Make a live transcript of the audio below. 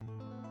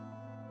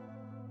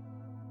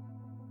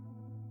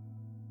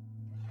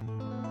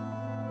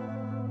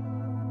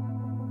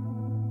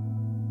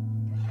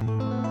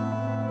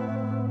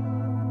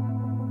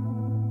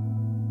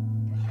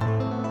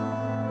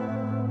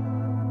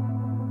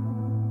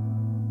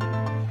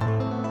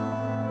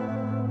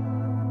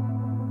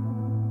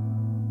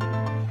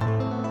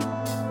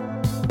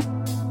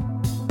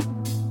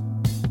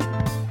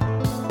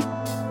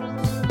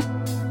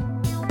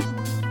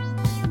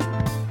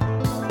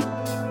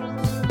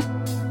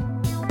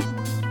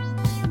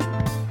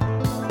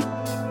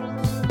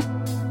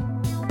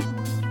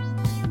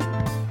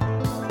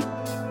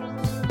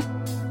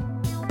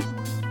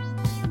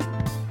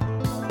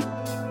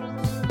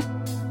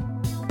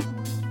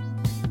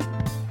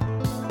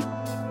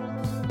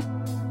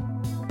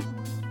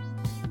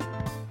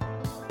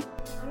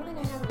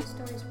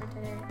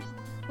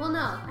Well, no,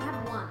 I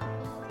have one.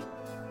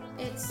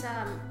 It's,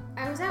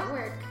 I was at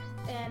work,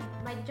 and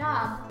my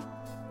job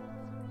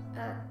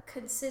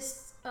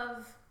consists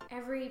of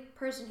every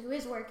person who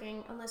is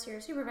working, unless you're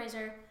a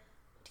supervisor.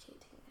 Taking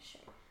this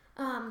shirt.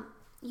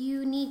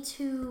 You need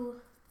to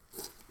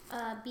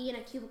be in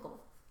a cubicle.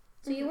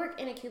 So you work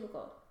in a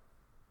cubicle.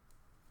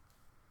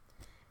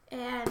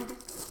 And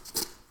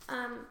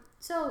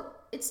so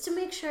it's to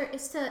make sure,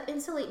 it's to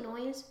insulate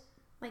noise,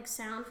 like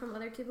sound from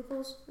other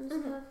cubicles and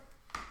stuff.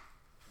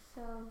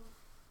 So,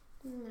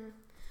 yeah.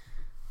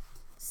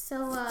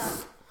 So,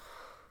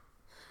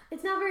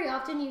 it's not very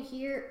often you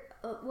hear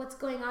what's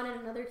going on in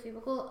another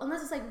cubicle,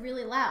 unless it's like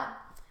really loud,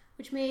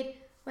 which made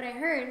what I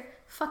heard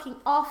fucking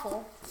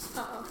awful.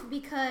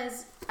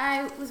 Because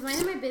I was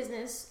minding my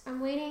business. I'm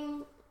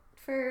waiting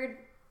for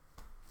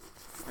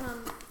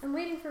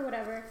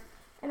whatever,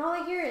 and all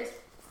I hear is,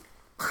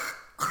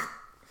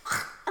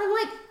 I'm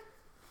like,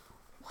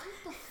 what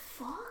the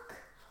fuck?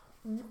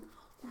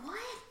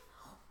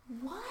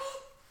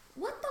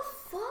 What the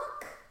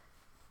fuck?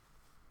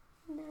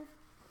 No.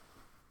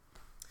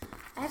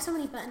 I have so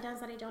many button downs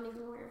that I don't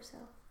even wear, so.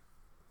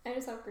 I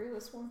just outgrew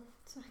this one,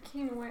 so I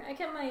can't even wear it. I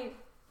kept my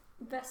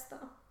vest though.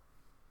 I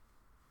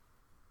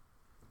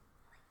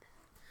like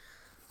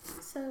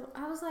that. So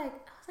I was like,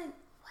 what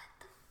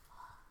the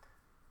fuck?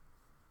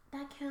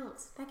 That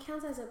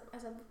counts as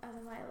a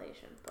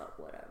violation, but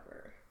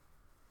whatever.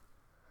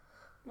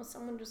 Was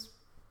someone just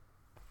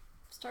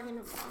starting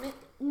to vomit?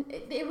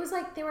 It was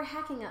like they were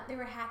hacking up. They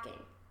were hacking.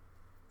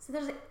 So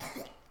there's like,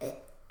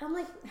 I'm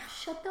like,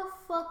 shut the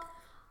fuck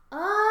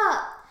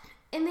up.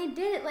 And they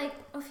did it like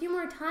a few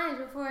more times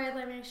before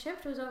my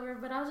shift was over.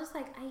 But I was just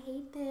like, I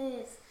hate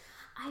this.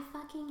 I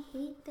fucking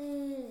hate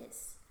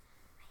this.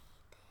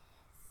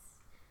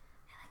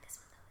 I like this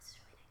one though. It's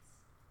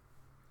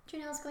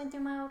really nice. Janelle's going through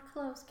my old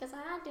clothes because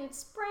I did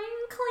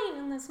spring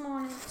cleaning this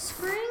morning.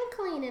 Spring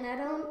cleaning. I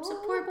don't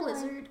support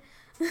Blizzard.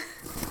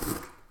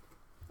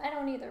 I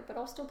don't either, but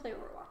I'll still play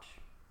Overwatch.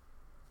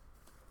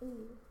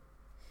 Ooh.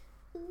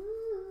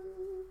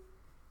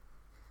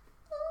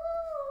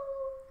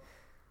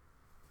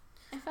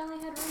 I finally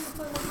had room to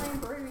put like my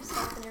embroidery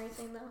stuff and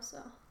everything though,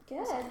 so.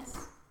 Good.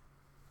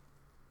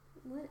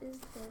 What is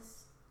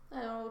this?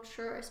 An old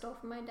shirt I stole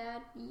from my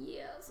dad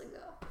years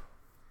ago.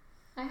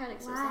 I had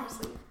excess Why?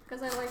 sleeve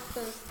because I like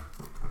those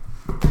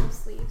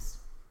sleeves.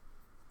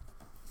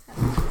 Have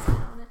a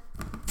design on it.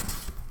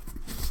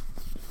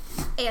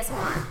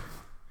 ASMR.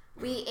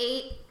 We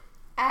ate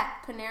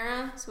at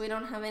Panera, so we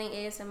don't have any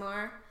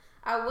ASMR.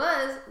 I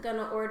was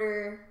gonna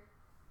order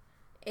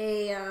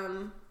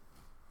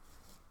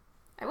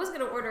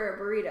a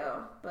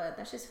burrito, but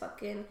that's just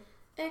fucking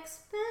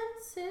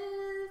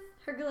expensive.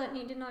 Her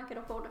gluttony did not get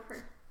a hold of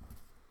her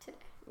today.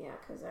 Yeah,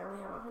 because I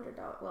only have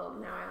 $100. Well,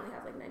 now I only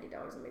have like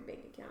 $90 in my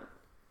bank account.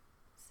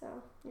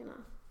 So, you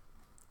know.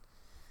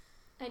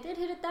 I did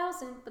hit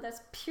 1,000, but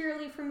that's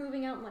purely for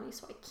moving out money,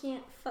 so I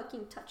can't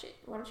fucking touch it.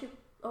 Why don't you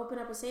open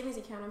up a savings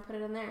account and put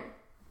it in there?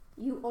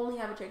 You only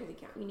have a checking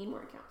account. You need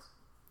more accounts.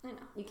 I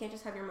know. You can't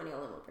just have your money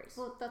all in one place.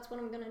 Well, that's what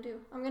I'm gonna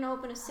do. I'm gonna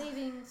open a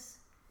savings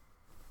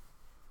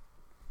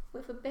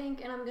with a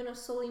bank, and I'm gonna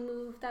slowly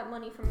move that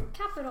money from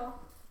Capital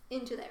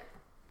into there.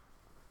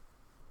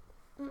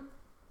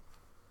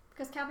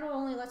 Because Capital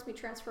only lets me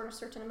transfer a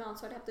certain amount,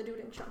 so I'd have to do it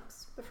in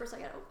chunks. But first I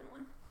gotta open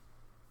one.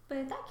 But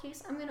in that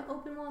case, I'm gonna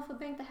open one with a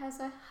bank that has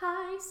a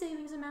high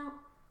savings amount.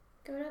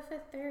 Go to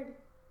Fifth Third.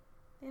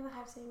 They have a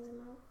high savings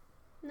amount.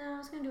 No, I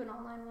was gonna do an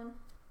online one.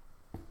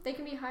 They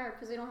can be higher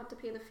because they don't have to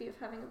pay the fee of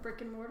having a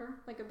brick and mortar,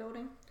 like a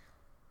building.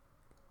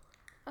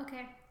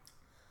 Okay.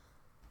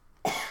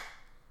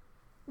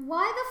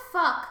 Why the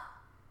fuck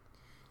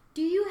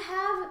do you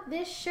have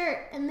this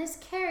shirt and this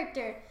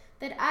character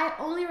that I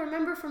only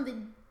remember from the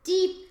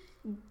deep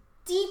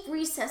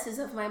recesses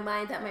of my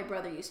mind that my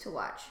brother used to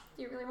watch?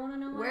 Do you really want to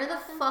know where the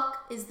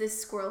fuck is this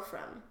squirrel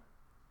from?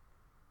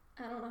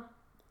 I don't know.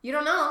 You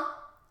don't know?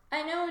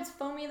 I know it's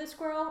Foamy the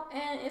squirrel,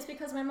 and it's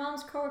because my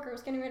mom's coworker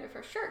was getting rid of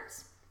her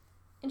shirts.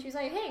 And she's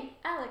like, hey,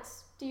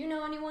 Alex, do you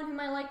know anyone who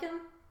might like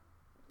them?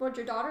 Would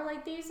your daughter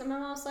like these? And my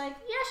mom was like,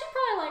 yeah, she'd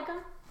probably like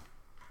them.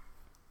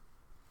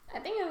 I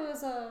think it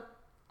was a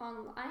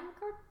online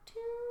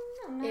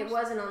cartoon? It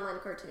was an online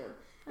cartoon.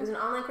 It was an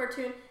online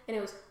cartoon, and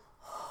it was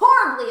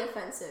horribly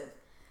offensive.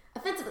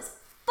 Offensive as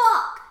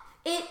fuck.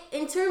 It,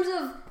 in terms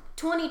of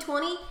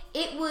 2020,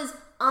 it was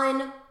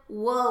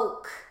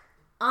unwoke.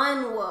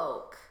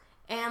 Unwoke.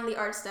 And the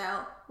art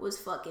style was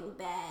fucking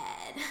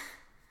bad.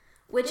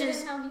 Which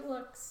is how he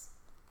looks.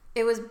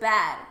 It was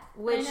bad.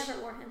 Which I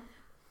never wore him.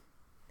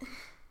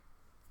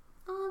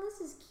 Oh, this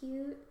is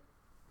cute.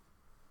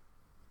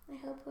 I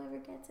hope whoever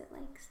gets it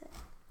likes it.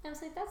 I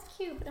was like, that's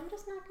cute, but I'm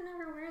just not gonna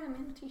ever wear them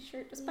in a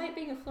t-shirt, despite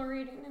being a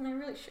Floridian, and I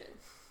really should.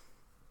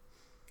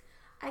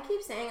 I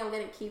keep saying I'm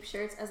gonna keep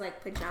shirts as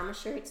like pajama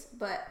shirts,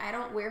 but I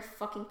don't wear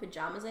fucking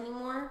pajamas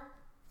anymore.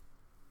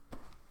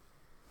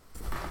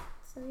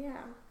 So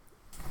yeah.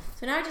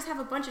 So now I just have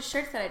a bunch of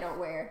shirts that I don't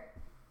wear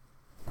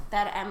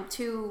that I'm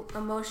too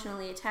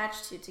emotionally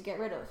attached to get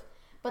rid of.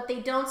 But they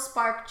don't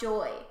spark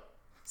joy.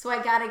 So I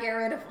gotta get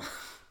rid of them.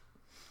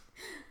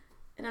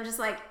 And I'm just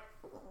like...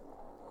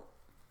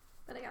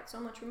 But I got so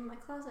much room in my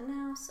closet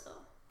now, so...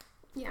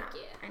 Yeah.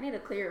 I need to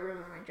clear a room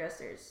in my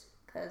dressers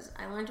because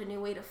I learned a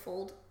new way to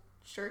fold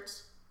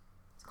shirts.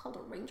 It's called a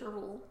Ranger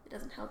roll. It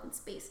doesn't help in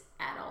space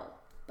at all,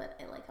 but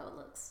I like how it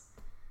looks.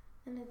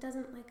 And it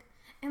doesn't like...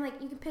 And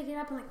like, you can pick it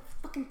up and like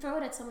fucking throw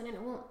it at someone and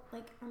it won't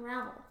like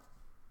unravel.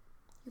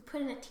 You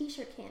put in a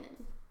t-shirt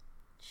cannon,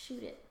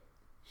 shoot it.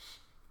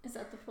 Is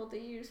that the fold they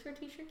use for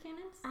t-shirt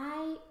cannons?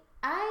 I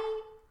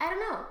don't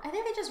know. I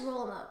think they just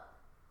roll them up.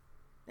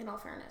 In all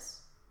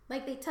fairness,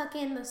 like they tuck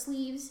in the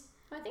sleeves.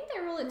 I think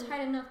they roll it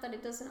tight enough that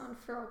it doesn't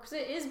unfurl because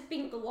it is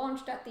being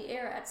launched at the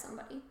air at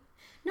somebody.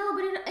 No,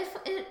 but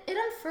it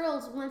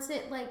unfurls once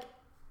it like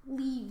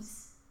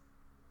leaves.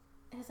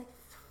 And it's like,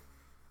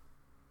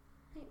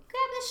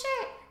 grab the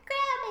shirt,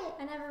 grab it.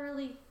 I never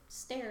really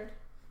stared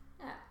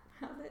at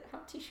how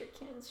t-shirt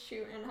cannons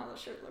shoot and how the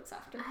shirt looks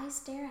after. I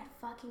stare at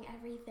fucking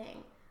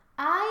everything.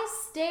 I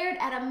stared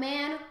at a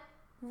man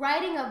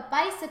riding a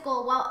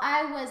bicycle while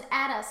I was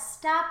at a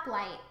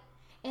stoplight,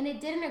 and it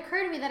didn't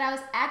occur to me that I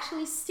was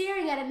actually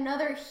staring at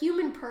another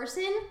human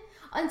person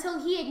until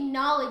he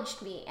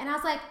acknowledged me, and I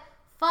was like,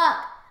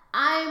 fuck,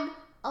 I'm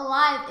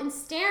alive and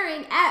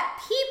staring at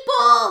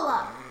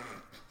people.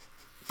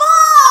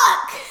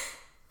 Fuck.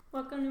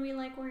 Welcome to We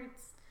Like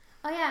Words.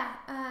 Oh yeah,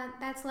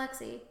 that's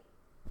Lexi.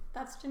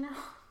 That's Janelle.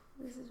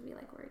 This is We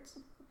Like Words.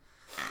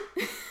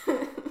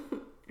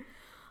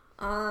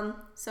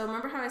 So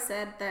remember how I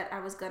said that I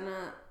was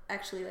gonna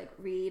actually like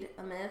read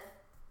a myth?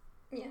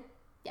 Yeah.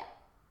 Yeah.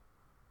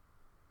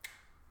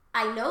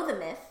 I know the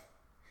myth.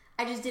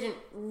 I just didn't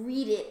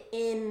read it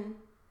in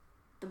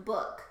the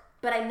book,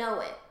 but I know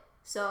it.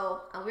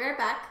 So I'll be right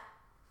back.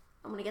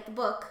 I'm gonna get the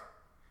book.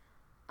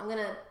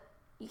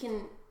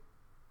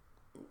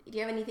 Do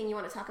you have anything you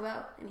want to talk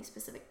about? Any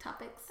specific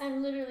topics?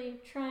 I'm literally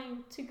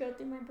trying to go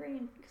through my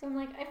brain because I'm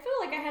like, I feel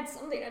like I had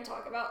something to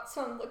talk about,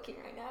 so I'm looking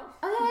right now.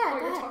 Oh yeah, while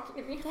go you're ahead.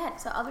 talking to me. Go ahead.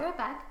 So I'll be right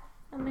back.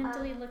 I'm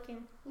mentally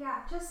looking.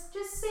 Yeah, just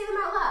say them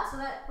out loud so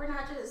that we're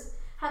not just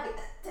having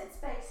that dead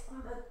space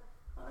on the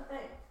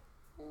thing.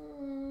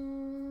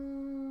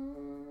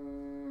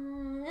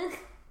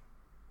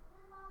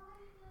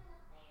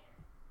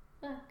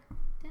 Look,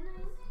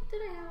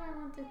 did I have what I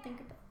want to think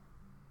about?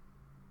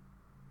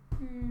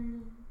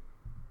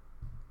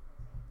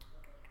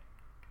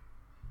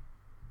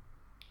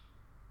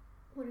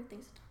 What are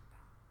things to talk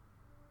about?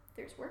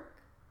 There's work.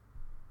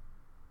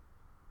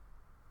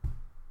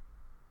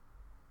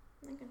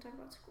 I can talk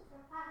about school.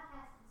 We're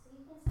podcasting, so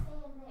you can stay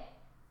in there.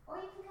 Or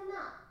you can come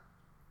out.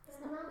 It's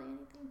not really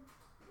anything.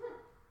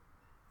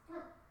 Come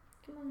on.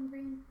 Come on,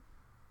 brain.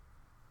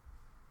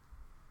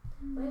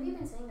 What have you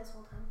been saying this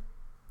whole time?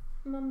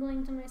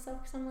 Mumbling to myself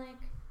because I'm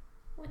like,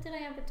 what did I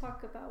have to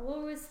talk about?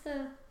 What was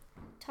the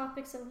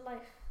topics of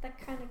life that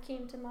kind of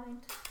came to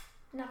mind?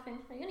 Nothing.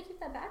 Are you going to keep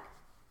that back?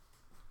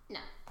 No.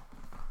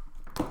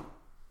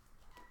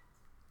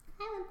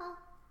 Hi, Limpo.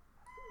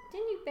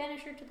 Didn't you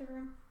banish her to the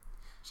room?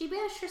 She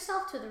banished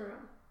herself to the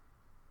room.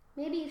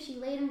 Maybe if she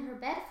laid in her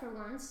bed for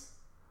once.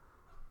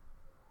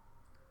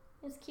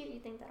 It's cute you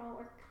think that'll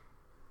work.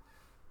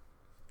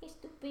 He's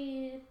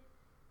stupid.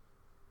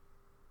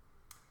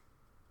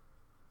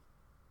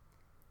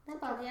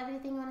 Limpo, do you have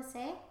anything you want to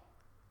say?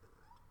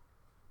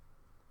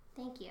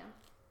 Thank you.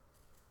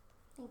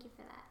 Thank you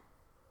for that.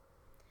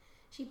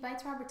 She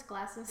bites Robert's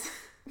glasses.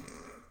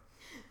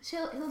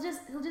 He'll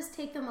just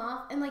take them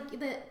off and like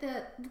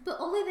but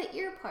only the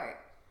ear part.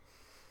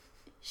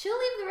 She'll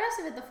leave the rest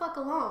of it the fuck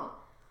alone.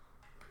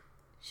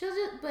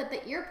 But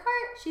the ear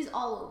part, she's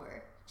all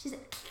over. She's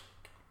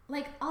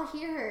like, I'll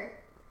hear her.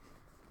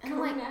 And I'm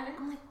like,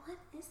 what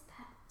is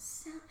that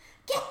sound?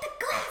 Get the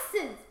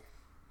glasses!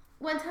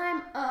 One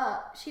time,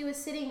 she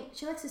likes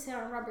to sit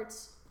on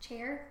Robert's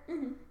chair.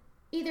 Mm-hmm.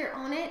 Either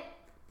on it,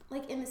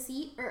 like in the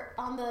seat, or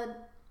on the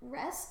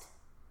rest,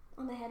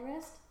 on the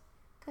headrest.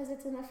 Because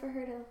it's enough for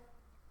her to...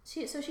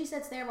 So she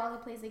sits there while he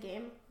plays the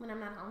game when I'm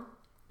not home.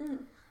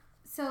 Mm.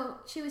 So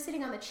she was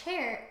sitting on the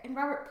chair, and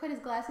Robert put his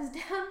glasses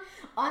down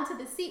onto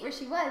the seat where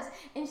she was,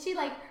 and she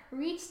like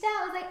reached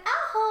out, was like,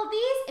 I'll hold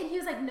these, and he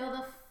was like, no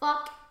the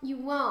fuck you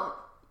won't.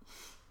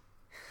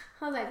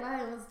 I was like, wow,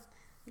 it was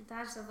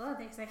dodged the bullet.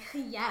 He's like,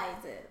 yeah, I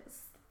did.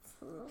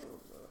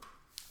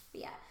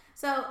 Yeah.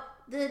 So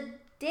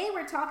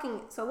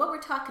what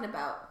we're talking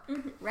about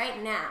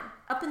right now,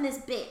 up in this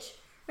bitch,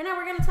 right now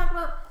we're going to talk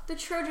about the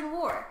Trojan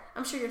War.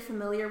 I'm sure you're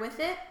familiar with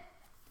it.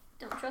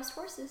 Don't trust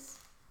horses.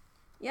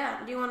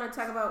 Yeah, do you want to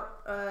talk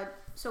about,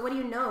 so what do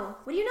you know?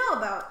 What do you know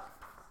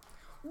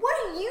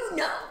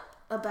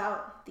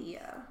about the,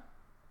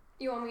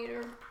 You want me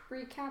to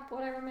recap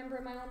what I remember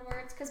in my own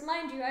words? Because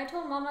mind you, I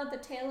told Mama the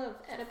tale of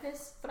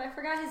Oedipus, but I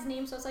forgot his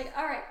name, so I was like,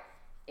 alright,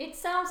 it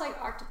sounds like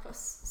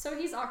Octopus. So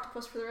he's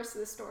Octopus for the rest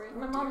of the story.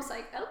 My mom was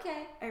like,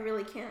 okay. I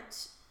really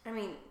can't. I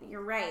mean,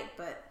 you're right,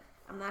 but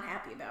I'm not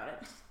happy about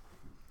it.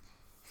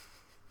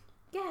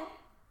 Yeah.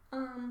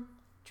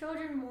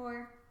 Trojan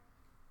War.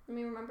 Let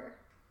me remember.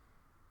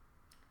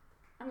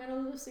 I'm going to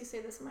loosely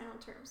say this in my own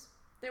terms.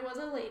 There was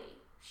a lady.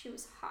 she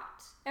was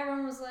hot.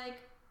 Everyone was like,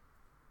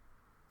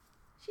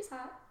 she's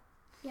hot.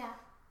 Yeah.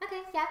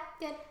 Okay, yeah,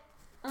 good.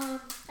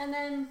 And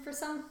then for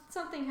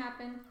something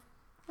happened.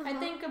 I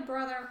think a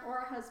brother or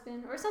a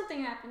husband or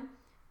something happened.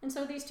 And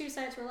so these two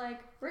sides were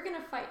like, we're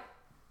gonna fight.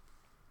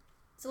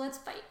 So let's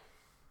fight.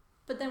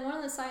 But then one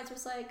of the sides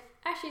was like,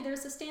 actually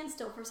there's a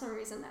standstill for some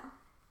reason now.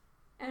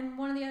 And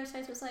one of the other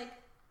sides was like,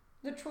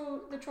 the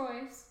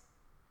Troys,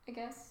 I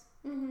guess.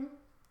 Mm-hmm.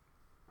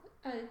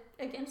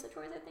 Against the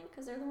Troys, I think,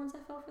 because they're the ones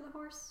that fell for the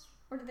horse.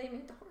 Or did they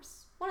make the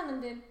horse? One of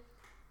them did.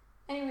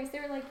 Anyways, they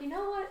were like, you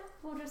know what?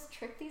 We'll just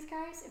trick these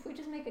guys if we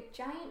just make a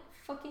giant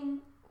fucking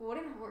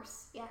wooden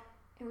horse. Yeah.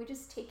 And we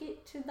just take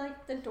it to,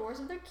 like, the doors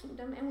of their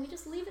kingdom and we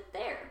just leave it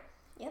there.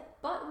 Yep.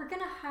 But we're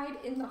gonna hide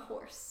in the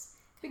horse.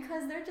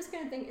 Because they're just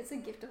gonna think it's a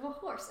gift of a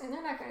horse. And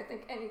they're not gonna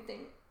think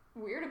anything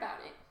weird about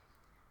it.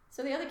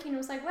 So the other kingdom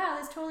was like, wow,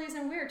 this totally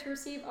isn't weird to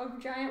receive a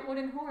giant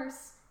wooden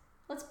horse.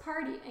 Let's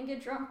party and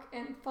get drunk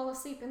and fall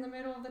asleep in the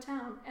middle of the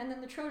town. And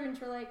then the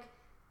Trojans were like,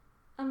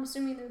 I'm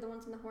assuming they're the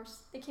ones in the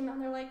horse. They came out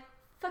and they're like,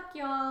 fuck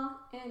y'all,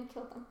 and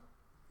killed them.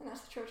 And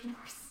that's the Trojan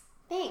horse.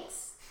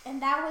 Thanks.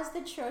 And that was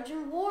the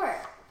Trojan War.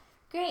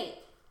 Great.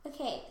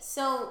 Okay,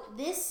 so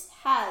this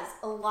has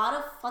a lot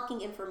of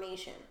fucking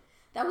information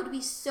that would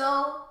be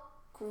so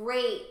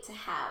great to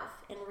have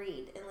and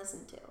read and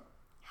listen to.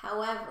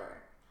 However,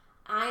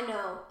 I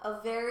know a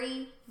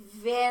very,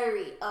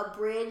 very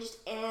abridged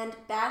and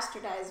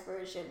bastardized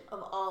version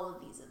of all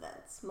of these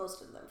events.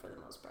 Most of them, for the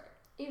most part.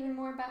 Even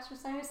more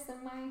bastardized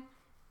than my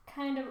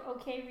kind of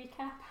okay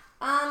recap.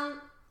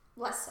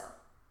 Less so.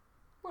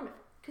 Wonderful.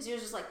 Because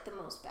yours is like the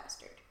most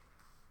bastard.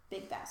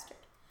 Big bastard.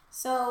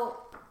 So,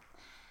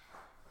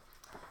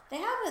 they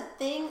have a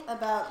thing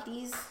about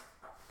these...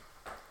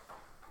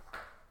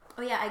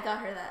 Oh yeah, I got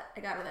her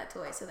that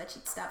toy so that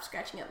she'd stop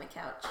scratching up my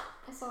couch.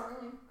 I saw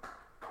earlier.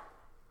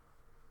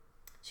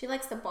 She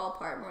likes the ball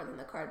part more than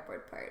the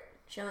cardboard part.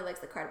 She only likes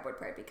the cardboard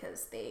part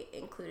because they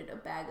included a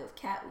bag of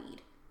cat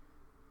weed.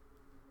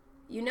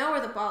 You know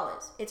where the ball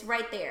is. It's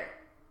right there.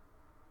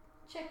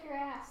 Check your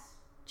ass.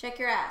 Check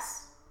your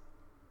ass.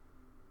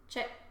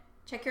 Check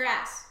your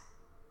ass.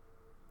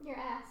 Your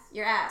ass.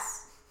 Your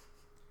ass.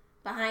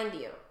 Behind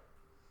you.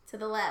 To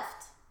the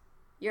left.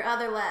 Your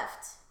other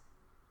left.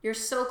 You're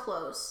so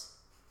close.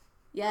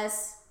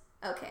 Yes?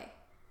 Okay.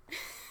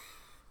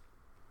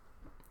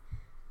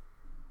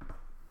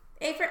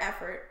 A for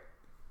effort.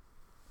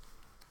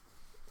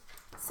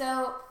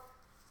 So,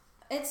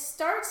 it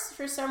starts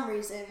for some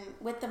reason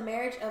with the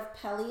marriage of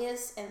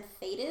Peleus and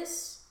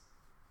Thetis,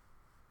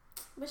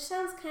 which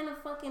sounds kind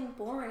of fucking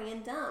boring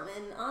and dumb,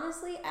 and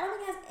honestly, I don't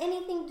think it has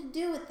anything to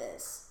do with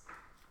this.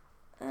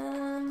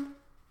 I'm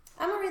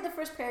gonna read the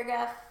first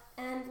paragraph,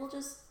 and we'll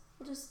just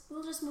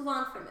move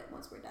on from it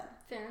once we're done.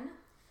 Fair enough.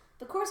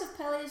 The course of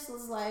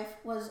Peleus' life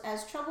was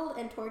as troubled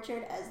and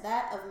tortured as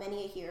that of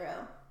many a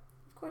hero.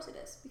 Of course it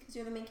is, because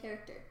you're the main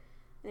character.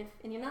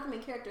 And you're not the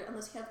main character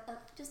unless you have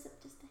just a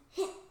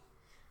hint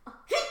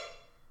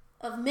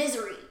of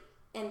misery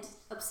and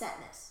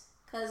upsetness.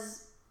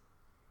 Because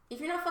if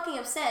you're not fucking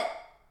upset,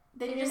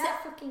 then you're just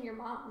not fucking your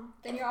mom.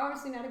 Then you're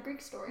obviously not a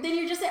Greek story. Then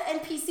you're just an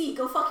NPC.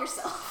 Go fuck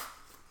yourself.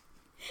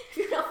 If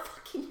you're not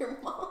fucking your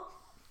mom.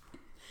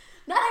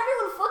 Not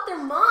everyone fucked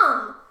their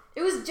mom.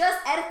 It was just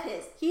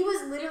Oedipus. He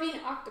was literally... You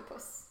mean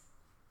octopus.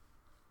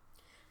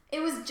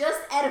 It was just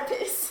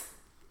Oedipus.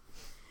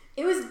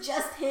 It was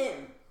just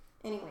him.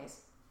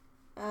 Anyways.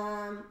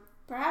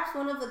 Perhaps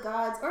one of the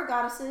gods or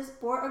goddesses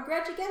bore a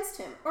grudge against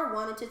him or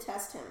wanted to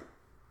test him.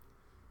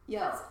 Yo.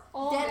 That's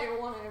all they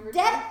want to ever do.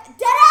 Dead ass!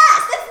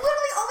 That's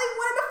literally all they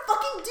wanted to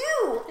fucking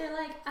do! They're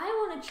like, I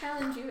want to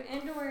challenge you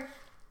and or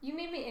you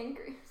made me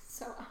angry,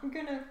 so I'm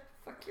gonna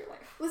fuck your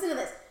life. Listen to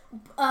this.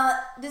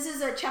 This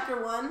is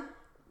chapter 1,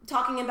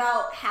 talking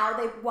about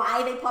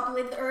why they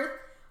populated the earth.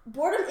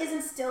 Boredom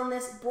isn't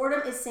stillness,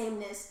 boredom is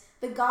sameness.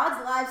 The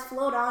gods' lives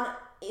flowed on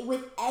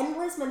with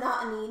endless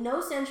monotony.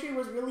 No century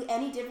was really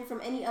any different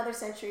from any other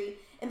century,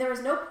 and there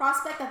was no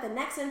prospect that the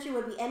next century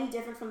would be any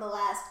different from the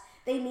last.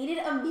 They needed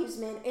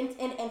amusement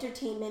and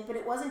entertainment, but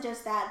it wasn't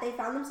just that. They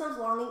found themselves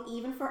longing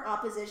even for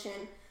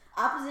opposition.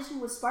 Opposition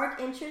would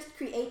spark interest,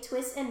 create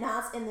twists and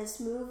knots in the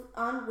smooth,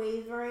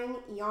 unwavering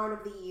yarn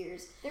of the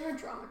years. They were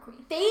drama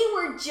queens.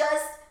 Remember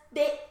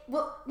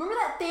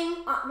that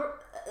thing?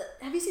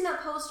 Have you seen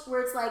that post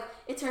where it's like,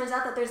 it turns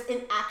out that there's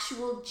an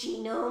actual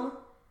genome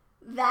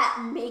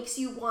that makes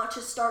you want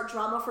to start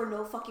drama for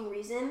no fucking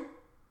reason?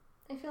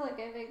 I feel like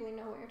I vaguely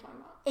know what you're talking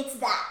about. It's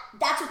that.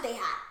 That's what they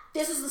had.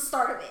 This was the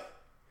start of it.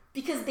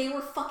 Because they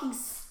were fucking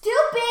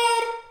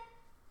stupid!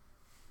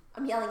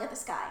 I'm yelling at the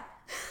sky.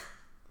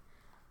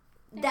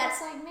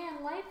 That's like,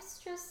 man, life's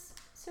just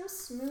so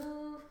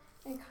smooth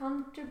and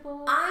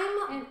comfortable.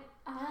 I'm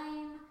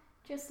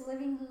just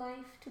living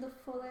life to the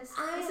fullest.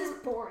 This is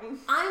boring.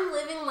 I'm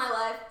living my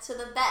life to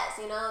the best,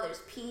 you know? There's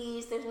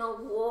peace, there's no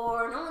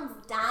war, no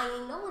one's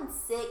dying, no one's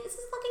sick. This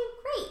is fucking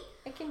great.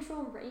 I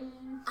control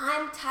rain.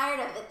 I'm tired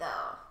of it,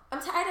 though. I'm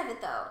tired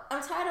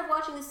of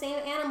watching the same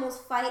animals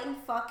fight and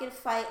fuck and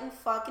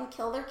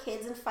kill their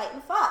kids and fight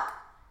and fuck.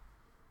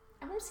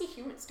 I want to see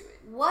humans do it.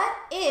 What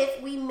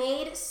if we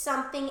made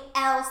something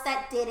else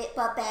that did it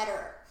but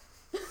better?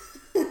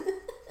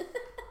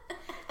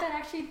 That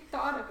actually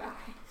thought about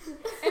it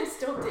and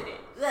still did it.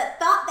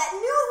 That knew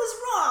it was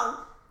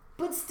wrong,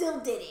 but still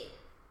did it.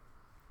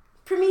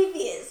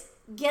 Prometheus,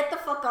 get the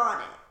fuck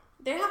on it.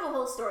 They have a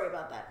whole story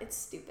about that. It's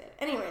stupid.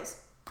 Anyways,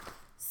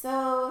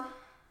 so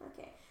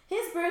okay,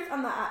 his birth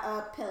on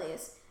the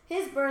Peleus.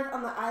 His birth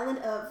on the island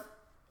of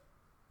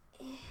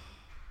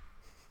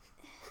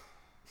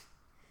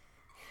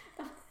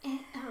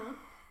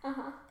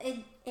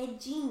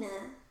Aegina.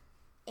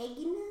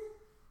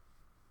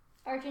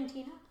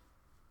 Argentina?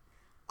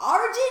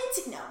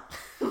 No.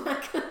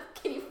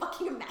 Can you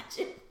fucking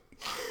imagine?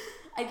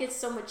 I get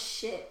so much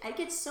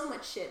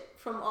shit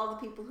from all the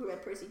people who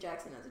read Percy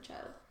Jackson as a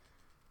child.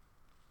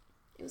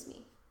 It was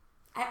me.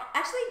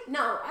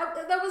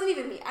 That wasn't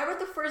even me. I read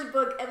the first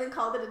book and then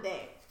called it a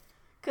day.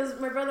 Because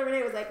my brother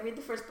Renee was like, read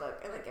the first book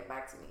and then get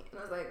back to me. And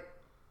I was like,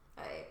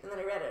 alright. And then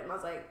I read it and I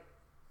was like,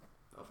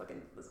 oh,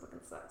 this fucking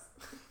sucks.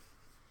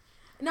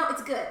 No,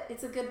 it's good.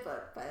 It's a good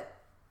book, but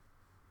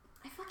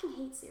I fucking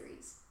hate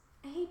series.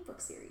 I hate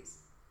book series.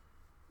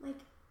 Like,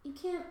 you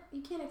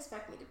can't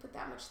expect me to put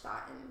that much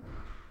thought and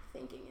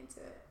thinking into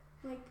it.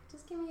 Like,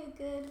 just give me a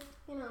good,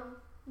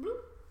 bloop.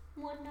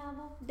 One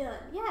novel. Done.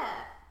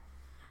 Yeah.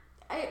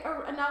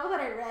 A novel that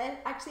I read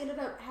actually ended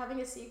up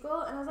having a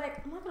sequel, and I was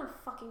like, I'm not gonna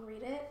fucking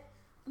read it.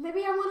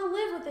 Maybe I want to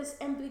live with this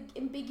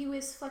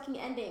ambiguous fucking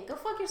ending. Go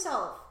fuck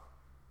yourself.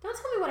 Don't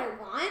tell me what I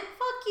want.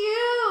 Fuck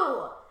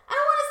you. I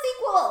don't want a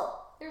sequel.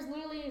 There's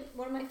literally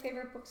one of my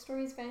favorite book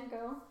stories, Van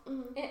Gogh.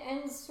 Mm-hmm. It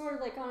ends sort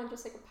of like on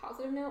just like a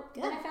positive note.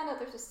 Good. Then I found out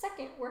there's a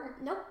second where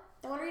Nope.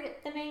 Don't want to read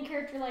it. the main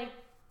character like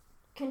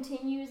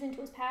continues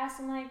into his past.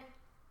 I'm like,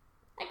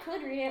 I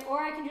could read it, or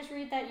I can just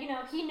read that,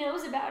 he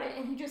knows about it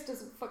and he just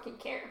doesn't fucking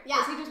care. Yeah.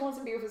 Because he just wants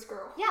to be with his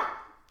girl. Yeah.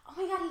 Oh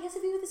my god, he gets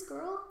to be with his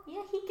girl?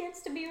 Yeah, he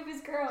gets to be with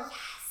his girl.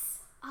 Yes.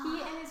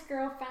 He and his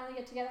girl finally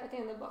get together at the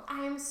end of the book.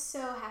 I am so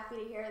happy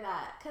to hear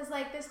that. Because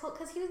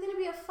he was going to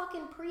be a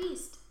fucking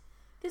priest.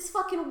 This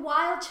fucking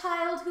wild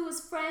child who was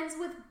friends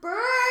with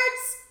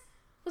birds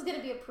was going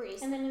to be a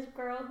priest. And then his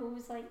girl who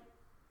was like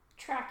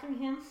tracking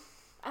him.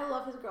 I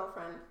love his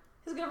girlfriend.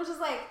 His girlfriend was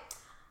just like,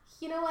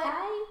 you know what?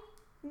 I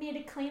made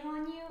a claim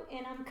on you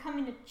and I'm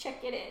coming to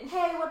check it in.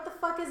 Hey, what the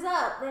fuck is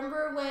up?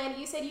 Remember when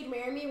you said you'd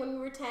marry me when we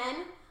were 10?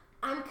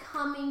 I'm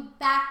coming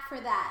back for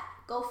that.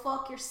 Go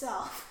fuck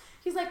yourself.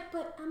 He's like,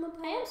 but I'm a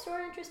boy. I am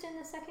sort of interested in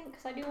the second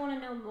because I do want to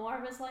know more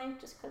of his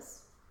life just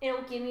because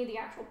it'll give me the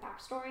actual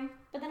backstory.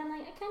 But then I'm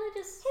like, I kind of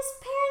just... His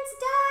parents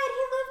died.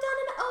 He lived on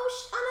an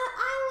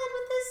island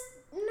with his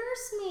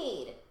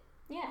nursemaid.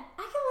 Yeah.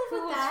 I can live Who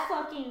with was that.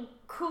 fucking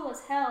cool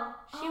as hell.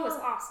 She was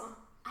Oh. awesome.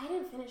 I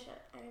didn't finish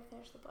it. I didn't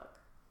finish the book.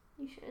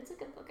 You should. It's a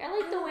good book. I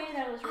like the way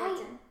that it was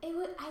written.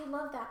 I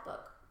love that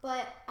book.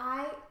 But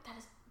that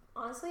is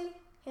honestly,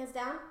 hands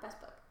down, best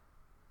book.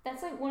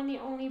 That's like one of the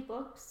only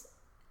books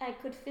I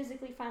could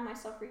physically find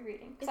myself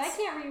rereading. Because I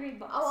can't reread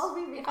books. Oh, I'll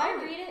reread. If I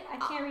read it, I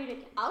can't read it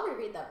again. I'll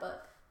reread that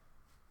book.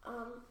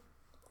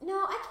 No,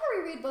 I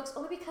can't reread books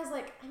only because I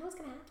know what's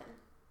gonna happen.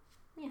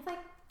 Yeah. It's like,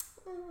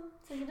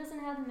 So he doesn't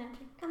have the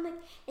magic. I'm like,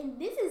 and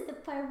this is the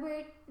part where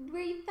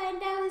you find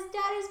out his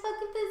daughter's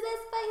fucking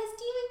possessed by his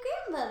demon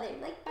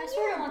grandmother. Like, I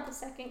sort of want the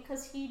second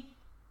because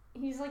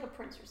he's like a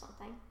prince or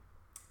something.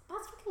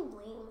 That's fucking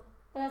lame.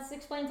 But that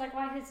explains like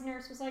why his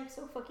nurse was like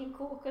so fucking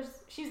cool because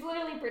she's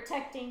literally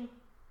protecting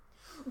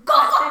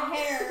the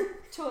heir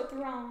to a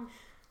throne.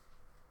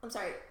 I'm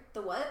sorry,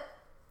 the what?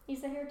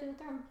 He's the heir to the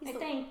throne, He's I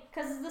think.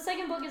 Because the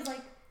second book is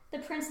like the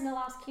prince in the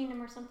lost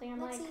kingdom or something.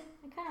 I'm Let's like, see.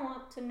 I kind of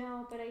want to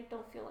know, but I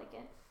don't feel like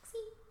it.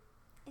 See,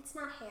 it's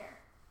not hair.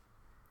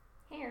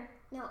 Hair,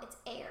 No, it's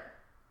air.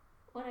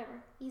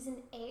 whatever. He's an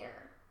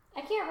heir.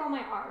 I can't roll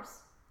my R's.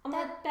 I'm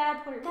That- a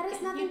bad Puerto Rican. that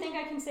has nothing You think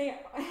I can say any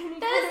That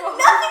kind has of-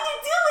 nothing to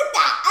do with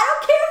that. I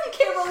don't care if you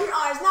can't roll your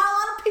R's. Not a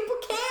lot of people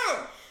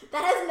can.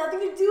 That has nothing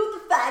to do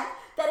with the fact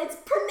that it's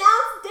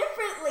pronounced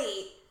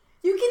differently.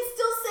 You can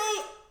still say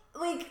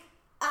like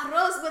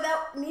arroz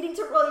without needing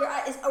to roll your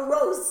R. It's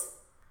arroz.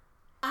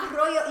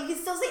 Arroyo. You can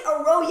still say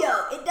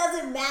arroyo. It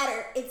doesn't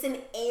matter. It's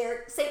an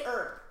air. Say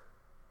herb.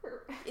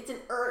 Herb. It's an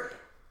herb.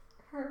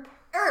 Herb.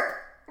 Herb.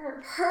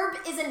 Herb. Herb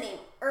is a name.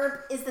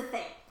 Herb is the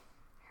thing.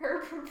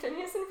 Herb from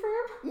Phineas and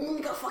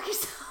Ferb? Go fuck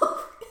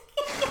yourself.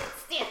 I can't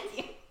stand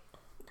you.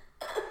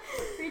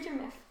 Read your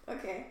myth.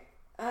 Okay.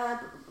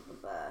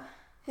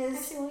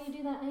 Actually, while you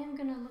do that, I am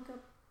gonna look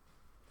up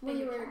What you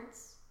your were-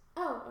 parents.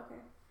 Oh, okay.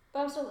 But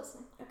I'm still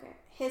listening. Okay.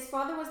 His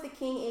father was the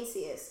king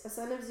Asius, a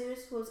son of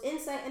Zeus, whose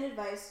insight and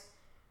advice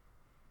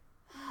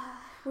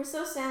were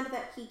so sound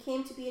that he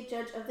came to be a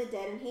judge of the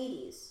dead in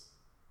Hades.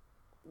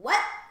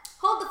 What?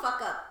 Hold the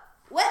fuck up.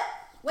 What?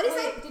 What is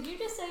it? Did you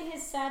just say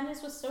his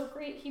sadness was so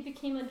great he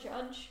became a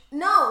judge?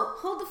 No.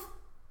 Hold the.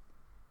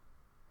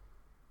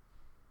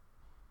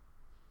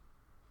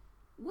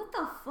 What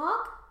the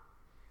fuck?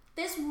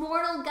 This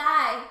mortal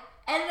guy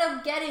ended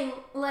up getting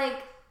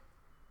like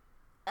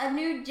a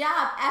new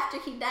job after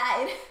he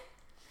died.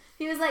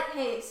 He was like,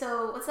 "Hey,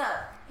 so what's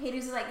up?"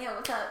 Hades was like, "Yo,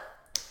 what's up?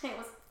 Hey,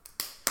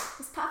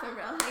 What's poppin',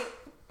 bro? Hey.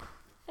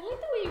 I like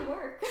the way you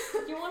work.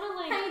 You want to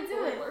like How you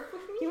doing? work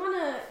with me? You want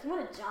a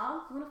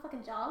job? You want a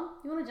fucking job?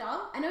 You want a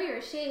job? I know you're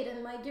a shade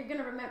and like you're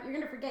gonna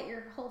forget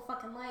your whole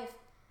fucking life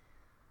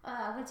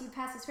once you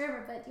pass this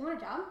river. But do you want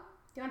a job? Do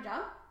you want a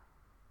job?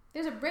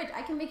 There's a bridge.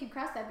 I can make you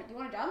cross that. But do you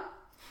want a job?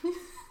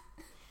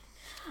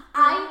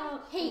 I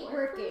hate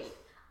working.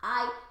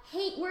 I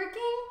hate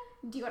working.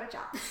 Do you want a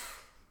job?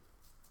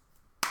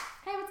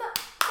 Hey, what's up?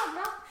 What's up,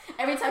 bro?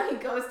 Every time he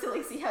goes to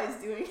like see how he's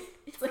doing,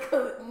 it's like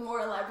a more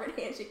elaborate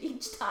handshake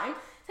each time.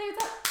 Hey,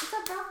 what's up? What's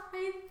up, bro?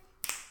 Hey.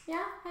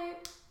 Yeah? Hey.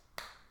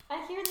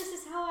 I hear this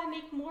is how I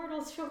make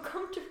mortals feel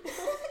comfortable.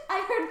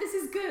 I heard this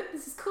is good.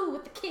 This is cool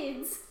with the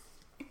kids.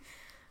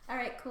 All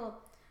right, cool.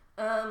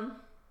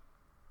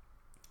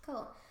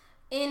 Cool.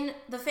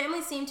 The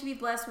family seemed to be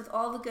blessed with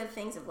all the good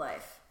things of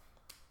life.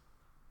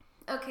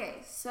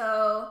 Okay,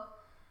 so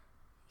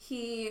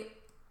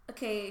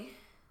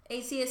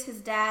Aeneas,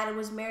 his dad,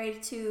 was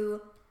married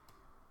to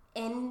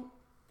She's in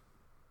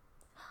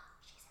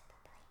the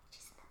bed.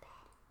 She's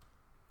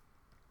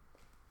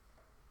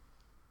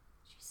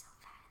so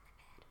fat in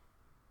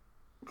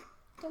the bed.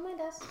 Don't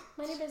mind us.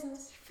 Mind your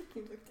business.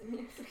 You looked at me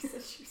after I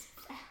said she was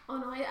fat. Oh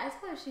no, I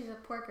tell her she's a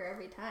porker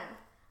every time.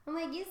 I'm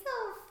like, you're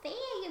so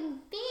fat and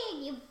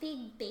big, you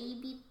big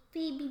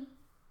baby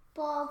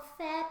bald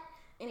fat.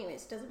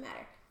 Anyways, doesn't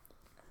matter.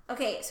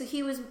 Okay,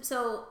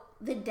 so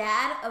the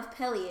dad of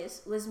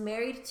Peleus was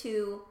married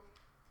to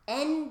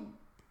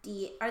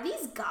Are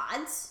these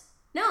gods?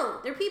 No,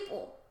 they're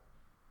people.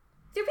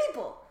 They're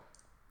people.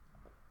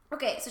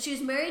 Okay, so she was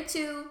married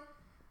to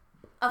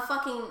a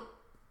fucking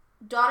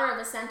daughter of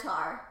a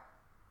centaur.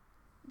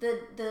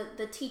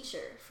 The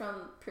teacher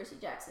from Percy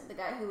Jackson, the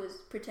guy who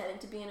was pretending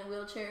to be in a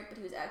wheelchair, but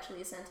he was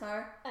actually a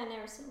centaur. I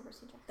never seen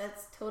Percy Jackson.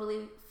 That's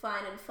totally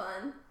fine and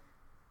fun.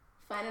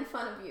 Fine and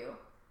fun of you.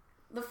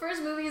 The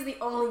first movie is the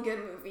only good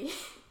movie.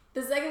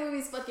 The second movie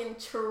is fucking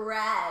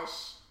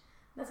trash.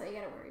 That's all you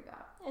gotta worry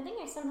about. I think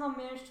I somehow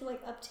managed to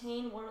like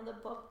obtain one of the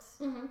books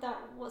that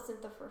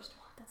wasn't the first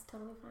one. That's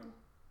totally fine.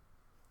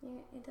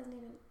 Yeah, it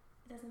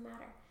doesn't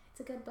matter. It's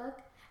a good book.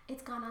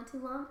 It's gone on too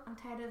long. I'm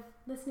tired of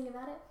listening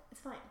about it.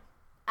 It's fine.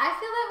 I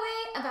feel that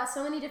way about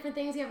so many different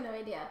things you have no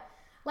idea.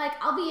 Like,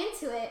 I'll be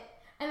into it,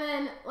 and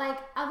then, like,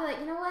 I'll be like,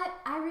 you know what?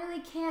 I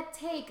really can't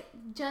take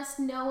just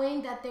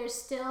knowing that there's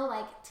still,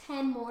 like,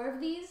 10 more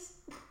of these.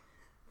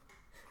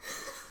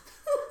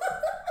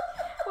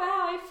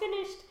 Wow, I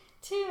finished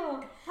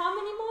 2. How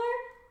many more?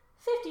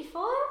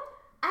 54?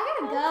 I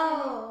gotta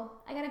go.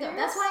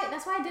 There's-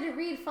 That's why I didn't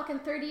read fucking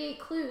 38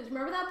 Clues.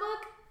 Remember that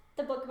book?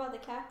 The book about the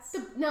cats?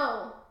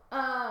 No.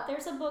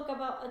 There's a book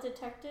about a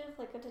detective,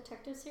 like a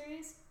detective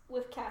series,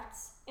 with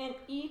cats. And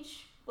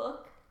each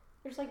book,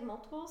 there's like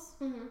multiples.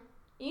 Mm-hmm.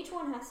 Each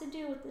one has to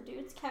do with the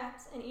dude's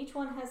cats, and each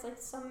one has like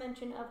some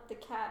mention of the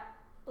cat,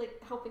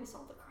 like helping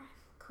solve the crime.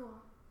 Cool.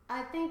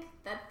 I think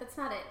that's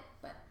not it,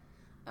 but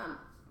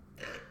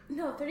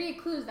no, 38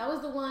 Clues, that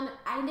was the one.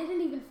 I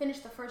didn't even finish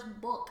the first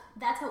book.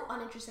 That's how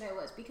uninterested I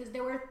was, because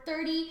there were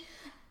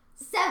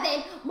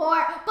 37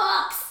 more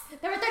books.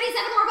 There were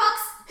 37 more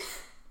books.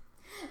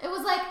 It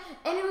was like,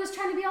 and it was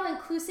trying to be all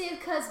inclusive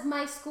because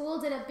my school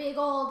did a big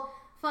old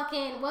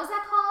fucking, what was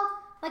that called?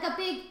 Like a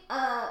big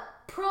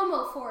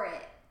promo for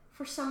it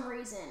for some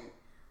reason.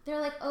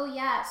 They're like, oh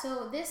yeah,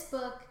 so this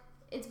book,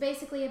 it's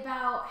basically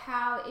about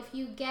how if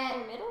you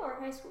get Middle or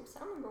high school? 'Cause I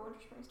don't remember what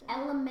you're trying to do.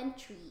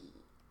 elementary.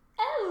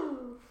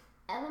 Oh!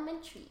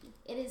 Elementary.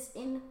 It is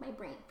in my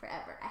brain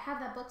forever. I have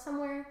that book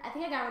somewhere. I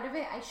think I got rid of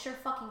it. I sure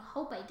fucking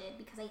hope I did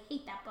because I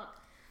hate that book.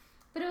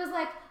 But it was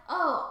like,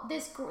 oh,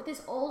 this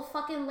old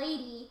fucking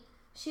lady,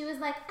 she was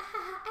like,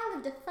 I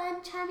lived a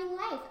fun, charming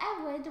life.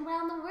 I went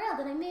around the world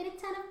and I made a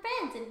ton of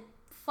friends and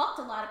fucked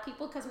a lot of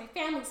people because my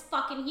family's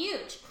fucking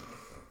huge.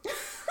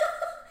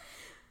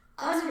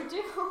 As you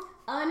do.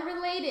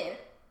 Unrelated.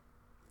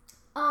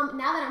 Now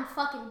that I'm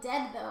fucking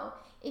dead though,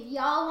 if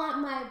y'all want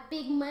my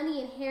big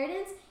money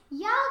inheritance,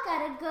 y'all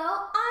gotta go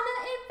on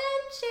an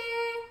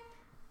adventure.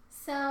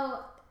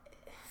 So,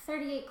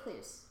 38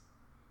 clues.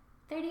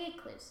 38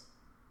 clues.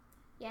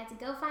 You had to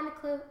go find a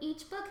clue.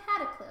 Each book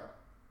had a clue.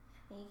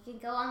 And you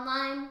could go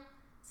online,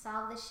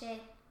 solve the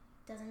shit.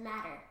 Doesn't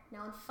matter.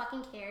 No one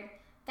fucking cared.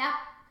 That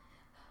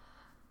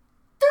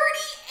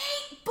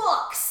 38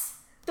 books.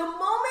 The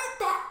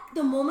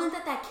moment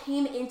that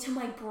came into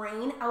my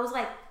brain, I was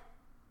like,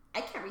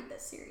 I can't read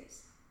this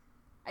series.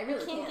 I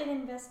really can't. I can't get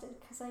invested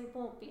because I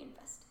won't be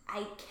invested.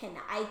 I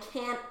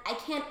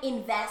can't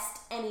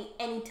invest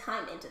any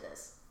time into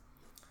this.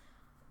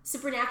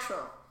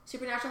 Supernatural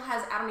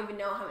has, I don't even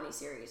know how many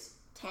series.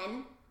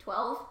 10?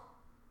 12?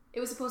 It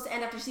was supposed to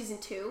end after season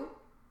 2.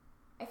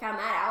 I found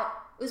that out.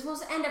 It was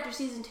supposed to end after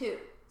season 2.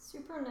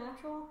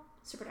 Supernatural?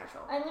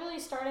 Supernatural. I literally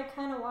started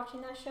kind of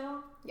watching that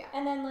show. Yeah.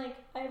 And then, like,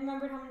 I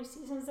remembered how many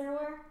seasons there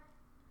were,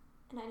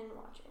 and I didn't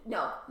watch it.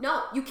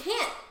 No, you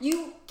can't.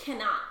 You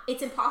cannot.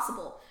 It's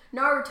impossible.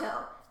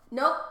 Naruto.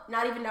 Nope,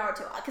 not even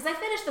Naruto. Because I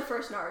finished the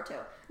first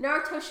Naruto.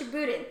 Naruto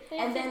Shippuden. They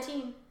have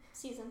 15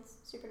 seasons,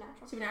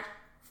 Supernatural. Supernatural.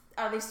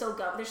 Are they still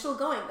going? They're still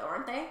going, though,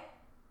 aren't they?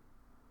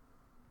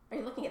 Are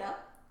you looking it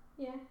up?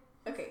 Yeah.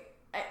 Okay,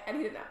 I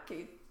need to know. Can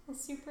you...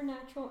 Has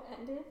Supernatural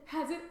ended?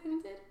 Has it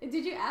ended?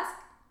 Did you ask?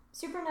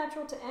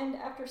 Supernatural to end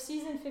after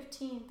season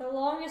 15. The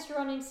longest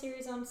running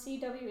series on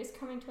CW is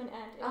coming to an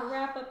end. It will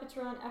wrap up its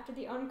run after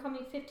the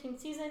oncoming 15th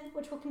season,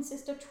 which will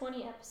consist of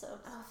 20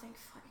 episodes. Oh, thank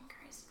fucking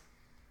Christ.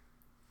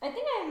 I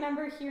think I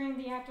remember hearing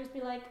the actors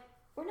be like,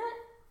 we're not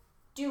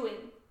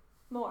doing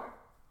more.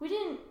 We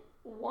didn't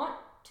want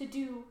to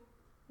do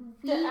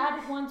the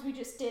added ones we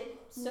just did,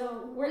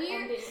 so we're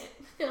ending it.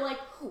 They're like,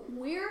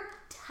 we're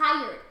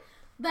tired.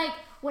 Like,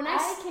 when I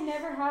can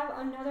never have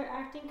another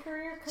acting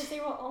career because they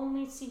will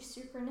only see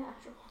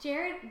Supernatural.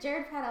 Jared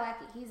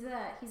Padalecki, he's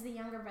the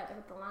younger brother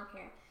with the long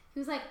hair. He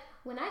was like,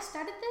 when I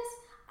started this,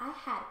 I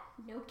had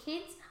no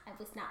kids. I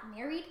was not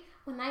married.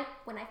 I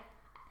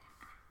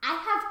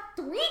have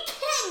 3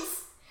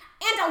 kids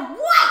and a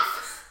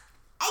wife.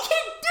 I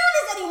can't do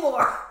this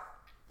anymore.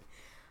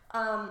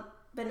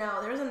 But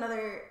no, there's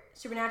another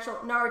Supernatural,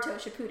 Naruto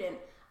Shippuden.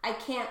 I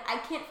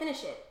can't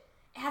finish it.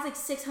 It has like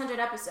 600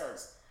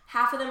 episodes.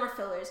 Half of them are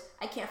fillers.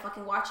 I can't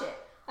fucking watch it.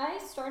 I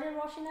started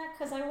watching that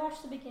because I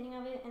watched the beginning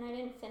of it and I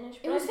didn't finish.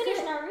 But It was I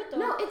finished good. Naruto.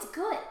 No, it's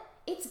good.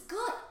 It's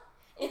good.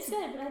 It's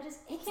good, but I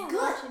can't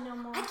good. watch it no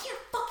more. I can't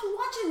fucking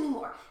watch it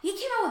anymore. He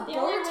came out with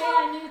The only way Boruto.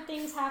 I knew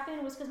things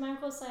happened was because my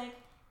uncle was like,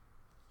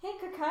 hey,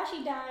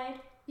 Kakashi died.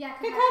 Yeah,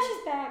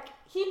 Kakashi's back.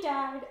 He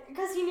died.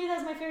 Because he knew that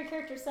was my favorite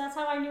character, so that's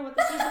how I knew what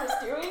the season was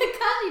doing.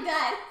 Kakashi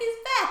died. He's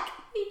back.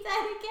 He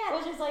died again.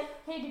 Which is like,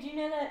 hey, did you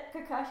know that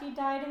Kakashi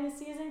died in this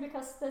season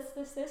because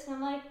this? And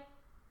I'm like,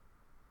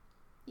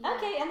 Yeah.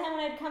 okay. And then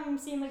when I'd come and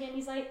see him again,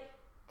 he's like,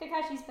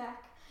 Kakashi's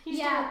back. He's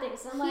Yeah, doing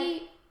things. I'm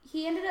like,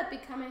 he ended up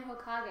becoming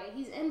Hokage.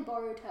 He's in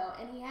Boruto,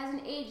 and he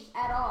hasn't aged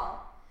at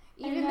all.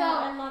 Even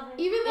I love it.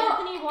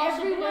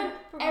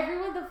 though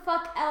everyone the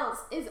fuck else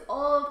is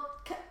old.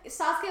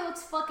 Sasuke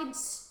looks fucking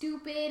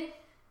stupid.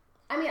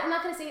 I mean, I'm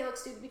not gonna say he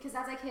looks stupid because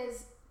that's like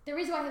his. The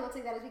reason why he looks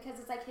like that is because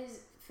it's like his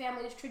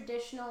family's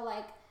traditional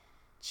like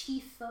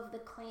chief of the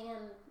clan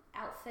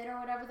outfit or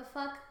whatever the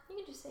fuck. You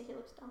can just say he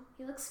looks dumb.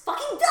 He looks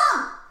fucking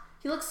dumb.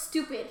 He looks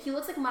stupid. He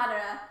looks like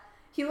Madara.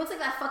 He looks like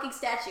that fucking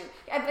statue.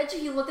 I bet you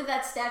he looked at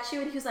that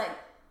statue and he was like,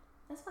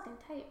 "That's fucking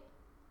tight.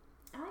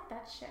 I like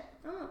that shit.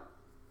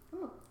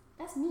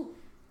 That's me.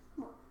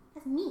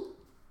 That's me."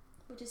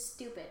 Which is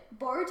stupid.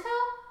 Boruto?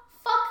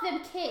 Fuck them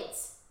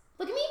kids.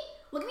 Look at me.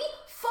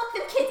 Fuck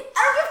them kids.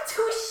 I don't give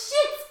 2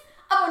 shits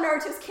about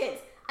Naruto's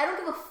kids. I don't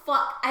give a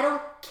fuck. I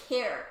don't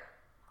care.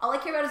 All I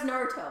care about is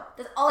Naruto.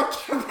 That's all I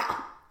care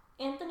about.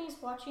 Anthony's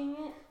watching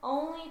it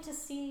only to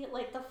see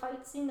like the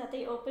fight scene that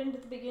they opened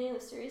at the beginning of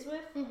the series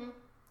with. Mm-hmm.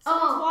 So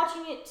he's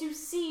watching it to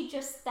see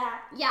just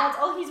that. Yeah. That's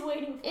all he's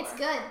waiting for. It's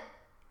good.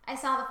 I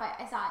saw the fight.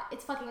 I saw it.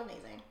 It's fucking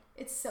amazing.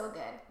 It's so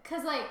good.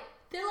 Cause like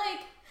they're like.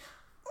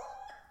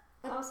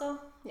 Also,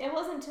 it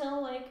wasn't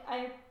until like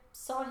I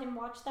saw him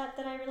watch that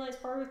I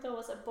realized Boruto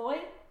was a boy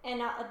and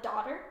not a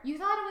daughter. You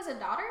thought it was a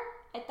daughter?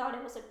 I thought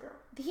it was a girl.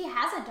 He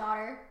has a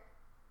daughter.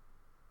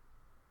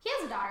 He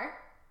has a daughter.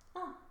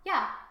 Oh.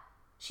 Yeah.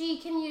 She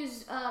can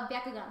use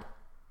Byakugan.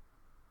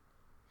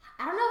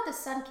 I don't know if the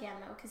son can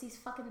though, cause he's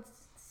fucking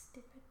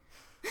stupid.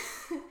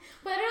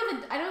 But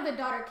I know the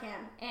daughter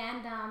can,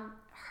 and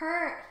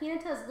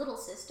Hinata's little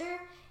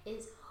sister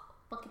is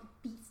a fucking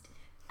beast.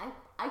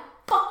 I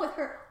fuck with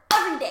her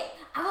every day.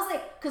 I was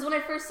like, cause when I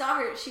first saw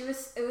her,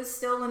 it was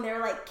still when they were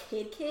like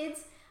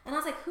kids, and I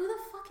was like, who the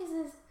fuck is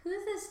this? Who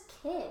is this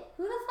kid?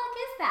 Who the fuck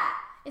is that?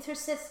 It's her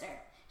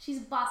sister. She's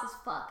boss as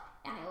fuck,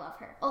 and I love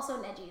her. Also,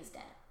 Neji is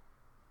dead.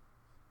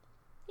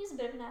 He's a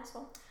bit of an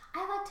asshole.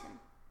 I liked him.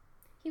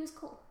 He was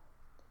cool.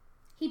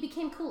 He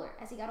became cooler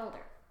as he got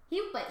older. He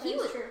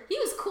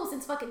was cool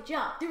since fucking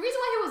jump. The reason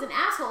why he was an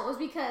asshole was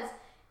because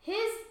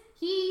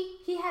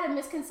he had a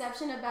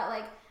misconception about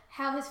like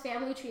how his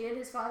family treated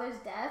his father's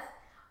death.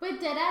 But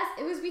deadass,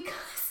 it was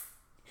because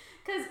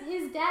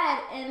his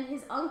dad and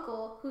his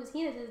uncle, who's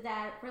Hinata's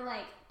dad, were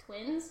like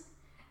twins,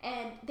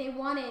 and they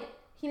wanted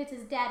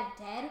Hinata's dad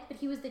dead, but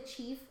he was the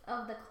chief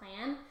of the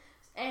clan,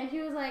 and he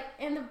was like,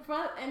 and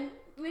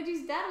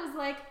Neji's dad was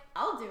like,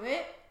 "I'll do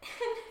it,"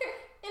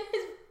 and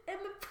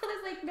the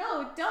brother's like,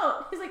 "No,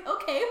 don't." He's like,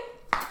 "Okay,"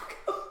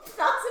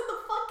 knocks him the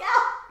fuck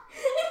out,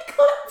 and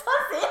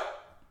does it.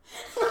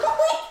 I'm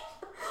like,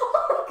 oh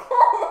my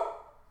god,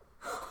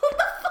 what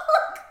the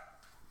fuck?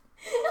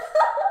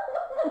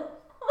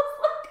 I was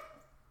like,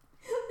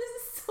 this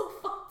is so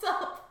fucked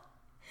up.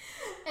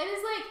 And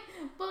it's like,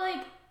 but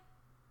like,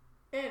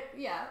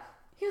 yeah.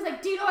 He was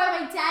like, "Do you know why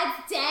my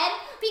dad's dead?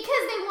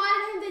 Because they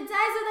wanted him to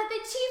die so that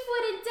the chief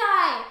wouldn't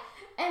die."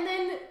 And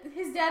then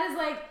his dad is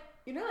like,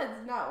 "You know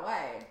that's not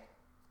why,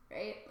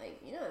 right? Like,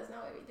 you know that's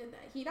not why we did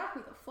that. He knocked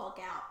me the fuck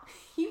out.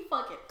 He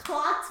fucking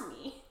clocked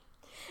me."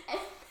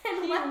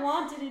 And he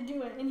wanted to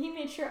do it, and he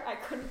made sure I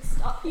couldn't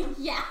stop him.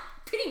 Yeah,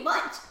 pretty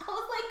much. I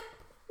was like,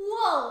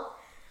 whoa.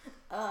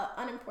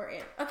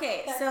 Unimportant.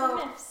 Okay, Back so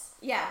to myths.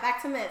 Yeah,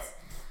 back to myths.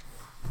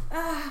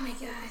 Oh my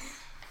god.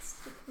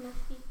 Stick my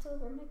feet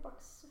over my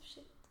box of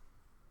shit.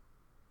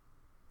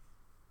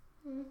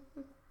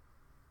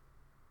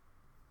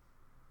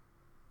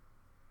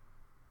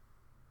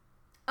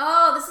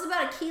 is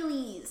about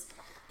Achilles.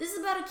 This is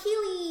about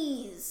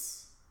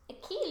Achilles.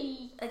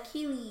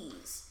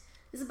 Achilles.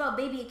 This is about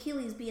baby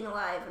Achilles being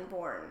alive and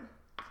born.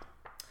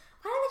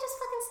 Why didn't they just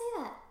fucking say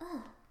that?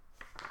 Ugh.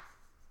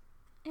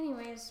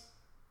 Anyways.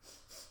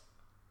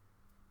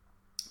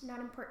 Not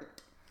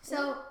important.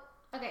 So,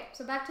 okay,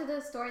 so back to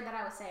the story that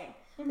I was saying.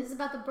 This is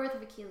about the birth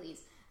of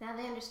Achilles. Now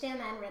they understand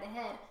that and read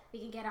ahead. We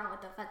can get on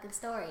with the fucking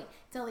story.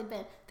 It's only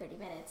been 30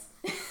 minutes.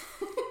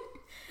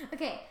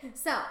 Okay,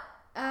 so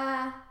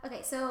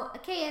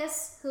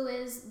Achaeus, who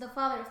is the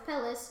father of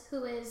Peleus,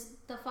 who is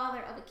the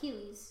father of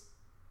Achilles.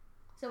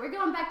 So we're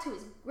going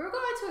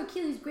to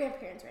Achilles'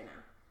 grandparents right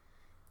now.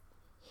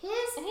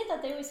 I hate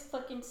that they always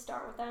fucking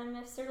start with that in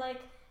myths. They're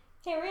like,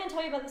 hey, we're gonna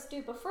tell you about this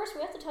dude, but first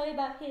we have to tell you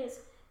about his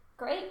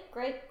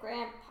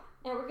great-great-grandpa.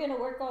 And we're gonna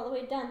work all the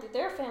way down through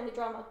their family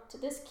drama to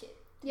this kid.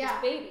 This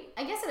baby.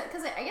 I guess it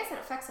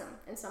affects him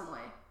in some way.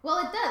 Well,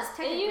 it does,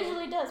 technically. It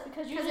usually does,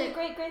 because usually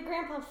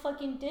great-great-grandpa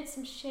fucking did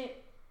some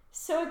shit.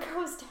 So it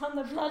goes down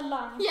the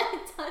bloodline. Yeah,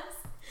 it does.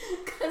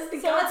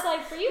 It's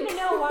like, for you to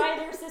know why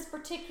there's this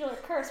particular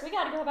curse, we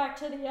gotta go back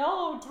to the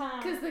old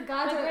times. Because the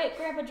gods are...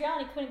 great-grandpa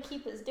Johnny couldn't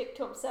keep his dick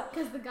to himself.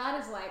 Because the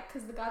gods are like,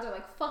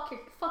 fuck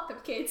them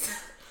kids.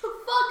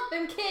 Fuck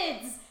them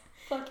kids.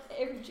 Fuck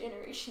every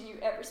generation you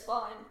ever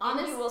spawn,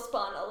 and you will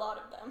spawn a lot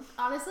of them.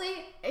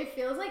 Honestly, it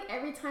feels like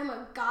every time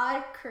a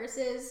god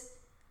curses...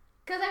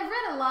 Because I've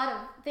read a lot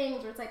of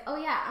things where it's like, oh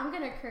yeah, I'm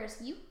gonna curse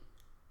you,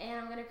 and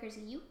I'm gonna curse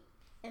you,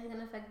 and it's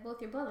gonna affect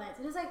both your bloodlines.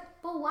 And it's like,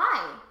 but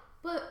why?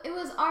 But it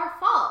was our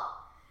fault.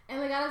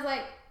 And the god was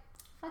like,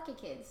 fuck your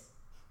kids.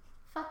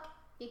 Fuck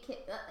your kid.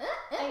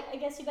 I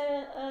guess you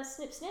better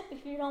snip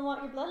if you don't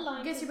want your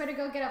bloodline. I guess you better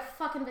go get a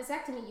fucking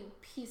vasectomy, you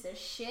piece of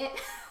shit.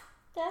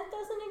 That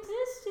doesn't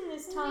exist in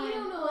this time. You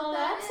don't know what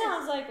that is.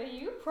 Sounds like a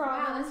you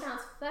problem. Wow,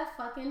 that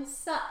fucking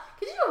sucks.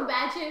 Could you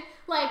imagine,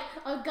 like,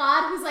 a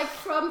god who's, like,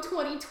 from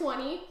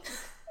 2020?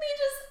 They're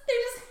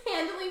just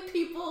handling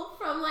people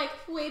from, like,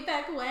 way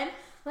back when.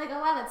 Like,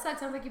 oh wow, that sucks.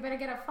 Sounds like you better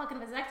get a fucking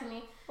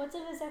vasectomy. What's a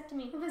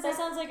vasectomy? That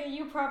sounds like a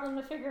you problem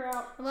to figure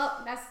out.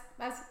 Well,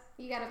 that's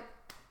you gotta...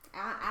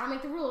 I don't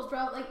make the rules,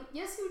 bro. Like,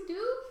 yes you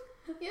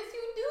do. Yes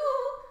you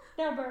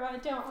do. No, bro, I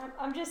don't.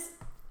 I'm just...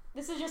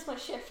 This is just my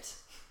shift.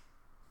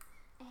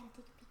 I gotta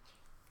take a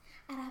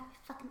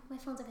picture. My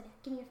phone's over there.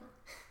 Give me your phone.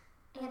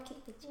 I gotta take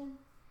a picture.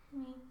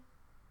 Yeah.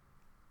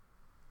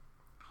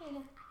 I haven't seen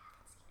her.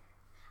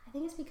 I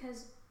think it's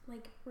because,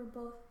 like, we're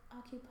both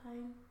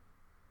occupying.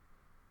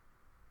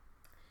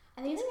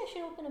 I think I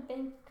should open a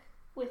bank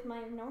with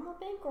my normal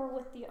bank or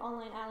with the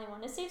online alley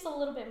one. It saves a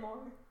little bit more.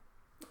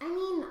 I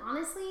mean,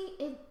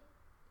 honestly,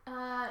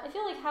 I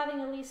feel like having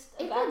at least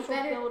an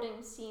actual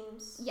building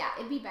seems... Yeah,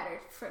 it'd be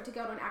better to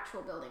go to an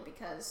actual building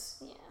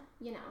because,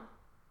 you know.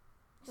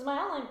 Because my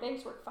online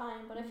banks work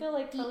fine, but I feel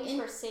like at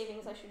least for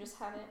savings, I should just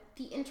have it.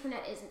 The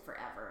internet isn't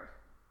forever.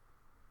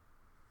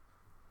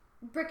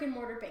 Brick and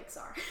mortar banks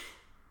are.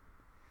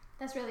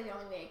 That's really the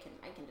only way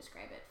I can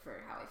describe it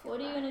for how I feel.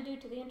 What are you gonna do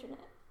to the internet?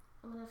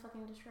 I'm gonna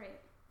fucking destroy it.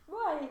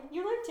 Why?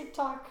 You like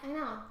TikTok. I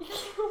know.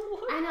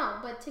 I know,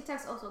 but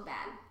TikTok's also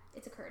bad.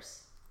 It's a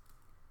curse.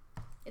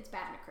 It's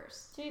bad and a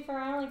curse. To be fair,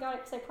 I only got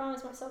it because I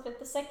promised myself if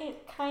the second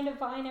kind of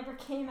Vine ever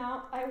came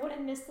out, I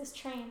wouldn't miss this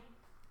train.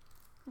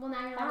 Well,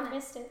 now you're on it. I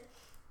missed it.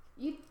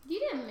 You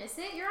didn't miss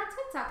it. You're on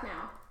TikTok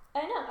now.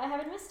 I know. I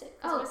haven't missed it.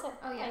 That's what I said.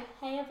 Oh, yeah.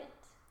 I haven't.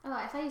 Oh,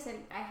 I thought you said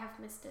I have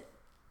missed it.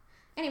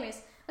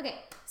 Anyways,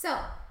 okay. So,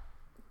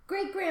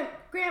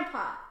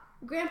 grandpa.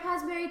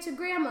 Grandpa's married to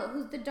Grandma,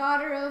 who's the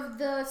daughter of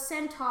the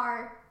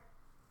centaur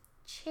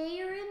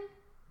Charon.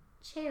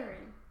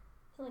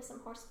 I like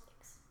some horse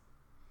legs.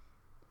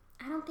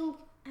 I don't think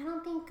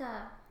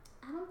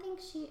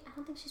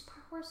she's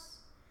part horse.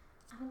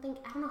 I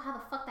don't know how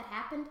the fuck that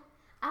happened.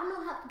 I don't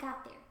know how it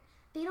got there.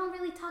 They don't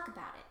really talk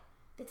about it.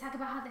 They talk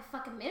about how the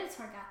fucking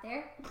Minotaur got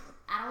there.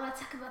 I don't want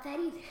to talk about that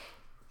either.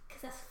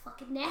 Because that's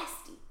fucking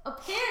nasty.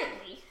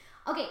 Apparently.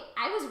 Okay,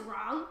 I was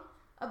wrong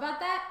about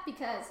that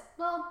because,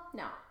 well,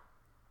 no.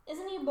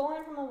 Isn't he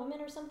born from a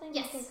woman or something?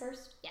 Yes. He's been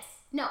cursed? Yes.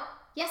 No.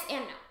 Yes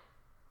and no.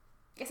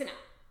 Yes and no.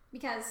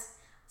 Because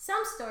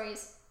some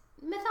stories,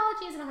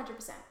 mythology isn't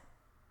 100%.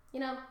 You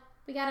know,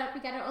 we gotta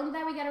own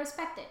that, we gotta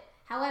respect it.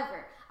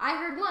 However, I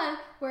heard one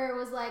where it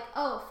was like,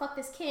 oh, fuck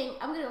this king,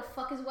 I'm gonna go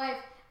fuck his wife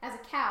as a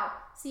cow.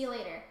 See you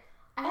later.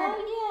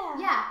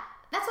 Yeah,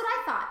 that's what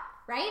I thought,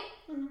 right?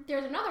 Mm-hmm.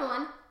 There's another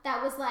one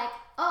that was like,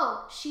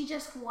 oh, she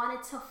just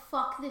wanted to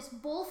fuck this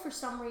bull for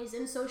some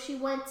reason, so she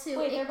went to...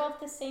 Wait, they're both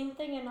the same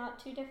thing and not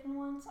two different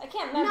ones? I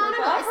can't remember,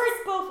 but I've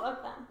heard both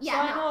of them. Yeah, so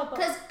I know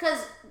both.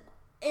 Because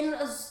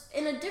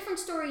in a different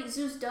story,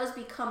 Zeus does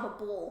become a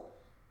bull,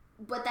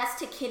 but that's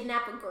to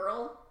kidnap a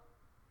girl.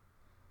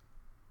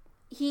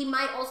 He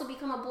might also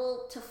become a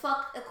bull to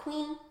fuck a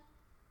queen.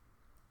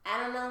 I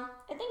don't know.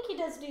 I think he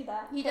does do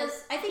that. He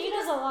does. I think he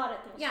does a lot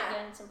of things. Yeah. To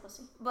get some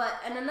pussy. But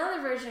in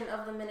another version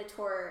of the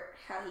Minotaur,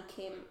 how he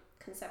came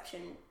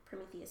conception,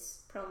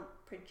 Prometheus,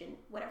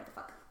 whatever the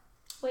fuck.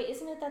 Wait,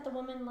 isn't it that the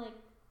woman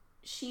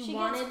she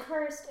wanted gets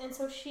cursed, and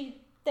so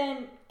she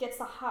then gets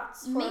the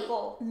hots for a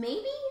bull?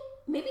 Maybe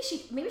maybe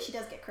she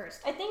does get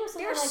cursed. I think it was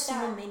something There are like so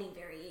that. many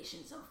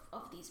variations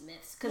of these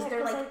myths because Yeah,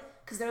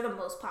 they're the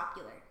most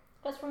popular.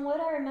 Because from what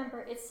I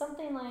remember, it's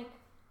something like,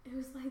 It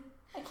was like,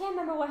 I can't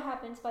remember what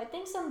happens, but I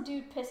think some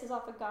dude pisses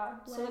off a god.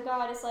 So the What?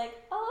 god is like,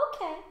 oh,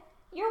 okay,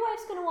 your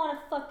wife's gonna want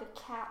to fuck a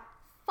cow.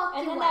 fuck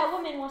And your then wife. that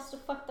woman wants to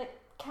fuck the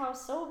cow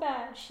so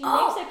bad. She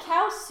Oh! makes a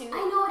cow suit.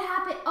 I know what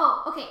happened.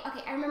 Oh, okay,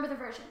 I remember the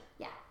version.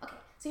 Yeah, okay.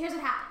 So here's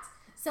what happens.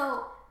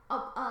 So,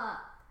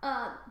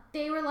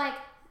 they were like,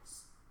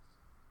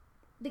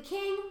 the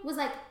king was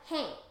like,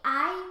 hey,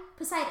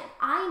 Poseidon,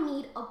 I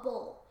need a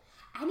bull.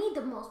 I need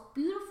the most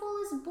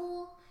beautifulest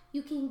bull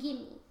you can give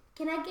me.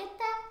 Can I get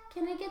that?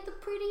 Can I get the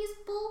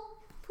prettiest bull?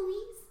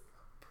 Please?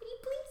 Pretty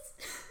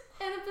please?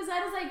 And then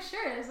Poseidon's like,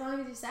 sure, as long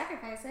as you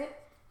sacrifice it.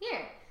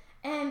 Here.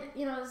 And,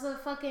 it's a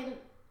fucking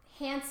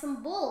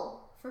handsome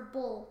bull for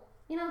bull.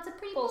 It's a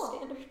pretty Bull bull.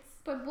 standards.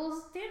 But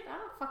bulls, dude, I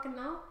don't fucking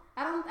know.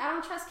 I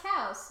don't trust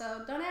cows,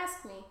 so don't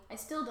ask me. I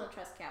still don't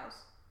trust cows.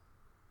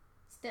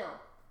 Still.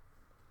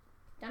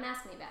 Don't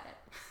ask me about it.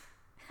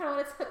 I don't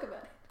want to talk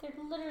about it.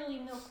 They're literally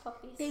milk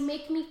puppies. They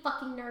make me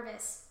fucking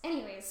nervous.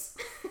 Anyways,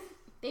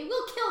 they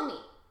will kill me.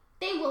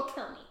 They will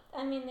kill me.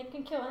 I mean, they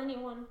can kill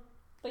anyone,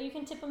 but you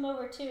can tip them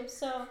over too.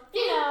 So They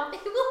will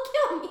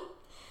kill me.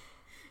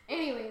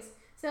 Anyways,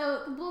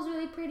 so the bull's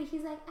really pretty.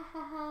 He's like, ah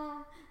ha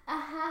ha,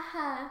 ah ha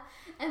ha.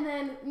 And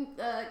then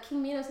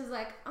King Minos is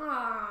like,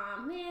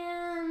 aw,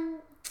 man,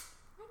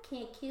 I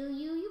can't kill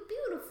you. You're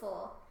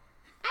beautiful.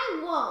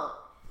 I won't.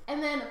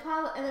 And then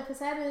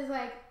Poseidon is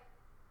like,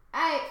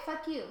 alright,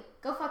 fuck you.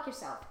 Go fuck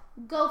yourself.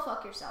 Go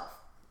fuck yourself.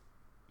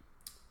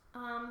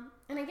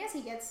 And I guess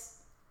he gets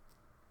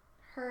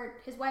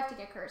his wife to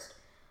get cursed.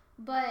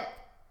 But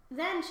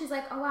then she's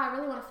like, oh wow, I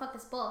really want to fuck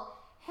this bull.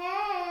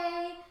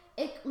 Hey!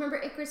 Remember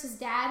Icarus's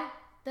dad,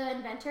 the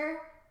inventor?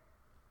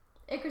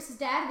 Icarus's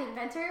dad, the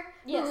inventor?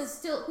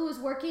 Yes. Who was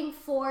working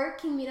for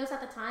King Minos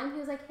at the time. He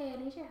was like, hey, I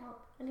need your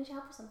help. I need your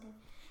help for something.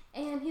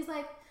 And he's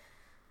like,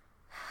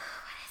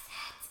 what is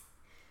it?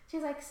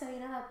 She's like, so you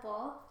know that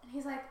bull? And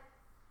he's like,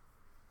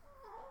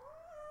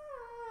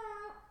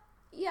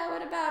 yeah,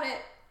 what about it?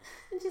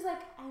 And she's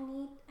like, I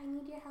need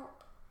your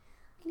help.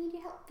 I need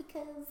your help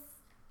because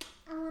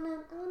I wanna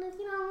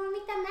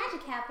make that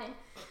magic happen.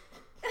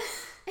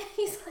 And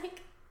he's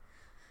like,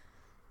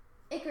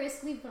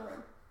 Icarus, leave the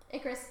room.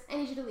 Icarus, I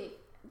need you to leave.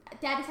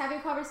 Daddy's having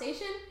a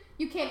conversation.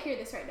 You can't hear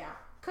this right now.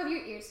 Cover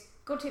your ears.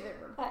 Go to the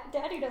room.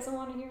 Daddy doesn't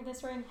want to hear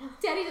this right now.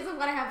 Daddy doesn't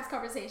want to have this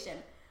conversation.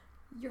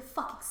 You're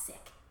fucking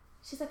sick.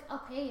 She's like, I'll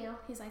pay you.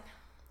 He's like,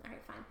 all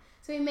right, fine.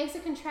 So he makes a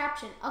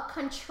contraption,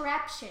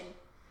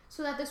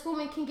 so that this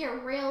woman can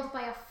get railed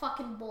by a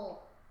fucking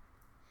bull.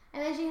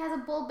 And then she has a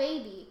bull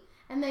baby.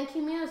 And then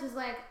King Minos is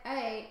like,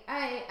 hey,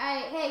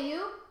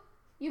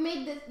 you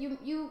made this,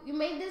 you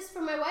made this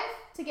for my wife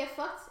to get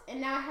fucked, and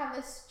now I have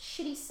this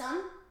shitty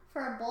son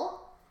for a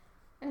bull?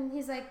 And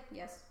he's like,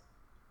 yes.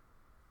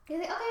 He's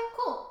like, okay,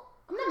 cool.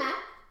 I'm not mad.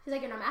 She's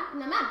like, you're not mad? I'm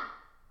not mad.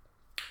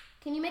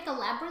 Can you make a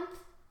labyrinth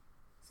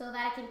so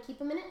that I can keep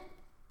him in it?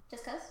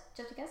 Just because?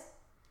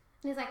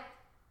 And he's like,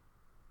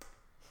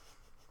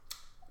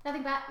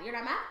 nothing bad. You're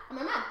not mad? I'm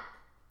not mad.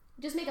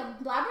 Just make a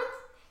labyrinth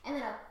and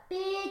then a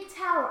big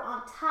tower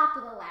on top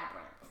of the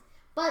labyrinth.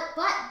 But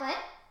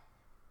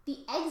the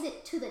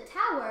exit to the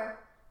tower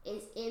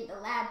is in the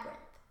labyrinth.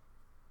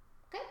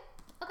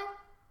 Okay,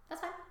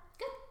 that's fine.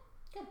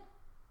 Good,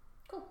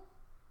 cool.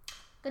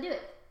 Go do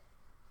it.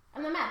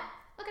 I'm not mad.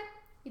 Okay,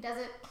 he does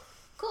it.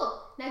 Cool.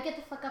 Now get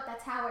the fuck up that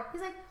tower.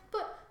 He's like,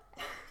 but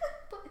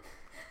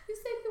you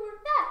said you were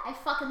mad. I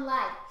fucking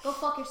lied. Go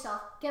fuck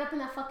yourself. Get up in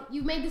that fucking.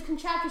 You made this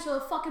contraption so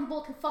a fucking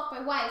bull can fuck my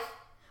wife.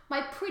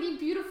 My pretty,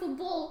 beautiful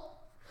bull.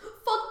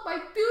 Fuck my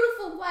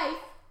beautiful wife.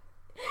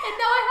 And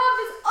now I have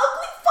this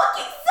ugly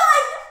fucking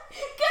son.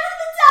 Get in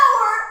the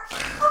tower.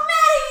 I'm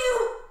mad at you.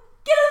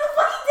 Get in the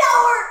fucking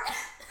tower.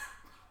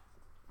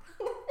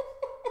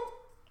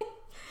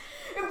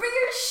 And bring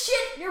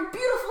your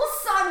beautiful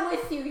son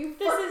with you.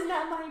 This is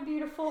not my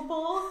beautiful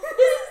bull. This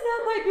is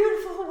not my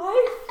beautiful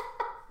wife.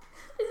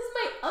 This is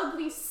my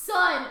ugly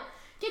son.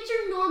 Get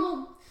your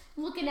normal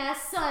looking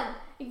ass son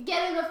and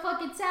get in the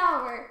fucking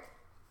tower.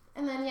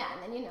 And then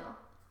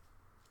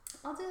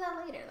I'll do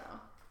that later though.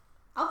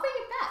 I'll bring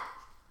it back.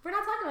 We're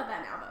not talking about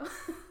that now though.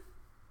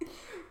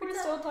 We're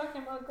still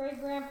talking about great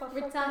grandpa.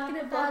 We're talking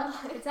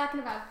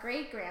about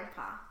great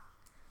grandpa.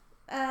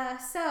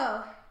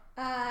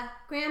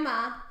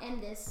 Grandma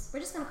and this, we're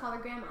just gonna call her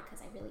grandma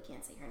because I really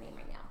can't say her name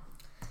right now.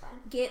 It's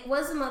fine.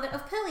 Was the mother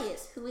of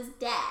Peleus, who is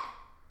dad.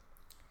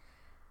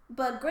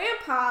 But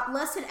grandpa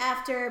lusted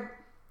after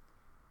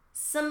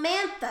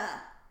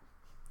Samantha.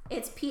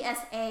 It's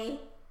Psamathe.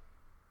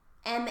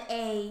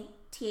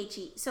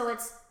 So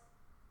it's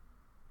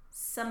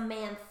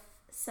Samathi.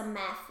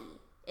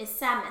 It's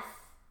Samath.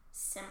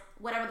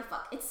 Whatever the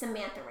fuck. It's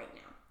Samantha right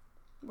now.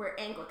 We're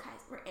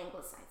anglicizing.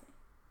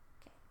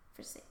 Okay,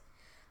 for sake.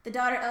 The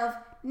daughter of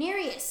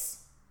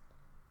Nereus.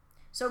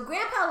 So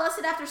grandpa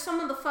lusted after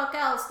someone the fuck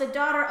else, the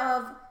daughter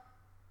of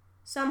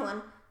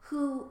someone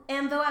who,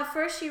 and though at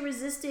first she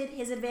resisted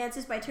his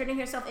advances by turning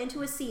herself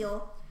into a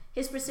seal,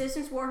 His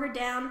persistence wore her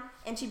down,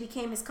 and she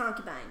became his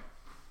concubine.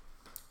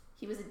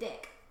 He was a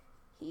dick.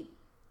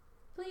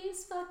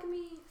 Please fuck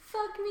me,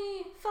 fuck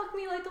me, fuck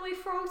me, like the way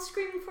Frog's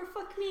screaming for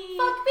fuck me.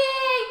 Fuck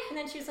me! And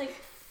then she was like,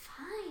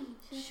 fine,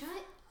 Shut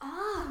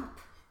up.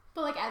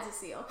 But like as a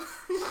seal.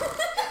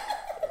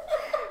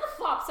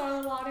 Flops out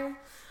of the water.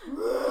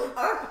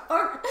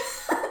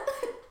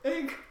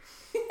 Egg.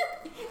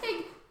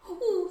 Egg.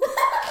 Ooh.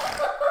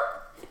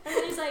 And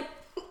then he's like,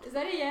 is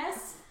that a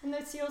yes? And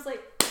the seal's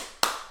like,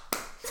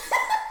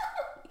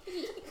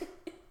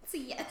 It's a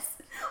yes.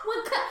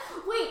 One cut.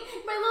 Wait,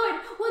 my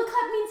lord. One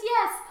cut means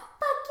yes.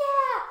 Fuck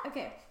yeah.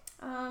 Okay.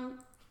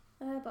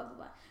 Blah, blah,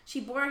 blah.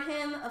 She bore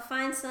him a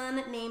fine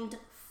son named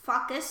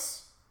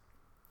Focus.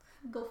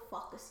 Go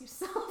focus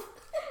yourself.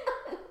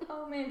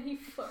 oh man, he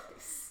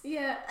fucks.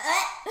 Yeah.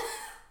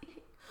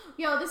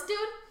 Yo, this dude,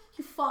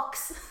 he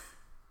fucks.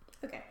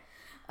 Okay.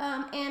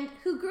 And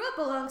who grew up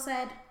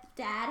alongside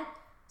Dad.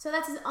 So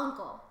that's his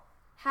uncle.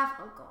 Half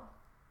uncle.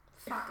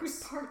 Who's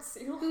Focus. part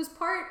seal? Who's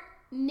part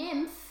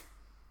nymph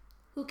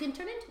who can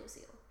turn into a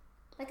seal.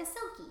 Like a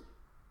silky.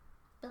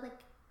 But like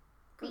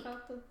Greek.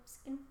 Without the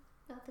skin.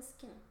 Without the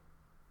skin.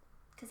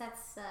 Because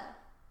that's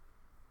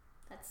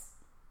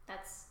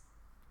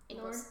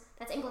Nord.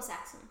 That's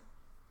Anglo-Saxon.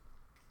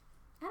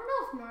 I don't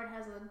know if Nord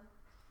has a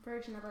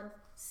version of a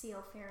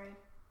seal fairy.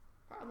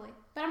 Probably.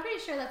 But I'm pretty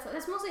sure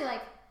that's mostly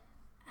like,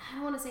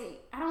 Ireland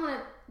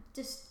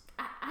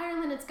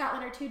and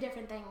Scotland are two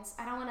different things.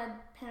 I don't want to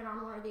pin it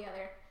on one or the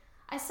other.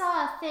 I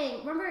saw a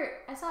thing,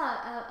 I saw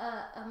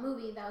a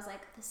movie that was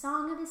like The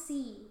Song of the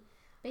Sea,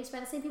 based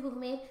by the same people who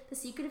made The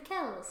Secret of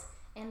Kells.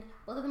 And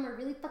both of them are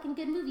really fucking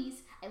good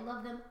movies. I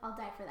love them. I'll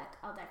die for that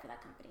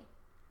company.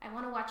 I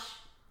want to watch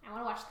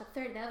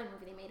the other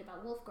movie they made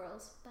about wolf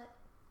girls, but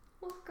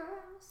wolf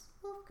girls.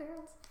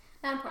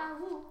 Not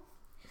important.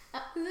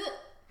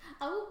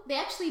 They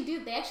actually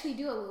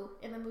do a woo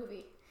in the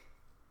movie.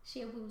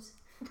 She a woos.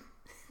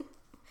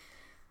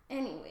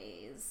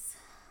 Anyways.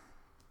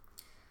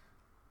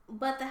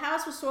 But the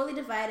house was sorely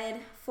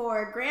divided,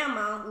 for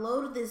Grandma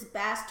loathed this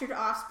bastard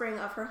offspring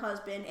of her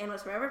husband and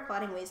was forever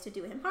plotting ways to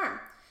do him harm.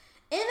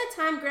 In a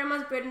time,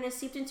 Grandma's bitterness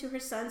seeped into her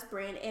son's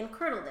brain and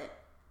curdled it.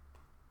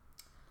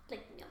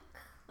 Like milk.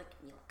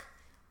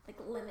 Like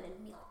lemon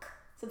and milk.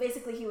 So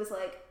basically, she was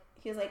like,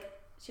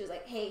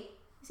 hey,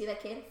 you see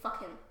that kid?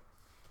 Fuck him.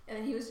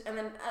 And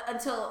then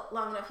until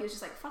long enough, he was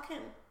just like, fuck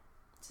him.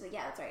 She's like,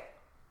 yeah, that's right.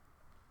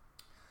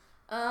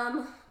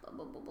 Blah,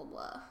 blah, blah, blah,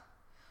 blah.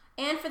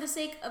 And for the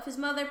sake of his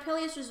mother,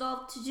 Peleus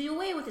resolved to do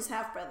away with his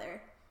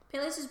half-brother.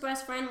 Peleus'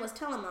 best friend was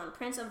Telamon,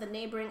 prince of the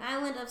neighboring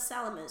island of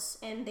Salamis,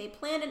 and they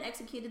planned and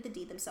executed the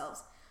deed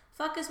themselves.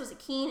 Fucus was a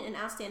keen and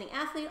outstanding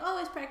athlete,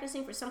 always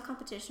practicing for some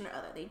competition or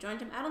other. They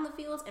joined him out on the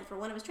fields and for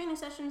one of his training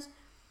sessions.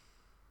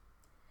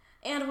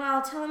 And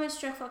while Telamon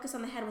struck Fucus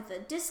on the head with a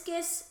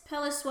discus,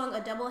 Peleus swung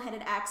a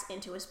double-headed axe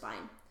into his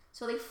spine.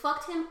 So they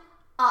fucked him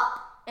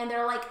up, and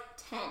they're like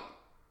 10.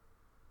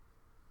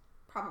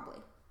 Probably.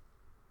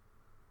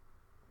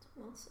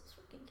 Most of those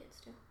fucking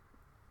kids do.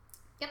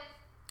 Yep.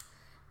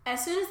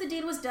 As soon as the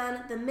deed was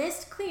done, the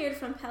mist cleared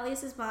from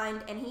Peleus'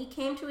 mind, and he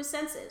came to his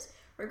senses.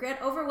 Regret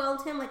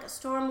overwhelmed him like a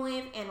storm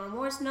wave, and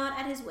remorse gnawed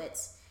at his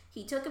wits.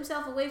 He took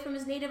himself away from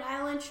his native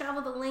island,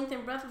 traveled the length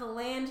and breadth of the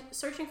land,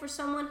 searching for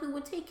someone who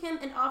would take him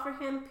and offer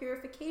him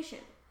purification.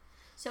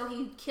 So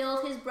he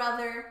killed his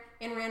brother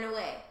and ran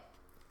away.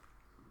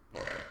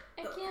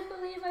 I can't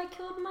believe I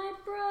killed my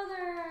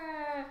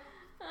brother.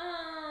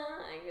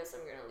 I guess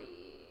I'm gonna leave.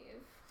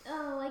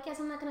 Oh, I guess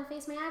I'm not gonna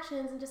face my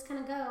actions and just kind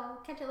of go.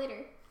 Catch you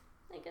later.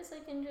 I guess I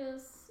can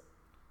just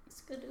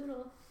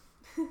skadoodle.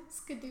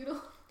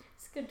 Skadoodle.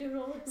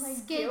 Skadoodle with my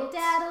guilt.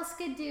 Skedaddle,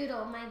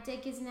 skadoodle. My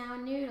dick is now a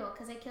noodle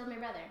because I killed my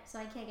brother, so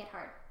I can't get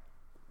hard.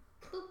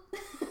 Boop.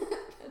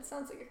 That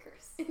sounds like a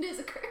curse. It is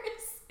a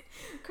curse.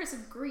 Curse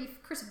of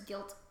grief. Curse of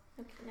guilt.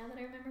 Okay, now that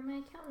I remember my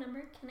account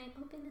number, can I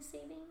open the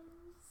savings?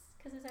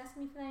 Because it's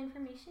asking me for that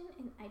information,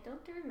 and I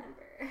don't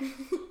remember.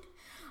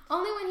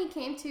 Only when he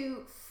came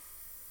to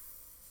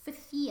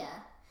Phthia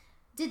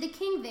did the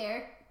king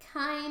there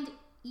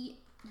Yo.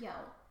 Oh my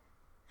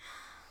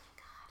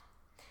god.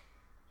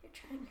 You're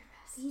trying your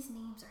best. These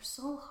names are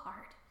so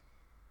hard.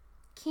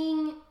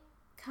 King,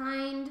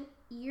 kind,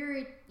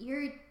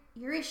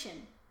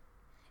 Eurytion.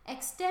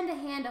 Extend a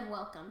hand of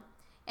welcome.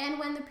 And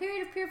when the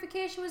period of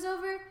purification was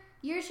over,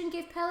 Eurytion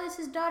gave Peleus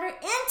his daughter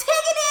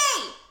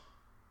Antigone!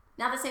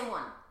 Not the same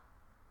one.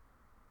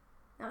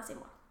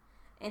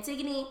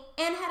 Antigone,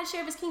 and had a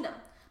share of his kingdom.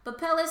 But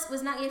Peleus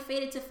was not yet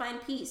fated to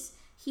find peace.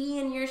 He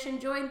and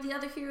Eurytion joined the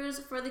other heroes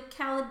for the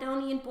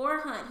Caledonian boar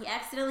hunt. He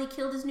accidentally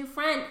killed his new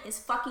friend, his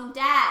fucking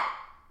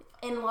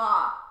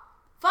dad-in-law.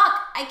 Fuck,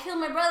 I killed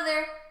my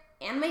brother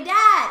and my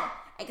dad.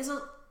 I guess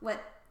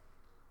what?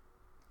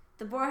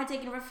 The boar had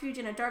taken refuge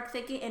in a dark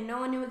thicket, and no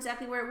one knew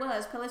exactly where it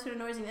was. Peleus heard a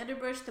noise in the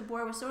underbrush. The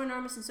boar was so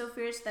enormous and so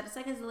fierce that a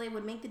second's delay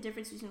would make the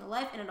difference between a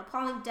life and an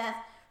appalling death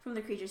from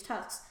the creature's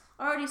tusks.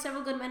 Already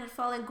several good men had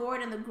fallen,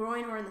 gored in the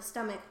groin or in the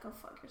stomach. Go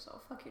fuck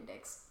yourself. Fuck your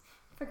dicks.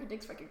 Fuck your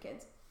dicks, fuck your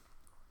kids.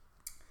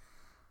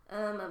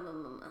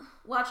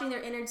 Watching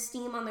their innards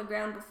steam on the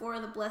ground before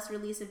the blessed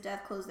release of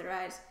death closed their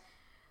eyes.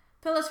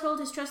 Peleus hurled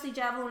his trusty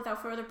javelin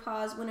without further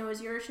pause but it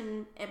was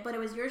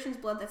Eurytion's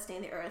blood that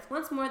stained the earth.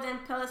 Once more then,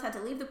 Peleus had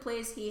to leave the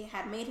place he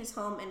had made his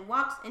home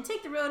and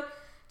take the road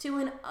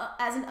to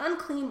as an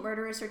unclean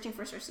murderer searching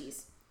for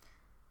Circe.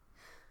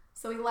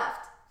 So he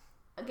left.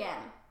 Again.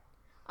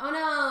 Oh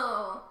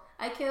no!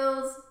 I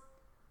killed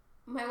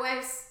my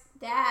wife's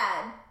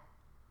dad.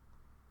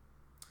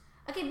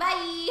 Okay,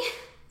 bye!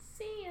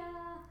 See ya.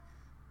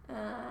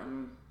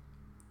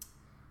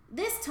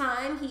 This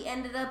time he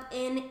ended up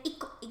in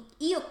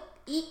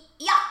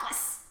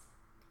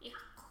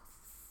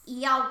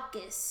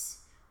Iolcus,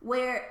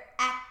 where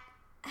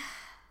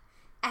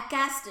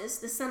Acastus,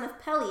 the son of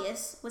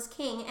Peleus, was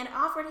king and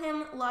offered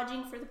him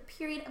lodging for the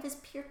period of his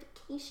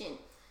purification.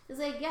 He's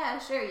like, yeah,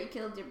 sure, you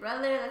killed your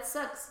brother, that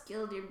sucks.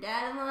 Killed your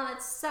dad-in-law,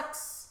 that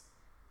sucks.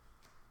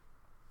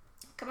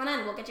 Come on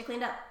in, we'll get you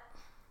cleaned up.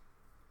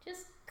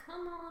 Just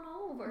come on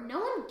over. No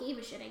one gave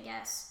a shit, I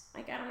guess.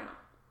 Like, I don't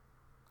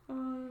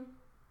know.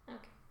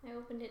 Okay, I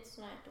opened it,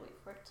 so I have to wait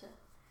for it to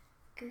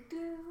go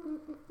through.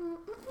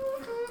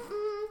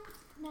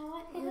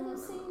 Now I have a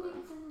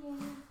singing.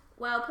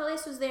 While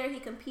Peleus was there, he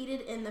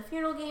competed in the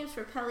funeral games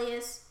for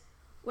Peleus,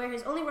 where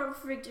his only rubber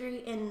victory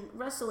in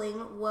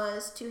wrestling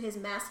was, to his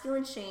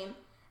masculine shame,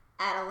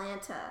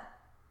 Atalanta.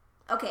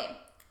 Okay,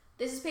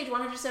 this is page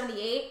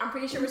 178. I'm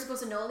pretty sure we're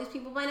supposed to know all these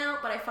people by now,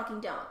 but I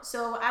fucking don't.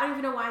 So I don't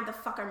even know why the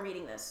fuck I'm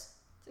reading this.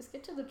 Just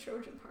get to the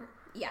Trojan part.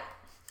 Yeah.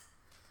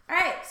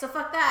 Alright, so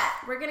fuck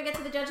that. We're gonna get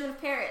to the Judgment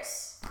of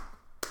Paris.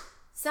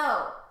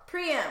 So,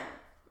 Priam,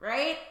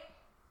 right?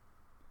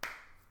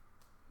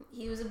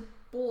 He was a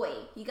boy.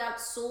 He got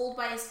sold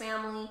by his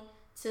family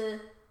to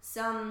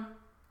some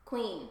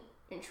queen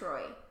in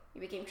Troy. He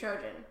became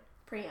Trojan.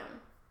 Priam.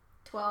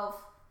 12.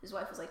 His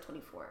wife was like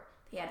 24.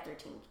 He had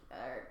 13.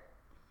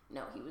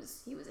 No, he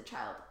was a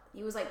child.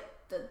 He was like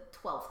the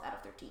 12th out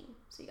of 13.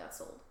 So he got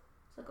sold.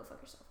 So go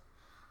fuck yourself.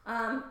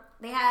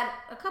 They had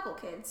a couple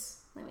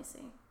kids. Let me see.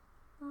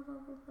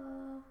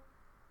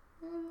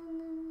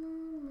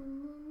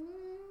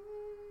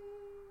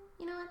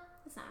 You know what?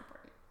 It's not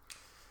important.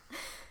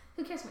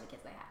 Who cares how many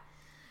kids they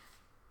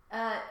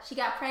had? She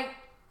got pregnant.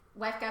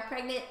 Wife got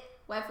pregnant.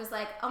 Wife was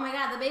like, "Oh my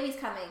god, the baby's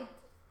coming."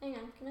 Hang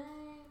on, can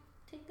I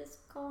take this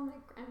call? My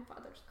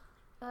grandfather's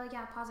calling.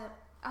 Yeah, pause it.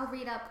 I'll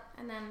read up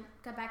and then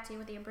get back to you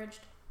with the abridged.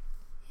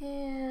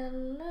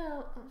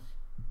 Hello. Oh,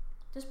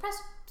 Just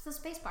press the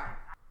space bar.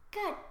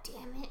 God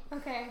damn it.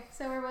 Okay,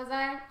 so where was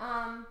I?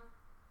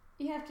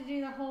 You have to do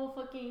the whole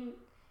fucking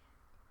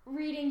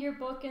reading your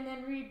book and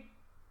then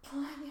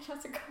replying it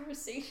as a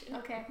conversation.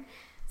 Okay.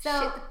 So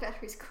So shit, the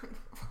battery's going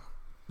low.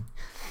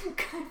 God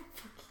fucking.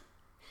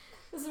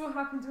 This is what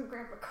happens when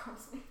Grandpa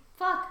calls me.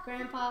 fuck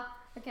Grandpa.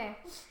 Okay.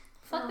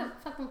 Fuck the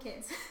fucking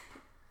kids.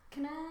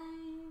 Can I?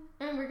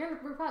 And we might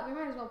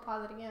as well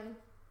pause it again.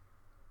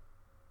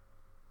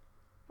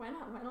 Why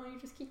not? Why don't you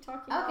just keep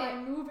talking Okay. while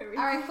I move everything?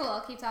 All right, cool.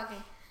 I'll keep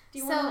talking. Do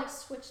you So- want to like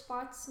switch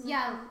spots? and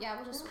Yeah, then- yeah.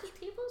 We'll just Oh, switch. the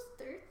table's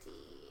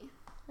dirty.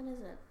 What is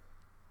it?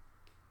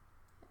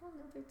 I don't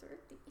know if they're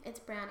dirty. It's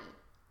brownie.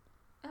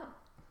 Oh.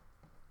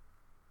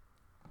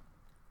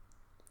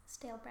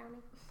 Stale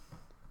brownie.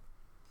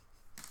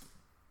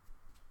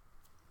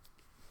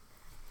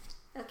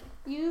 Okay.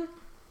 You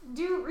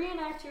do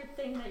reenact your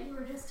thing that you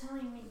were just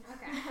telling me.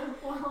 Okay.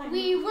 While I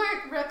We moved.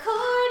 weren't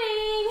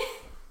recording.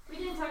 We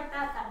didn't talk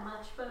that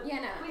much, but Yeah,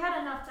 no. we had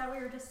enough that we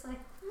were just like,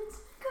 let's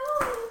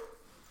go.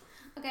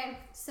 Okay,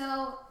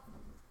 so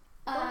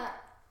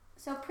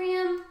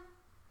Priam,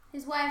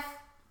 his wife,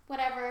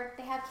 whatever,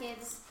 they have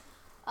kids.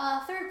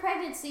 Third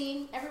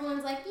pregnancy,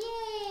 everyone's like,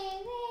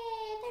 yay,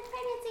 third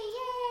pregnancy,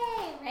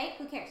 yay, right?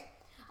 Who cares?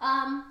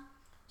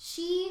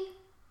 She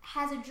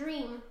has a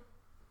dream,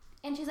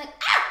 and she's like,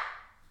 ah!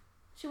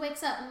 She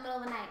wakes up in the middle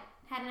of the night,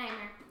 had a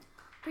nightmare.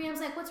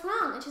 Priam's like, what's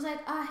wrong? And she's like,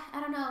 I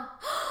don't know.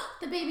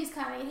 The baby's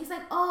coming. And he's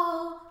like,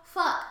 oh,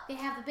 fuck. They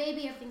have the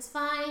baby, everything's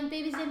fine.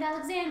 Baby's named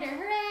Alexander,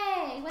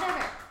 hooray,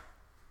 whatever.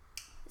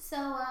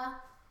 So,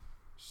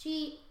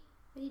 she,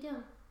 what are you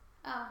doing?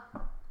 Oh.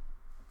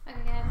 Okay,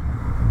 good.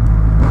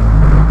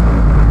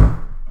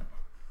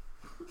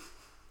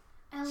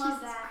 I love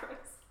Jesus that.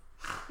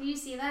 Christ. Do you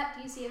see that?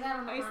 Do you see that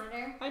on the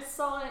monitor? I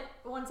saw it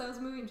once I was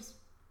moving, just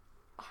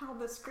how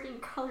the screen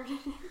colored it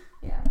in.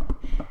 Yeah.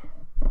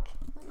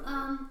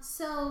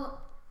 So,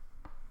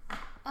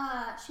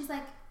 she's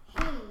like,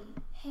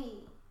 hey,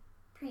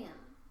 Priam,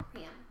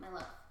 my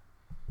love.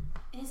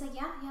 And he's like,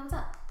 yeah, what's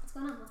up? What's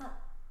going on? What's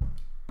up?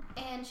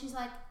 And she's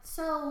like,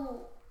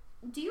 so,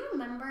 do you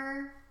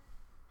remember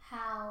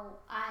how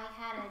I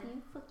had a...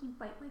 You fucking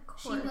bite my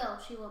cord.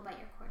 She will bite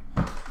your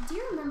cord. Do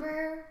you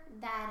remember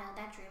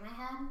that dream I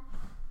had?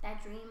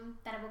 That dream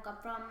that I woke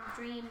up from?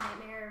 Dream,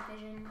 nightmare,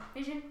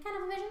 vision, kind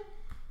of a vision?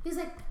 He's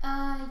like,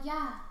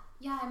 yeah,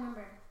 I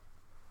remember.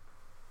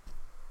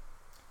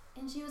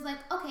 And she was like,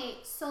 okay,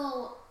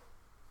 so,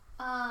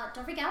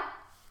 don't freak out.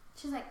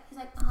 He's like,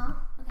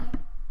 okay,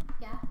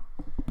 yeah.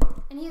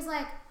 And she was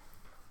like,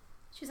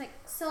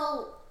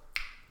 so,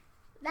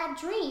 that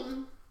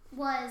dream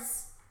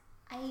was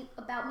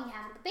about me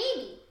having the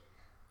baby.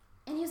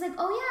 And he was like,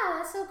 oh yeah,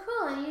 that's so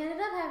cool. And he ended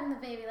up having the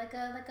baby,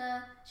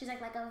 she's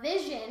like a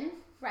vision,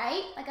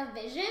 right? Like a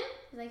vision?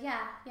 He's like,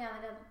 yeah,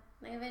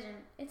 like a vision.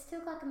 It's 2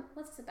 o'clock,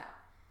 what's this about?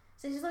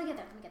 So he's just, let me get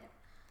there.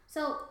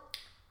 So,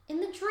 in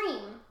the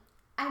dream,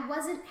 I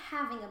wasn't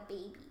having a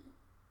baby.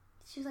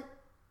 She was like,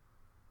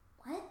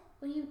 what?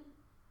 What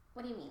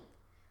do you mean?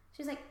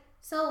 She was like,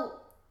 so,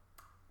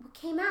 what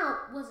came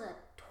out was a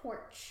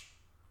torch.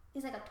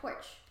 It's like a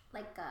torch,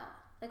 like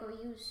what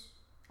we use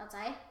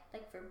outside,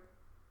 like for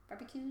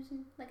barbecues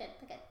and like a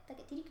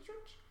tiki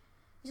torch.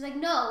 She's like,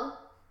 no,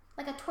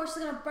 like a torch is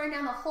gonna burn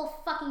down the whole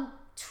fucking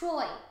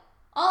Troy,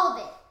 all of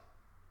it.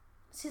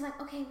 She's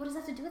like, okay, what does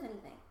that have to do with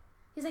anything?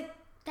 He's like,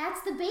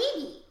 that's the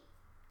baby.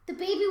 The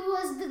baby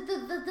was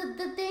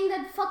the thing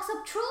that fucks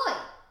up Troy.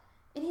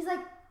 And he's like,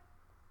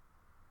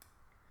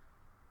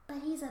 but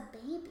he's a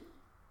baby.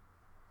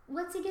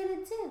 What's he gonna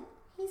do?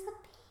 He's a baby.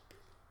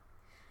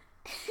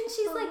 And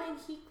she's like, when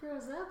he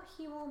grows up,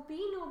 he won't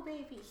be no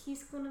baby.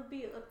 He's gonna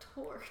be a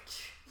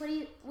torch. What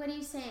are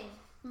you saying?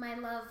 My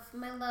love,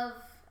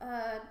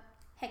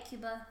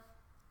 Hecuba,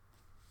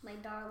 my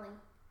darling.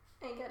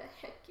 I got a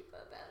Hecuba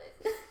about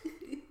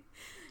it.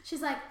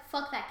 She's like,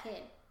 fuck that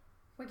kid.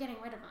 We're getting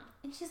rid of him.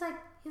 And he's like,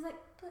 but,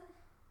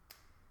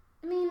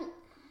 I mean,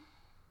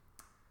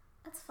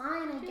 that's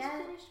fine, I guess.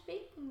 Just finished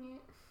baking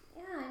it.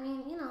 Yeah, I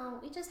mean,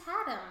 we just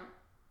had him.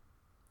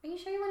 Are you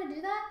sure you want to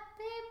do that,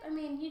 babe? I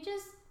mean, you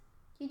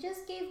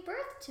just gave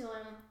birth to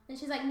him. And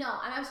she's like, no,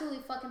 I'm absolutely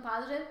fucking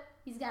positive.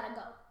 He's gotta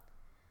go.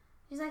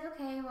 She's like,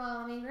 okay, well,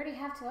 I mean, we already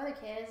have 2 other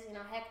kids.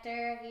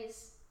 Hector,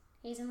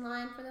 he's in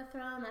line for the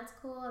throne. That's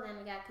cool. And then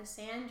we got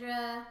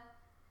Cassandra,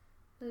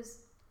 who's,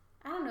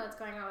 I don't know what's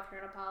going on with her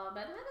and Apollo,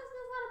 but that's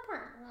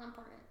not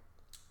important.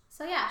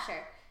 So yeah,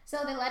 sure.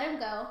 So they let him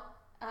go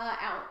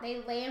out.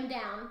 They lay him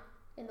down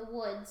in the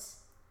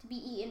woods to be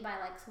eaten by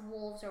like some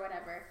wolves or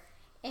whatever.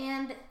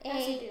 And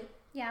as you do.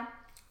 Yeah.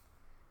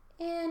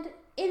 And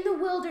in the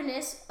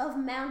wilderness of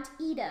Mount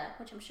Ida,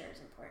 which I'm sure is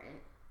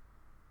important,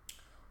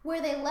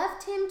 where they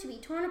left him to be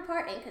torn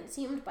apart and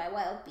consumed by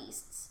wild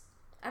beasts.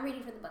 I'm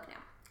reading from the book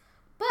now.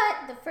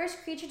 But the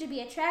first creature to be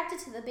attracted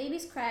to the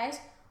baby's cries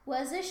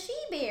was a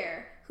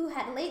she-bear who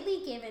had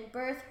lately given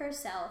birth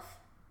herself.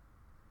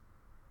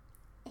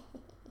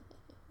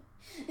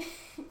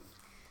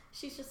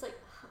 She's just like,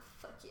 oh,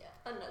 fuck yeah,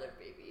 another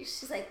baby.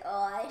 She's like,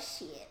 oh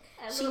shit.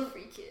 I love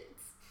free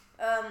kids.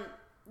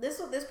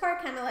 This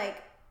part kind of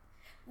like,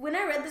 when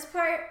I read this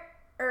part,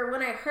 or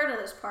when I heard of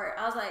this part,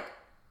 I was like,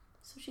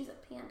 so she's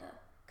a panda.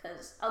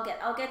 Because I'll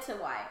get to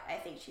why I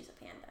think she's a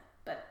panda.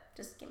 But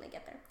just let me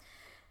get there.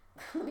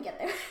 Let me get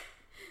there.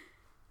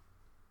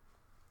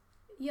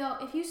 Yo,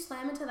 if you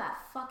slam into that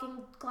fucking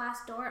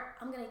glass door,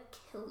 I'm gonna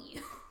kill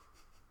you.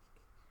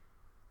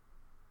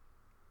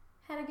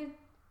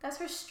 That's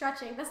her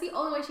stretching. That's the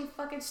only way she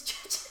fucking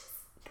stretches.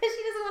 Because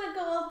she doesn't want to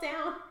go all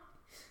down.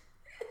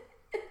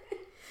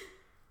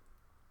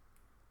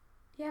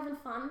 You having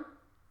fun?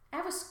 I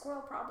have a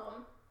squirrel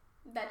problem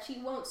that she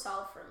won't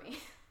solve for me.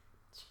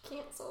 She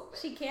can't solve it.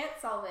 She can't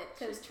solve it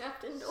because she's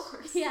trapped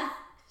indoors. Yeah,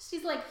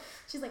 she's like,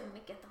 I'm gonna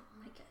get them.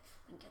 I'm gonna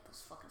get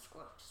those fucking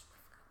squirrels. Just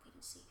wait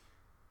and see.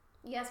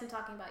 Yes, I'm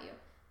talking about you.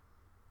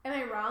 Am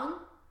I wrong?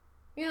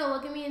 You're gonna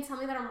look at me and tell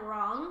me that I'm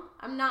wrong?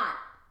 I'm not.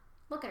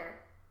 Look at her.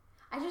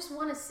 I just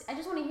want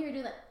to hear her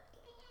do that.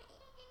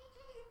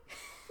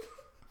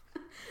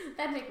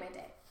 That'd make my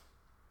day.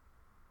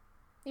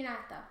 You're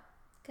not though,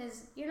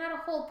 because you're not a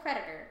whole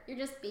predator. You're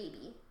just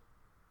baby.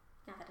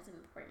 Now that isn't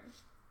important.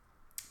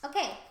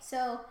 Okay,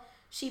 so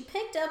she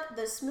picked up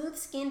the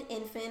smooth-skinned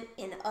infant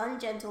in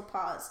ungentle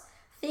paws,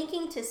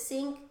 thinking to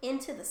sink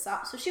into the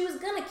soft. So she was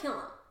gonna kill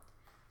him.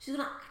 She's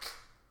like,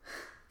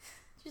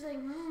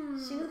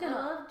 she was gonna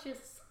love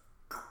just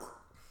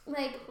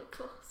like.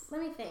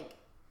 Let me think.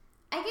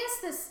 I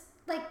guess this,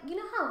 like, you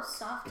know how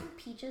soft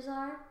peaches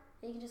are?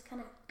 That you can just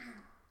kind of,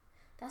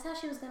 that's how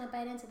she was gonna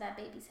bite into that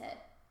baby's head.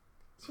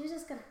 She was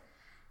just gonna,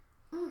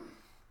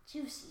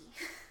 juicy,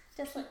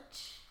 just like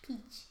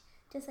peach.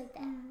 Just like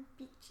that.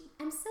 Peachy.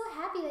 I'm so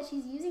happy that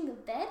she's using the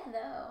bed,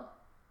 though.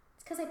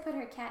 It's because I put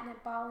her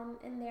catnip ball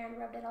in there and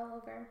rubbed it all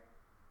over.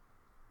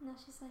 Now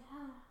she's like,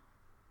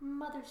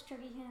 mother's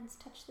druggy hands,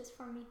 touch this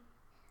for me.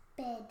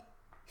 Bed.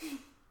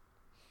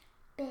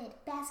 Bed.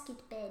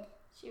 Basket bed.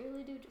 She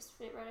really do just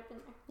fit right up in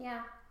there.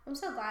 Yeah. I'm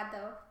so glad,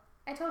 though.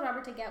 I told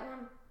Robert to get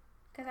one.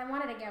 Because I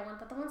wanted to get one.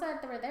 But the ones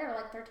that were there were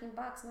like $13. And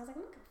I was like,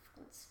 I'm not going to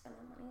fucking spend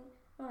that money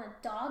on a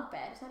dog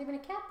bed. It's not even a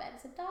cat bed.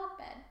 It's a dog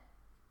bed.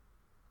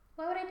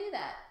 Why would I do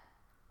that?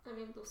 I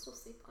mean, they'll still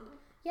sleep on it.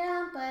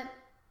 Yeah, but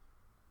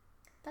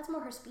that's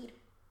more her speed.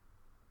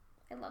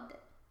 I loved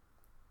it.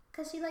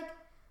 Because she, like,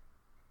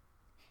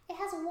 it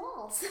has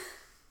walls.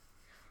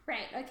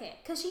 Right, okay.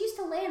 Because she used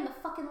to lay in the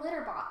fucking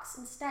litter box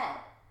instead.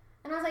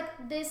 And I was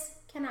like, this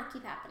cannot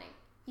keep happening.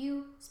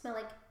 You smell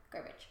like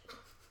garbage.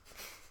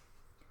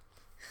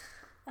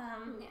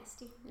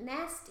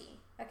 Nasty.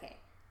 Okay.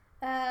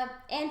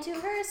 And to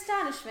her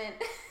astonishment...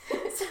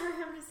 Sorry,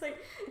 I'm just like,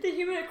 the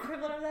human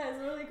equivalent of that is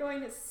literally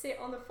going to sit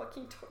on the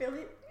fucking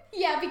toilet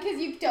Yeah, because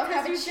you don't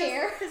have a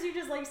chair. Because you're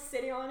just like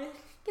sitting on it.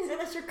 Because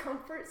that's your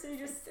comfort, so you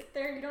just sit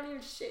there and you don't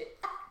even shit.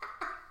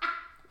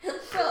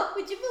 Bro,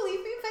 would you believe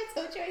me if I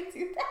told you I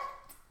do that?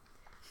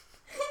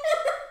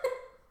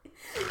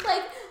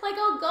 like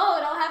I'll go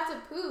and I'll have to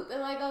poop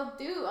and like I'll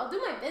do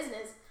my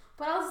business,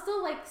 but I'll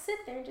still like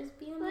sit there and just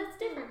be in. Well, that's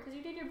different because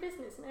you did your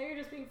business. Now you're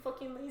just being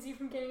fucking lazy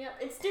from getting up.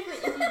 It's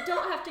different if you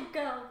don't have to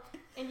go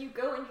and you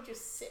go and you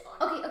just sit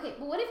on it. Okay,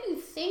 but what if you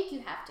think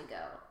you have to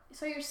go?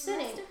 So you're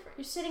sitting. That's different.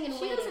 You're sitting and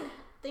She waiting. doesn't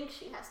think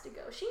she has to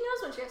go. She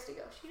knows when she has to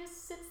go. She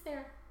just sits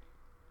there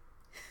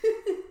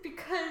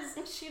because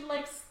she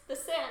likes the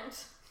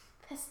sand.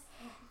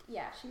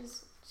 Yeah,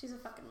 she's a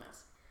fucking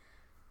mess.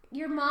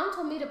 Your mom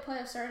told me to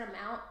put a certain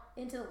amount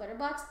into the litter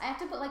box. I have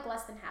to put like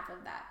less than half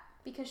of that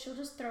because she'll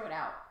just throw it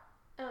out.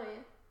 Oh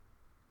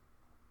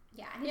yeah.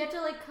 Yeah, You have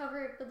to like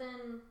cover it, but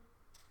then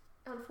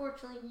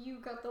unfortunately you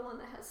got the one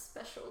that has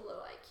special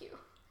low IQ.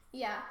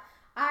 Yeah,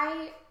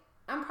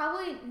 I'm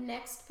probably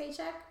next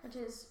paycheck, which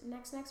is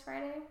next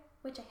Friday,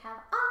 which I have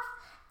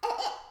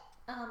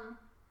off.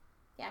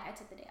 Yeah, I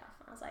took the day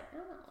off. I was like, I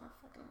don't want to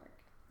fucking work.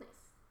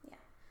 Nice. Yeah.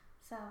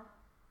 So,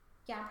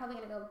 yeah, I'm probably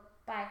gonna go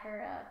buy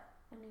her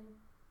a new,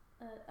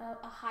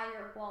 a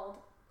higher walled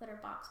litter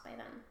box by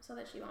then, so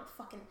that she won't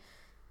fucking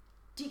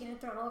dig it and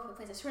throw it all over the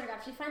place. I swear to God,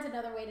 if she finds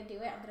another way to do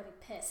it, I'm gonna be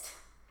pissed.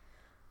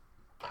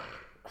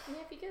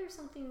 Yeah, if you get her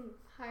something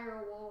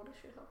higher walled, it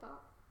should help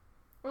out.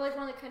 Or like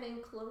one of the kind of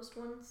enclosed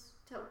ones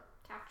to help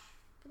catch,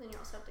 but then you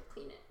also have to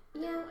clean it.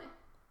 Yeah.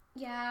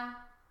 Yeah.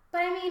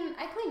 But I mean,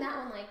 I clean that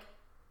one like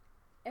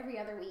every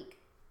other week,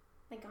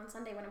 like on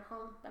Sunday when I'm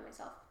home by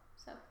myself.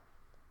 So,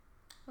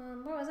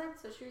 where was I?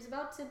 So she was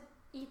about to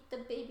eat the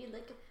baby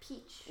like a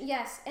peach.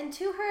 Yes, and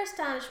to her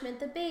astonishment,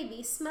 the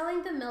baby,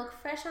 smelling the milk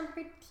fresh on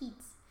her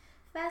teats,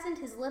 fastened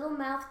his little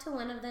mouth to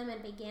one of them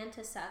and began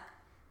to suck.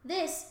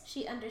 This,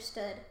 she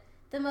understood.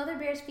 The mother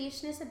bear's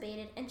fierceness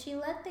abated, and she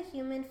let the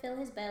human fill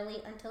his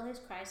belly until his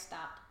cries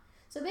stopped.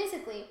 So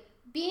basically,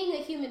 being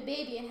a human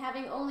baby and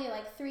having only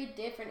like 3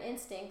 different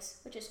instincts,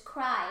 which is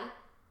cry,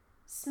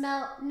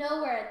 smell,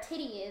 know where a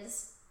titty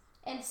is,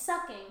 and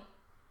sucking,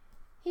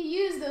 he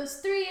used those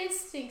 3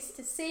 instincts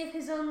to save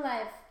his own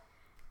life.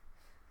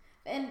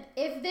 And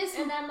if this...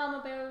 And that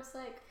mama bear was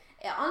like...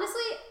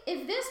 Honestly,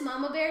 if this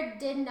mama bear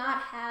did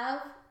not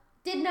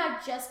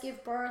just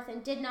give birth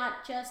and did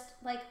not just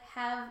like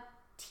have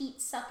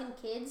teat sucking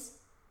kids,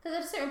 because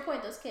at a certain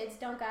point those kids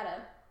don't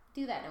gotta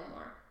do that no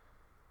more,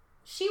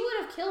 she would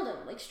have killed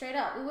him, like straight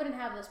up. We wouldn't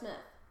have this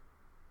myth.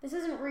 This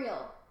isn't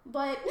real.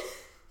 But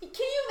can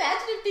you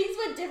imagine if things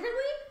went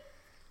differently?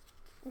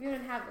 We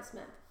wouldn't have this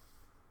myth.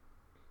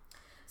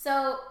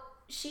 So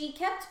I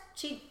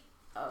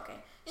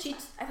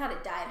thought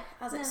it died.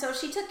 I was like, so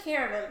she took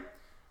care of him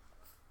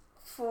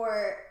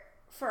for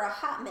a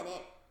hot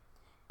minute,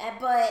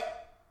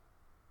 but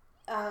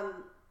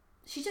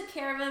she took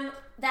care of him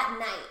that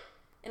night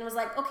and was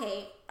like,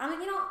 okay, I mean,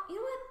 you know what?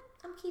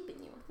 I'm keeping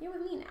you. You're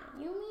with me now.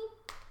 You know me?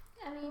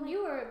 I mean,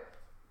 you were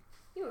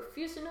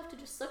fierce enough to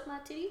just suck my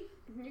titty.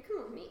 You come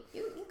with me.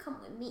 You come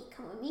with me.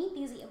 Come with me.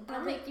 These are your brothers.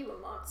 I'll make you a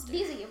monster.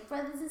 These are your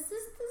brothers and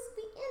sisters.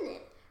 Be in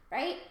it,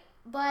 right?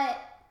 But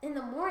in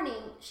the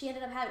morning, she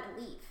ended up having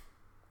to leave,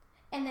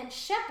 and then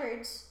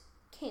shepherds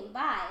came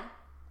by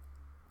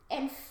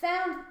and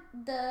found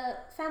the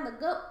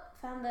goat.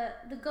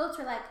 The goats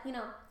were like, you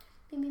know,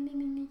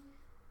 me,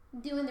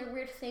 doing their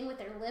weird thing with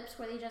their lips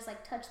where they just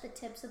like touch the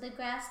tips of the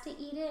grass to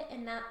eat it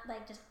and not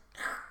like just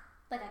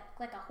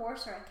like a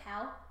horse or a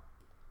cow.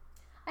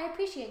 I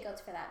appreciate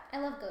goats for that. I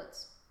love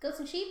goats. Goats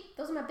and sheep,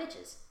 those are my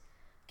bitches.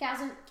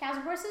 Cows and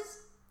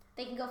horses,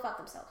 they can go fuck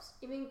themselves.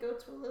 You mean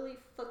goats will literally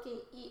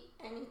fucking eat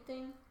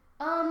anything?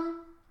 I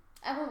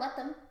won't let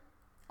them.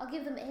 I'll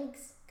give them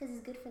eggs because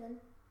it's good for them.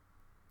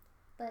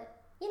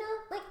 But you know,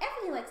 like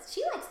everything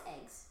she likes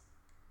eggs.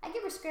 I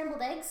give her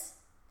scrambled eggs.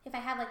 If I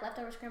have like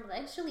leftover scrambled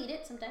eggs, she'll eat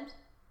it sometimes.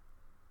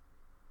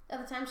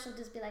 Other times she'll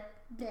just be like,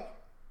 bleh.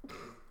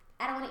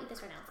 I don't want to eat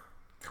this right now.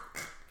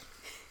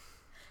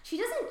 She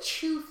doesn't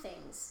chew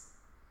things.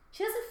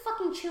 She doesn't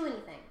fucking chew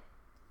anything.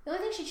 The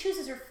only thing she chews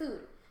is her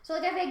food. So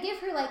like if I give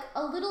her like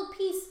a little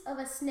piece of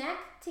a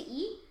snack to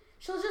eat,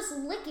 she'll just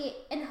lick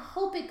it and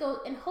hopes it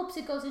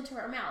goes into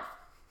her mouth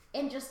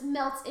and just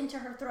melts into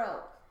her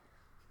throat.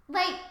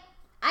 Like,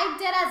 I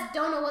deadass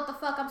don't know what the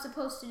fuck I'm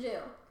supposed to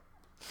do.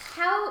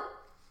 I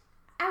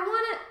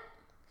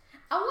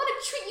wanna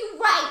treat you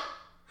right,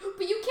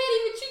 but you can't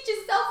even treat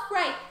yourself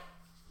right.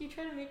 You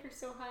try to make her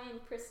so high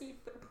and prissy,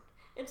 but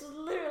it's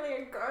literally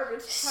a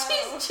garbage pile.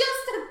 She's just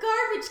a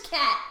garbage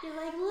cat. You're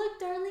like, look,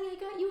 darling, I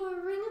got you a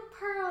ring of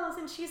pearls,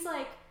 and she's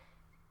like,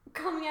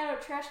 coming out of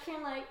a trash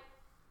can, like,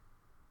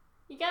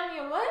 you got me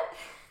a what?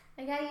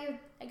 I got you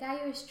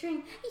a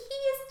string. A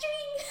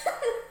string.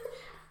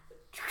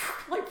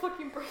 Like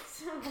fucking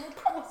breaks and all the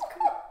pearls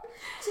come out.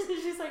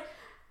 She's like,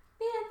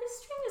 man, this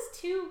string is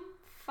too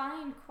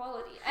fine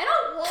quality. I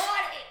don't want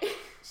it.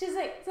 She's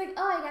like, it's like,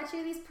 oh, I got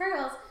you these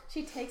pearls.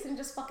 She takes and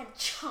just fucking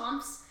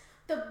chomps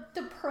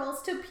the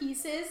pearls to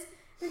pieces.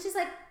 And she's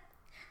like,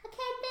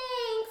 okay,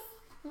 thanks.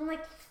 And I'm like,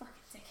 you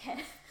fucking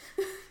dickhead.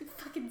 You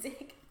fucking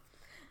dick.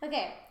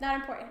 Okay, not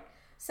important.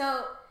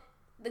 So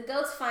the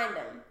goats find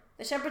him.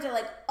 The shepherds are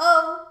like,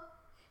 oh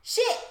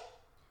shit,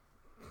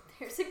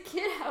 There's a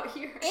kid out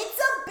here. it's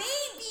a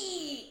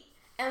baby.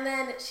 And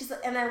then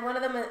and then one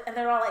of them, and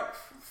they're all like,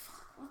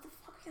 fuck, what the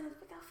fuck are we gonna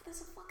pick out for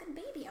this fucking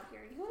baby out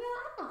here? I don't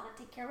know how to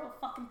take care of a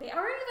fucking baby.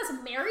 Are any of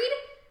us married?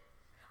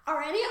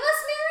 Are any of us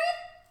married?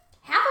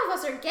 Half of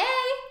us are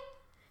gay.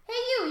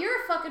 Hey,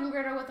 you're a fucking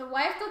weirdo with a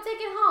wife. Go take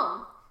it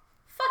home.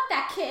 Fuck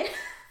that kid.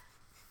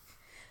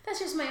 That's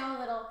just my own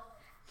little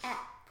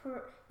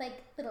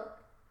little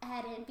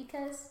add-in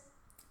because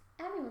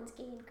everyone's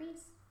gay in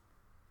Greece.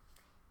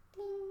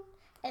 Ding.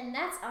 And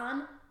that's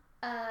on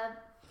I'm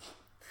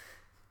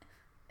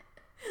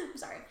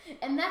sorry.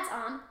 And that's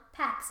on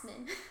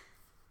Paxman.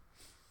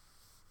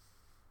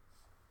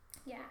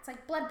 Yeah, it's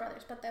like blood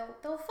brothers, but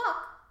they'll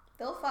fuck.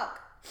 They'll fuck.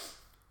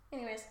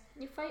 Anyways,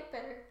 You fight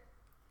better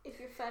if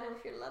you're fighting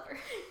with your lover.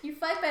 you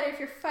fight better if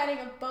you're fighting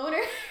a boner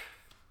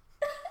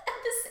at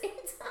the same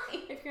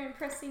time. If you're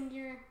impressing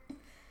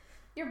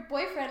Your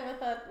boyfriend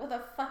with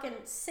a fucking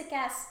sick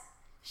ass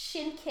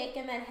shin kick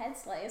and then head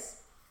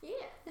slice. yeah,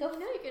 you know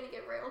you're gonna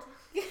get railed.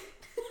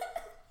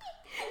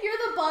 You're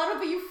the bottom,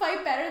 but you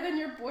fight better than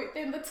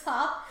than the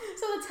top.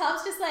 So the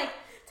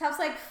top's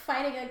like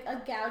fighting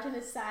a gouge in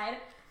his side,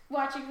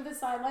 watching from the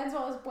sidelines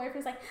while his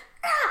boyfriend's like,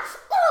 ah,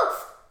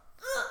 oh,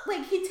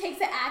 like he takes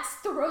the axe,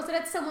 throws it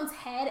at someone's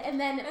head, and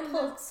then And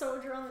the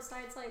soldier on the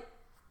side's like,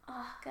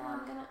 oh god,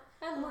 I'm gonna.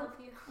 I love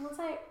you. Once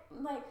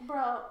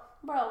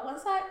bro,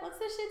 once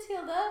this shit's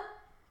healed up,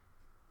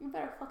 you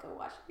better fucking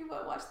watch. You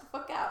better watch the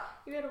fuck out.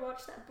 You better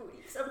watch that booty,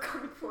 because I'm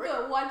coming for You it.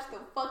 better watch the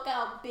fuck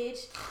out,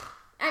 bitch.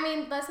 I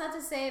mean, that's not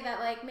to say that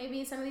like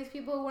maybe some of these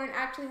people weren't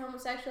actually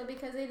homosexual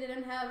because they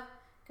didn't have.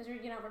 Because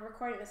we're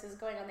recording this, is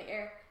going on the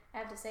air. I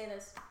have to say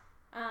this.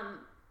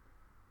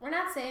 We're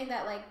not saying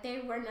that like they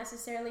weren't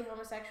necessarily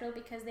homosexual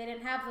because they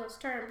didn't have those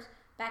terms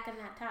back in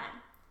that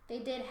time. They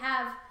did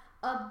have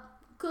a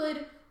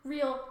good,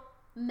 real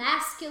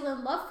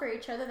masculine love for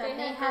each other that They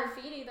they had have.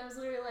 graffiti that was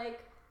literally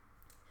like,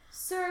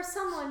 sir,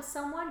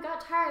 someone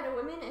got tired of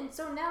women, and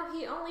so now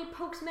he only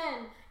pokes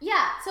men.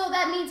 Yeah, so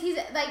that means he's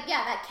like,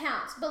 yeah, that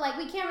counts. But like,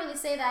 we can't really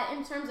say that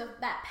in terms of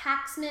that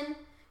Paxman,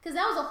 because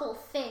that was a whole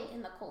thing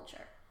in the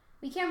culture.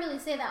 We can't really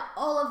say that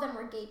all of them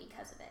were gay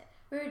because of it.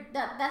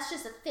 That's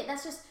just a fit.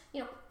 That's just,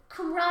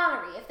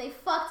 camaraderie. If they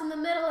fucked in the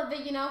middle of it,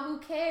 who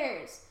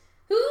cares?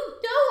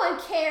 No one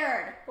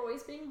cared.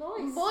 Boys being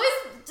boys. Boys,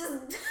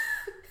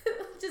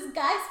 just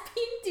guys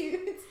being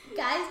dudes.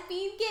 Guys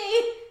being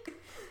gay.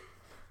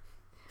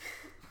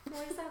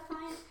 What is that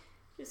fine?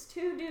 Just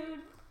two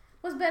dudes.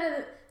 What's better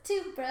than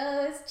two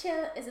bros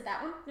chill? Is it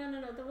that one?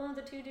 No. The one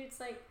with the two dudes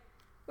like,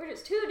 we're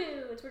just two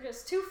dudes. We're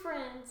just two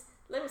friends.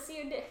 Let me see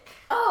your dick.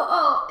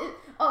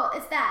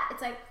 It's that.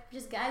 It's like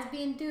just guys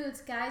being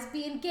dudes, guys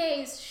being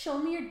gays. Show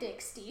me your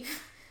dick,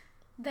 Steve.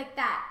 Like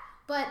that.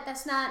 But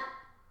that's not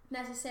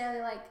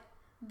necessarily like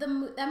the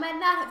move. That might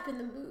not have been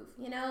the move.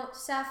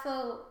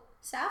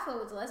 Sappho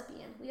was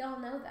lesbian. We all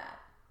know that.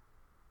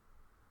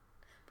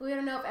 But we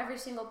don't know if every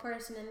single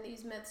person in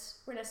these myths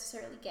were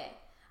necessarily gay.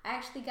 I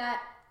actually got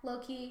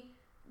low-key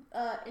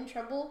in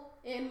trouble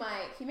in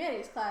my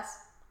humanities class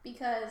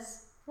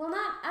because, I don't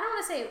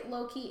want to say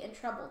low-key in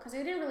trouble because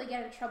I didn't really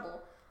get in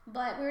trouble,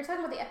 but we were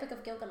talking about the Epic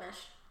of Gilgamesh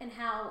and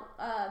how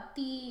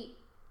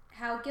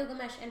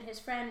Gilgamesh and his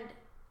friend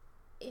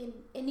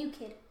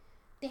Enkidu,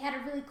 they had a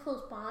really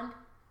close bond,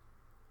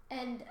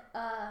 and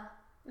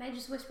I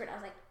just whispered, I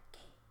was like,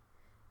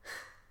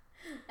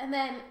 And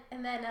then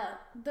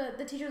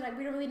the teacher was like,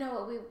 we don't really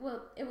know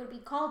what it would be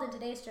called in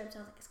today's terms. So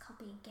I was like, it's called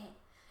being gay.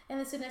 And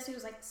then Nessie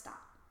was like, stop.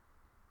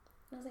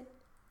 And I was like,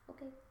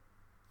 okay.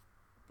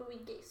 But we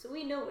gay, so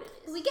we know what it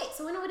is. We gay,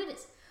 so we know what it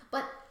is.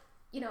 But,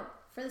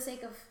 for the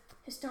sake of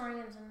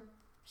historians and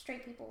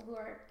straight people who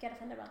get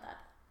offended about that,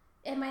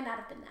 it might not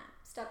have been that.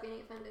 Stop getting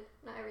offended.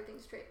 Not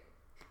everything's straight.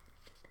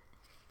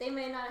 They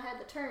may not have had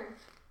the term,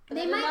 but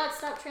They they might did not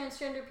stop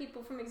transgender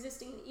people from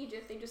existing in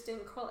Egypt. They just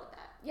didn't call it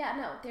that. Yeah,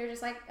 no, they're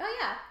just like, oh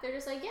yeah, They're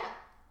just like, yeah,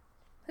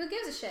 who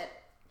gives a shit?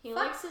 he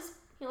Fuck.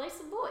 likes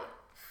the boy.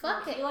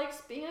 Fuck He it.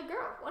 likes being a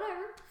girl.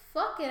 Whatever.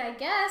 Fuck it, I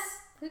guess.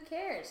 Who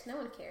cares? No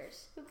one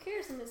cares. Who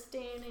cares in this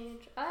day and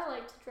age? I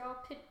like to draw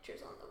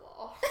pictures on the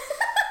wall.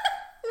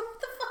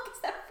 What the fuck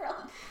is that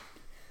from?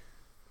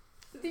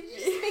 Did you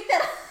just make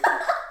that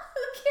up?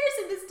 Who cares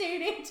in this day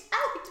and age?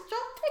 I like to draw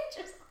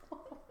pictures.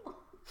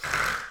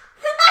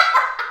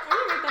 I'm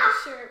gonna make that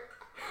a shirt.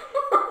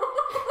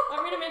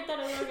 I'm gonna make that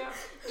a logo.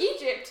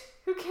 Egypt.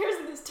 Who cares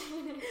in this day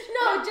and age?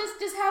 No,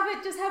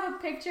 just have a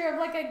picture of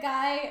like a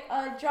guy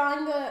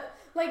drawing the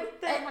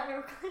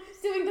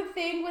doing the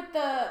thing with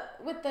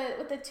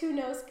the two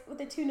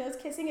nose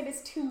kissing and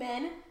it's two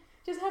men.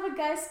 Just have a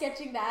guy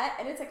sketching that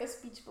and it's like a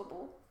speech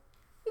bubble.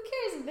 Who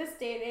cares in this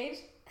day and age?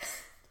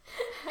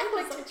 I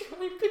like to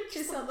draw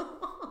pictures on the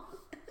wall.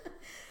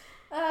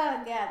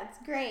 Oh god, that's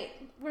great.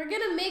 We're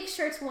gonna make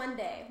shirts one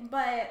day,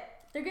 but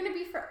they're gonna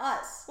be for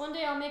us. One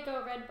day I'll make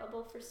a red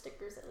bubble for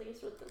stickers at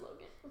least with the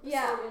slogan. With the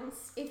Yeah.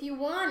 slogans. If you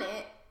want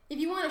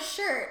a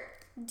shirt,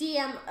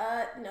 DM,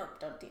 no,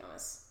 don't DM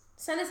us.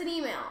 Send us an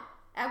email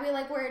at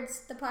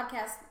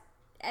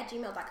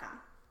welikewords.thepodcast@gmail.com.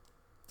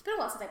 It's been a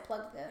while since I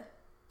plugged the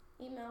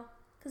email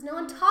because no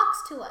one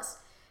talks to us.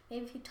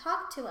 Maybe if you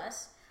talk to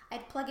us,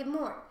 I'd plug it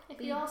more.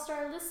 If y'all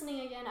start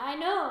listening again, I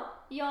know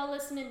y'all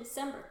listen in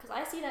December because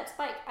I see that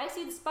spike. I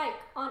see the spike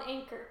on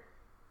Anchor.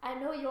 I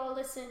know you all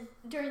listen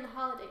during the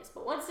holidays,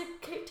 but once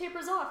it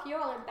tapers off, you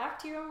all are back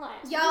to your own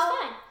lives.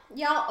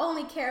 Y'all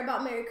only care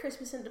about Merry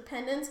Christmas,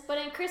 Independence. But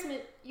in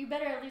Christmas, you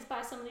better at least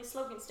buy some of these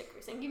slogan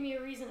stickers and give me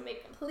a reason to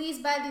make them. Please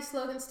buy these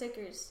slogan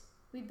stickers.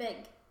 We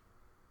beg.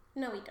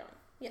 No, we don't.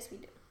 Yes, we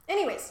do.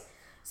 Anyways,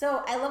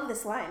 so I love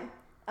this line.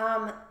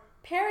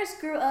 Paris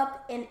grew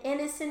up an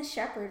innocent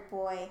shepherd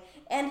boy,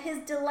 and his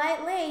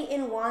delight lay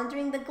in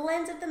wandering the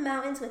glens of the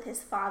mountains with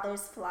his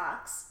father's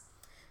flocks.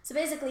 So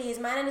basically, he's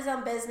minding his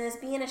own business,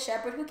 being a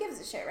shepherd. Who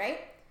gives a shit, right?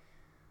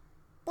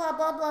 Blah,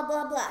 blah, blah,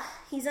 blah, blah.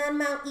 He's on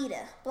Mount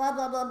Ida. Blah,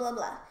 blah, blah, blah,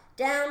 blah.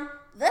 Down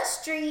the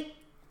street,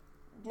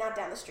 not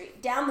down the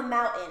street, down the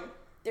mountain,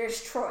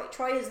 there's Troy.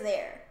 Troy is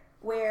there,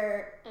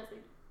 where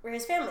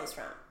his family is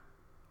from.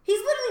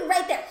 He's literally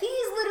right there.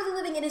 He's literally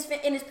living in his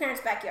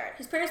parents' backyard.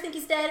 His parents think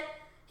he's dead.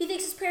 He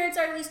thinks his parents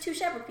are these two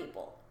shepherd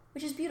people,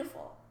 which is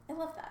beautiful. I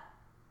love that.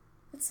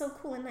 It's so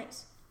cool and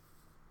nice.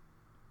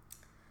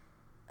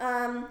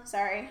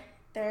 Sorry.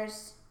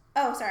 As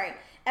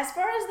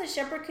far as the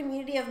shepherd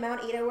community of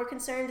Mount Ida were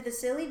concerned, the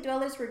silly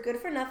dwellers were good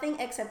for nothing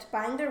except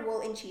buying their wool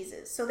and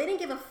cheeses. So they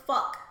didn't give a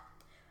fuck.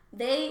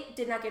 They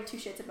did not give two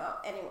shits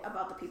about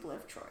the people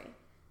of Troy.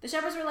 The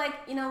shepherds were like,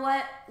 you know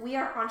what? We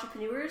are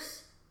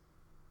entrepreneurs.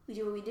 We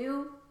do what we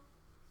do.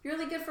 You're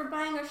really good for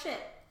buying our shit.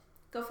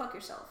 Go fuck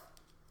yourself.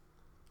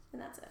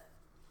 And that's it.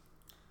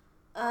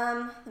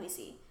 Let me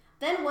see.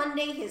 Then one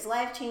day his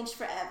life changed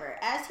forever.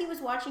 As he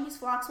was watching his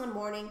flocks one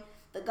morning,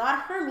 the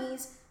god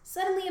Hermes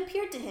suddenly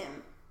appeared to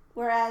him,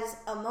 whereas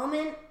a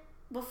moment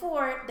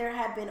before there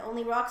had been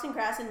only rocks and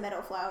grass and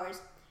meadow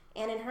flowers,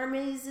 and in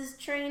Hermes'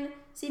 train,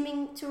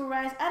 seeming to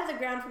arise out of the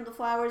ground from the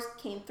flowers,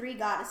 came three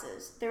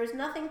goddesses. There was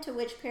nothing to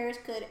which Paris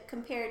could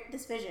compare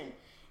this vision.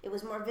 It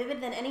was more vivid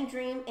than any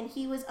dream, and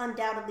he was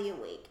undoubtedly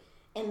awake.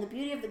 And the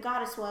beauty of the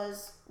goddess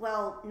was,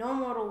 well, no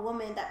mortal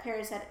woman that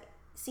Paris had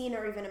seen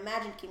or even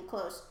imagined came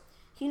close.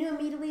 He knew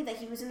immediately that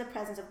he was in the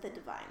presence of the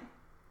divine.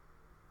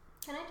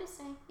 Can I just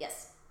say?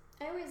 Yes.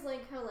 I always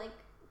like how,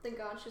 the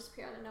gods just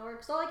appear out of nowhere.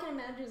 Because all I can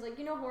imagine is,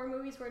 horror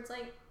movies where it's,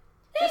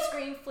 the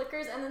screen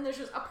flickers and then there's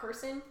just a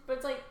person. But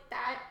it's like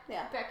that.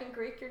 Yeah. Back in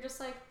Greek, you're just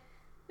like,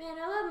 man,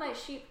 I love my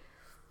sheep.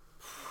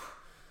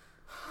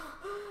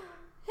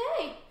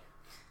 Hey,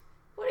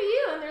 what are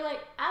you? And they're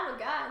like, I'm a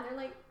god. And they're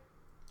like,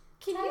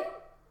 can you,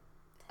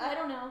 I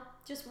don't know,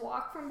 just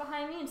walk from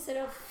behind me instead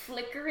of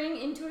flickering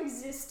into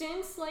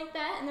existence like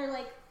that? And they're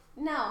like,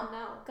 no,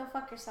 go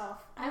fuck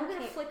yourself. I'm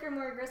gonna flicker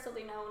more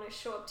aggressively now when I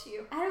show up to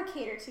you. I don't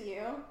cater to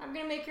you. I'm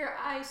gonna make your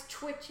eyes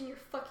twitch in your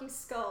fucking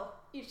skull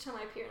each time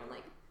I appear. And I'm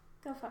like,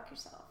 go fuck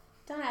yourself.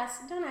 Don't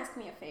ask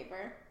me a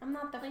favor. I'm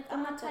not the.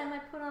 Time I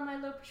put on my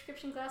low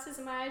prescription glasses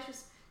and my eyes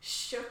just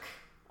shook.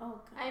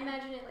 Oh god. I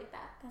imagine it like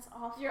that. That's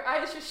awful. Your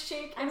eyes just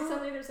shake and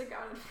suddenly there's a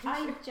god in front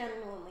of you. I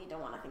genuinely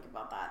don't want to think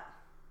about that.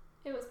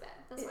 It was bad.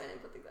 That's why I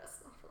didn't put the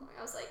glasses on for long.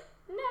 I was like,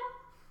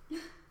 no.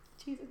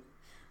 Jesus.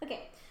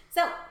 Okay,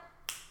 so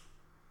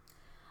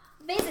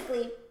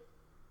basically,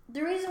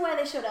 the reason why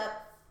they showed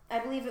up, I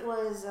believe it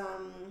was,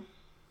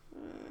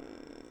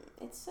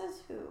 it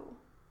says who?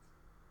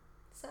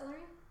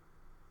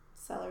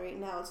 Celery.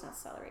 No, it's not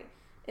celery.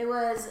 It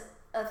was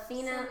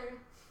Athena. Celery.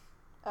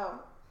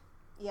 Oh,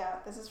 yeah,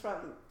 this is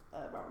from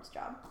Robert's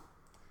Job.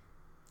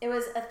 It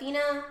was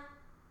Athena,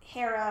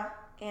 Hera,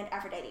 and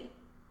Aphrodite.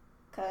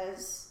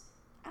 Because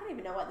I don't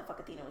even know why the fuck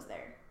Athena was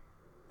there.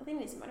 Athena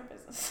needs to mind her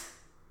business.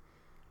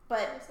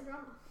 But She likes the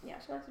drama. Yeah,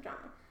 she likes the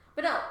drama.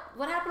 But no,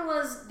 what happened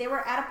was they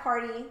were at a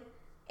party.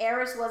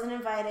 Eris wasn't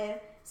invited.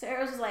 So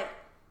Eris was like,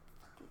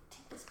 fucking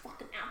take this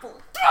fucking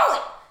apple. Throw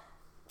it!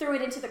 Threw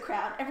it into the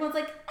crowd. Everyone's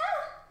like, I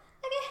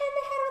got hit in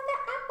the head with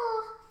that apple.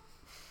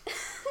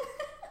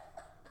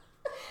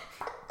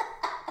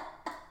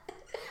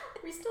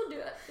 We still do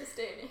that this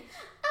day and age.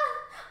 I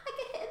got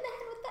hit in the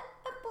head with that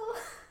apple.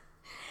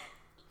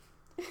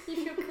 You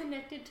feel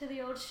connected to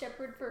the old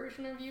shepherd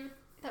version of you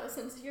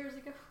thousands of years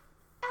ago.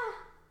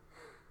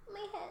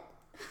 My head.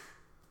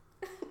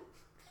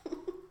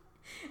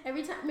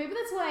 Every time, maybe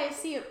that's why I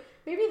see it.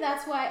 Maybe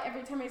that's why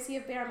every time I see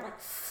a bear, I'm like,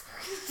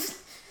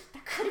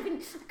 that could have been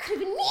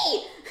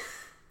me,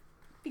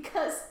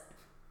 because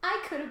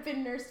I could have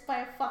been nursed by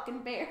a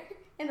fucking bear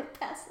in a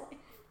past life.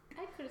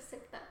 I could have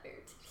sucked that bear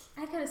titty.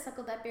 I could have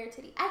suckled that bear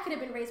titty. I could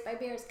have been raised by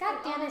bears. God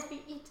damn it! Almost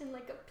be eaten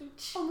like a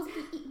peach. Almost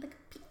be eaten like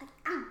a peach.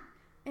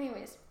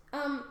 Anyways,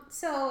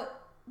 so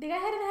they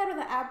got hit in the head with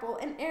an apple,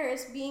 and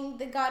Eris, being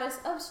the goddess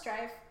of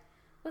strife,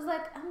 was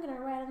like, I'm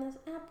gonna ride on this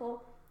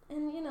apple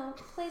and,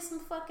 play some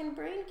fucking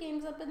brain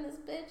games up in this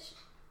bitch.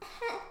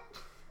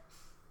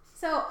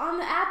 So on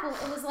the apple,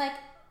 it was like,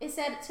 it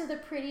said to the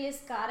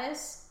prettiest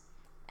goddess,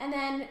 and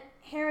then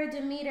Hera,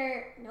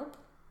 Demeter, nope,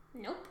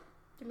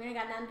 Demeter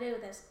got nothing to do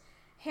with this.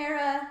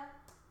 Hera,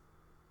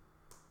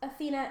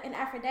 Athena and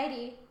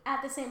Aphrodite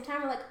at the same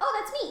time were like, oh,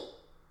 that's me.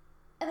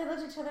 And they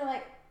looked at each other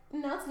like,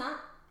 no, it's not.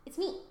 It's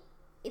me.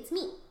 It's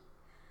me.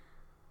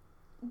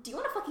 Do you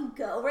want to fucking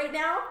go right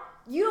now?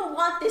 You don't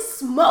want this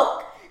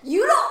smoke.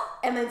 You don't.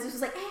 And then Zeus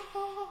was like, Hey.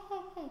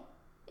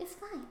 It's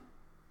fine.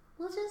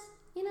 We'll just,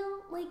 you know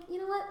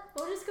what?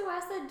 We'll just go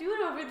ask that dude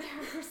over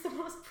there who's the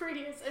most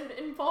prettiest and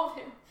involve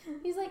him.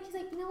 He's like,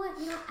 you know what?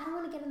 I don't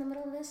want to get in the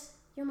middle of this.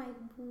 You're my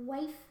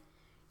wife.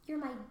 You're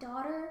my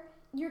daughter.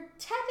 You're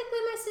technically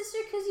my sister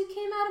because you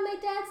came out of my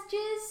dad's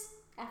jizz.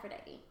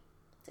 Aphrodite.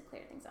 To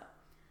clear things up.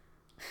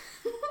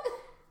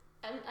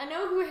 I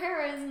know who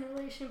Hera is in the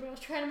relation, but I was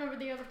trying to remember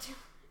the other two.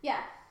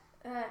 Yeah.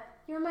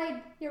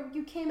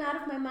 You came out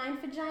of my mind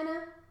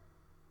vagina.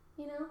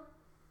 You know?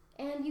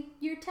 And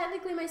you're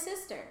technically my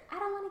sister. I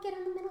don't want to get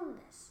in the middle of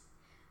this.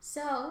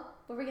 So,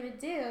 what we're going to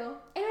do,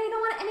 and I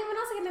don't want anyone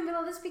else to get in the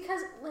middle of this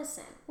because,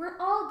 listen, we're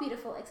all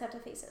beautiful except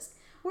Hephaestus.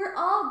 We're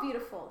all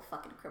beautiful.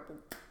 Fucking crippled.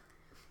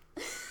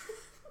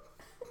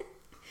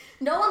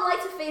 no one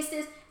liked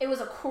Hephaestus. It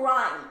was a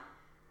crime.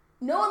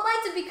 No one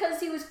liked him because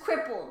he was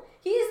crippled.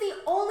 He is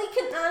the only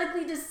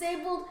canonically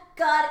disabled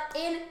god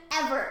in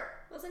ever.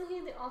 Wasn't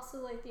he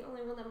also like the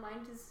only one that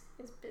minded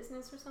his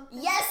business or something?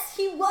 Yes,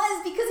 he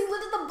was, because he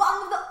lived at the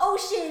bottom of the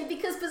ocean.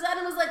 Because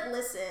Poseidon was like,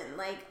 listen,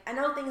 like, I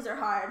know things are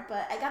hard,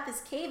 but I got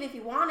this cave if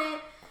you want it.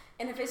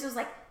 And Hephaestus was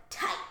like,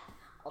 tight,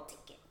 I'll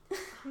take it.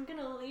 I'm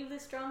gonna leave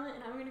this drama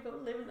and I'm gonna go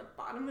live in the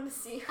bottom of the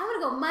sea. I'm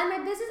gonna go mind my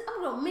business.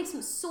 I'm gonna go make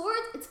some swords.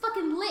 It's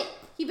fucking lit.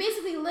 He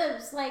basically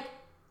lives like,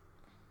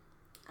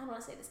 I don't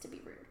want to say this to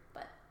be rude,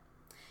 but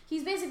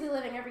he's basically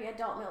living every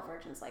adult male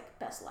virgin's like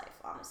best life,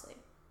 honestly.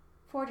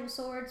 Forging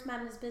swords,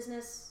 minding his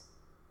business,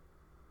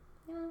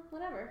 you know,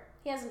 whatever.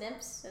 He has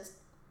nymphs,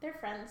 they're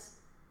friends.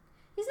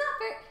 He's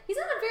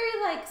not a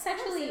very like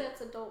sexually. That's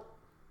adult.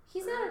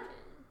 He's not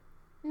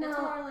a. No,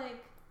 That's more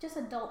like just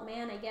adult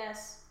man, I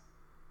guess.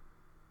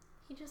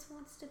 he just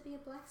wants to be a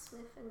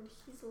blacksmith and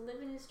he's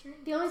living his dream.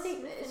 The only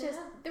thing, it's just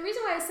the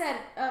reason why I said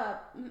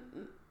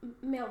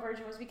male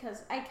virgin was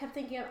because I kept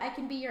thinking of I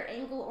can be your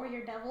angel or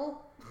your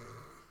devil,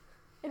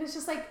 and it's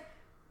just like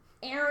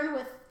Aaron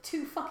with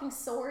 2 fucking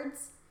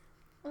swords.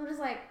 I'm just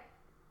like,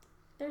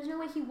 there's no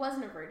way he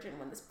wasn't a virgin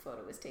when this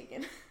photo was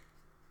taken.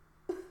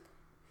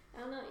 I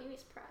don't know,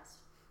 Evie's pressed.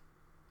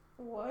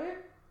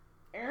 What?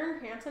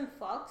 Aaron Hansen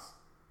fucks?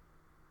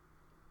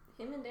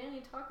 Him and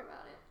Danny talk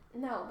about it.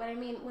 No, but I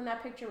mean, when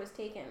that picture was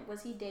taken,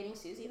 was he dating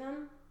Susie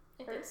then?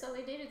 I think so.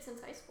 They dated since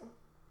high school.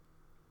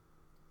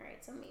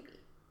 Alright, so maybe.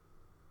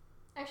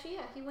 Actually,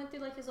 yeah, he went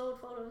through like his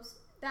old photos.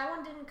 That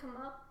one didn't come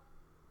up,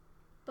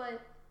 but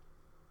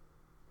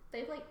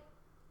they've like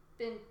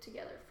been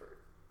together for.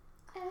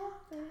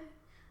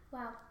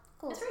 Wow,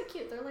 cool. It's very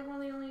cute. They're like one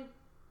of the only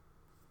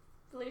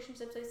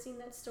relationships I've seen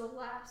that still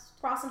last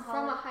Ross and Holly.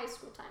 from a high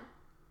school time.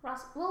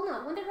 Well,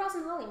 no. When did Ross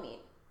and Holly meet?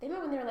 They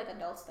met when they were like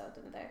adults, though,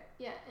 didn't they?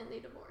 Yeah, and they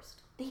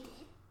divorced. They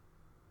did.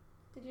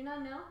 Did you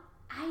not know?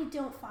 I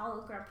don't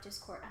follow Grump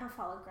Discord. I don't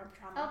follow Grump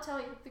Drama. I'll tell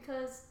you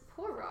because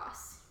poor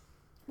Ross.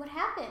 What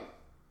happened?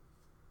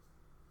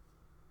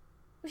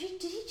 Did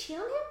he cheat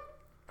on him?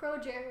 Pro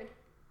Jared.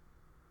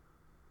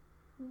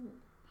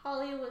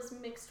 Holly was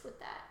mixed with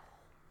that.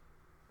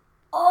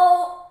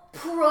 Oh,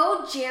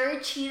 pro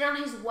Jared cheated on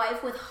his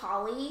wife with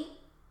Holly?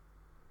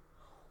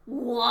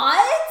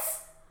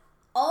 What?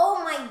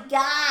 Oh my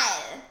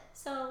god.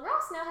 So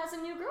Ross now has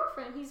a new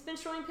girlfriend. He's been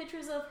showing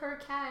pictures of her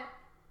cat,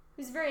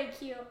 who's very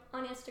cute,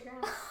 on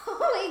Instagram.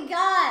 Oh my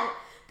god.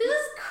 This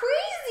is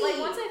crazy.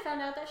 Like, once I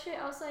found out that shit,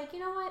 I was like, you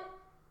know what?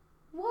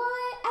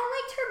 What?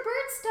 I liked her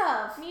bird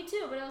stuff. Me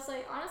too, but I was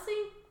like, honestly,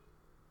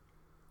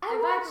 I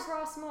I vibe with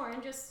Ross more,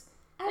 and just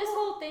this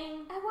whole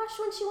thing. I watched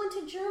when she went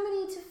to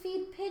Germany to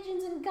feed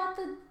pigeons and got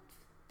the...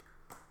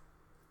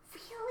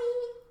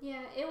 Really?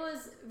 Yeah, it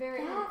was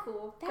very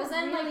uncool. That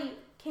then, really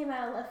like, came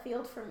out of left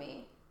field for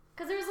me.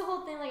 because there was the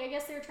whole thing, like, I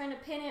guess they were trying to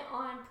pin it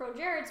on Pro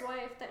Jared's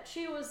wife, that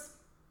she was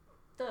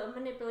the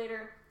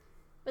manipulator.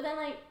 But then,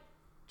 like,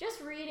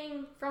 just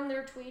reading from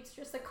their tweets,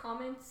 just the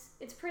comments,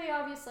 it's pretty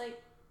obvious,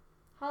 like,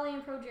 Holly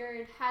and Pro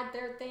Jared had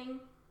their thing,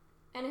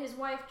 and his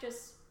wife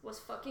just was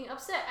fucking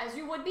upset, as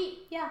you would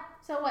be. Yeah.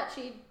 So what?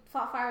 She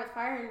fought fire with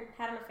fire and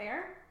had an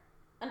affair?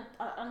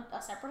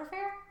 A separate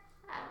affair?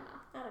 I don't know.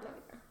 I don't know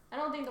either. I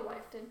don't think the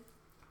wife did.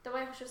 The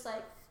wife was just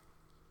like,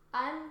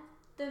 I'm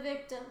the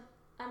victim.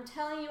 I'm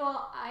telling you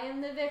all, I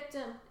am the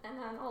victim. And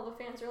then all the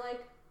fans are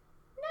like,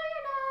 no,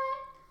 you're not.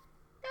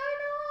 No,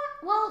 you're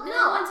not. Well, And no.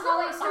 then once On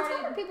Holly Tumblr,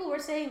 started- people were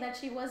saying that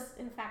she was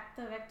in fact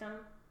the victim.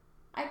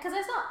 Because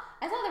I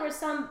saw there was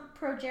some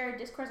pro Jared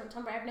discourse on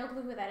Tumblr. I have no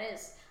clue who that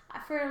is.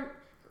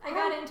 I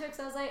got into it because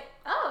I was like,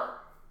 oh,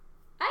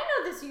 I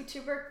know this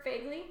YouTuber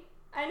vaguely.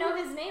 I know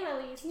his name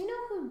at least. Do you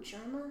know who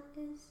Germa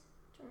is?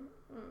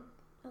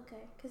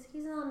 Okay, because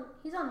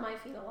he's on my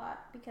feed a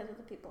lot because of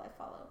the people I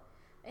follow,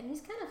 and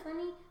he's kind of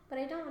funny, but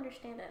I don't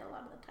understand it a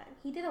lot of the time.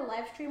 He did a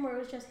live stream where it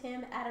was just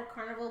him at a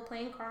carnival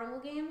playing carnival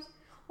games,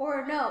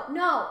 or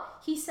no,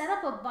 he set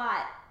up a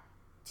bot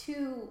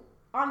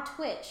on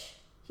Twitch.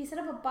 He set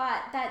up a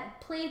bot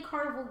that played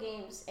carnival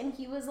games, and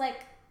he was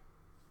like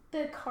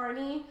the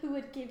carny who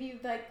would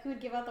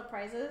give out the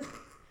prizes.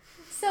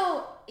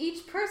 So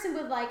each person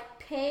would like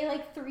pay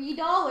like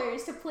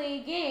 $3 to play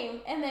a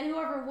game, and then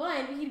whoever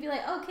won, he'd be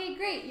like, "Okay,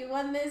 great, you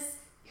won this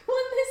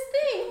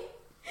thing.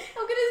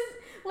 I'm gonna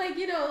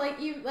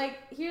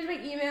here's my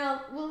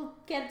email. We'll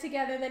get it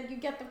together, and then you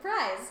get the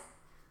prize."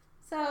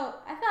 So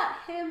I thought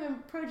him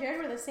and Pro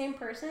Jared were the same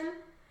person,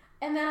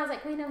 and then I was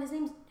like, wait, no, his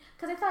name's,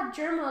 because I thought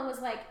Germa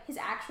was like his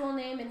actual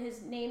name and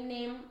his name,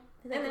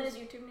 and then his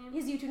YouTube name.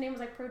 His YouTube name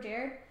was like Pro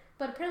Jared,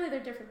 but apparently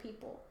they're different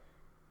people.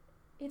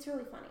 It's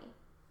really funny.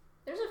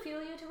 There's a few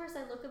YouTubers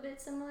that look a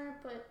bit similar,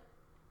 but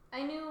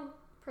I knew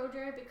Pro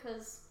Jared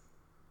because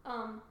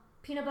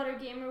Peanut Butter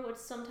Gamer would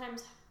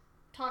sometimes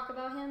talk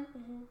about him,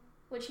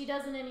 which he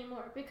doesn't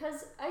anymore,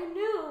 because I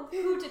knew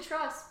who to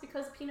trust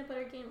because of Peanut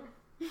Butter Gamer.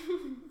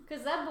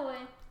 Because that boy,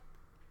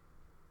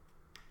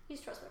 he's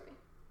trustworthy.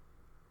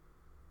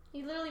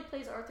 He literally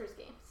plays Arthur's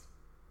games.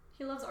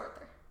 He loves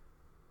Arthur,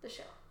 the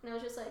show. And I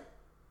was just like,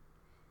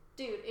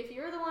 dude, if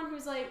you're the one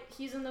who's like,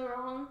 he's in the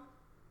wrong,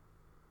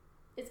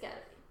 it's gotta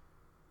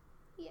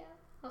be. Yeah.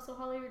 Also,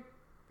 Holly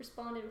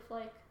responded with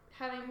like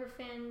having her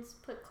fans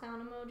put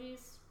clown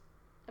emojis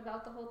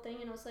about the whole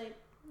thing, and I was like,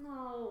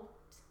 no,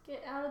 just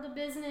get out of the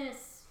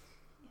business.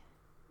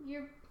 Yeah.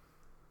 Your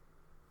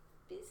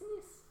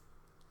business.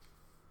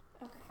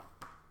 Okay.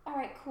 All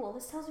right, cool.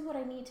 This tells me what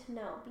I need to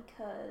know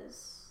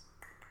because...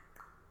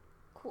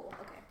 Cool,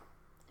 okay.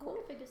 I wonder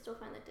if I could still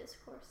find the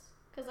discourse.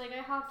 Because, like, I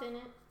hopped in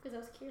it because I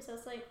was curious. I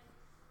was like,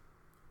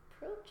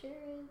 Pro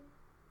Jared.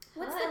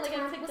 What's Huh? the Like, I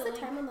time? clicked What's the the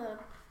link. time on the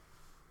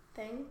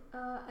thing?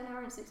 An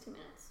hour and 60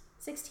 minutes.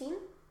 16?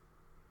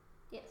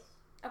 Yes.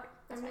 Okay,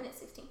 that's A fine. minute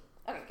 16.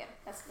 Okay, good.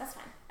 That's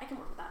fine. I can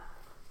work with that.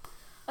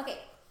 Okay,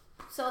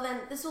 so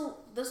then this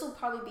will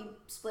probably be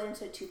split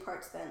into 2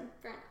 parts then.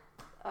 Fair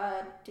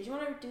enough. Did you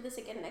want to do this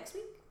again next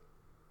week?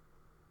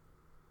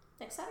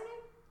 Next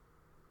Saturday?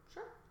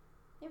 Sure.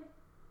 Yeah.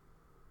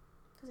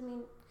 Because I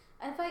mean,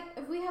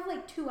 if we have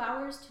like 2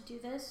 hours to do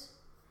this,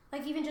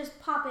 like even just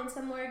pop in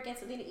somewhere, get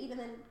something to eat, and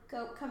then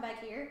come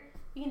back here,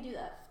 we can do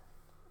that.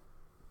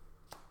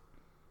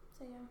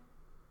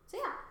 So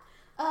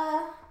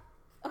yeah.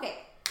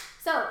 Okay.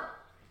 So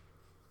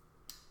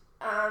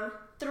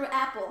through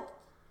Apple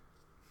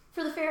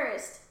for the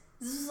fairest.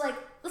 This was like,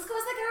 let's go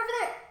a second over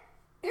there.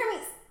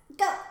 Hermes,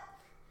 go.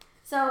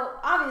 So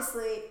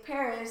obviously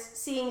Paris,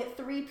 seeing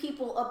 3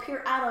 people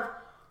appear out of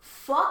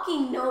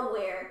fucking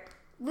nowhere,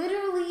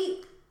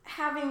 literally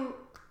having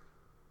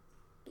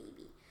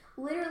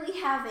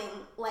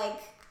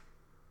like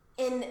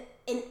an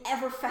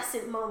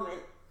effervescent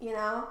moment, you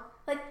know,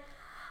 like.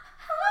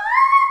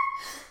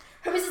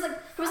 Hermes is like,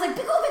 be cool, we're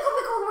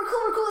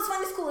cool, it's fine,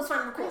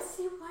 we're cool. I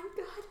see one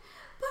god,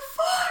 But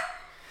 4!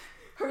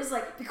 Hermes is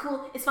like, be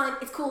cool, it's fine,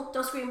 it's cool,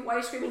 don't scream, why are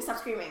you screaming, stop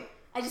screaming.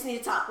 I just need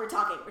to talk, we're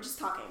just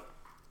talking.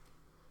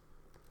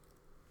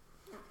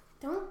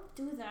 Don't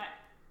do that.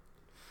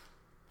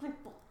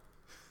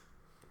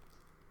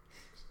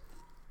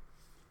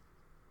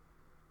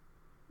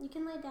 You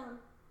can lay down.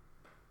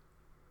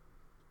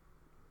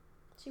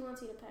 She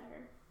wants you to pet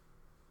her.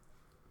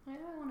 why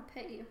do I want to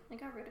pet you? I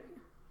got rid of you.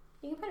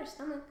 You can pet her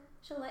stomach.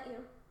 She'll let you.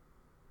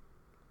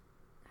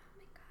 Oh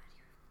my god,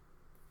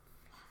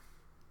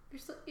 you're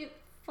so, it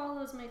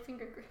follows my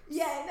finger grips.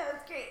 Yeah, I know,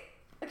 it's great.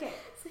 Okay.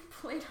 It's like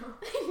Play-Doh.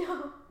 I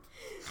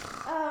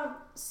know.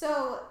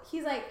 So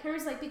he's like,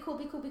 Hermes is like, be cool.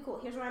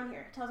 Here's why I'm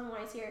here. Tells him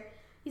why he's here.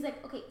 He's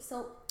like, okay,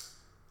 so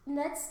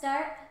let's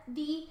start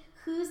the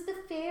Who's the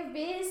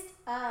Fairest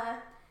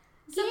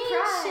game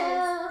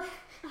show.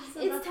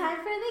 It's time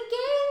for the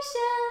game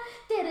show.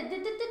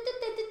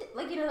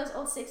 Like, you know those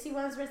old 60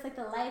 ones where it's like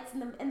the lights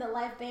and the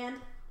live band?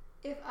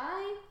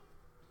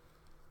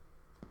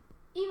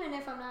 Even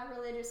if I'm not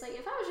religious, like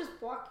if I was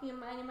just walking and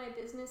minding my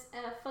business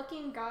and a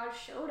fucking god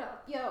showed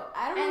up, Yo,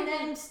 I don't and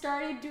even... then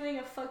started doing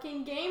a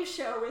fucking game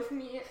show with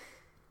me,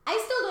 I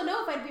still don't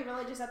know if I'd be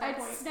religious at that I'd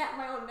point. snap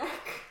my own neck.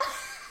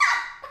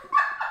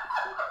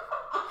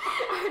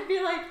 I'd be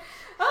like,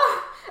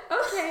 oh,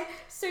 okay,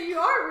 so you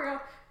are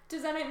real.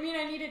 Does that mean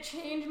I need to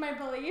change my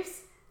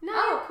beliefs? No,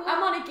 Oh, cool.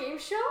 I'm on a game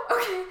show?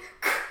 Okay.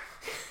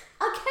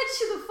 I'll catch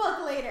you the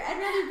fuck later. I'd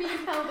rather be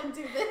in hell than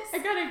do this. I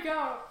gotta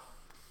go.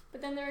 But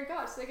then there are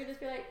gods, so they could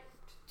just be like,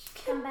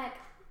 Come back.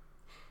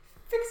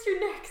 fix your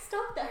neck,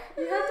 stop that.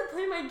 You have to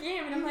play my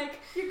game. And I'm like,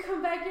 You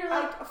come back, you're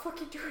like... I'll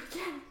fucking do it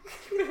again.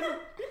 You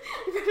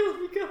better let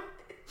me go.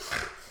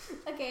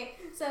 Okay,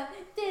 so...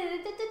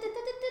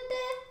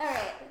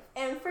 Alright,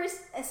 and first,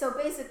 so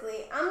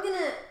basically,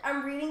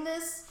 I'm reading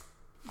this,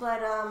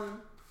 but I'm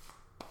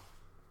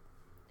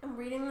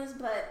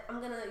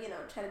gonna,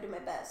 try to do my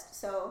best.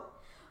 So,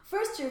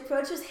 first to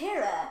approach was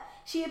Hera.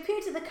 She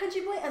appeared to the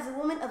country boy as a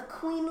woman of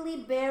queenly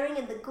bearing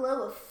and the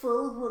glow of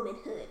full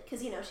womanhood.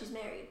 Because, she's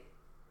married.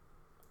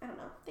 I don't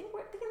know.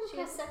 She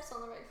has sex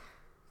on the right.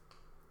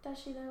 Does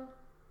she, though?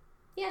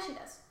 Yeah, she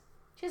does.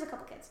 She has a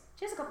couple kids.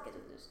 She has a couple kids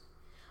with Zeus.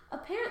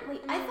 Apparently,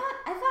 I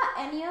thought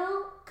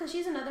Enyo, because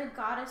she's another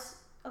goddess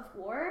of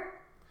war,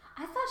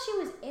 I thought she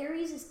was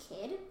Ares'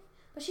 kid,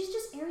 but she's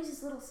just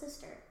Ares' little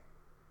sister.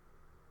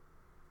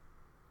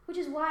 which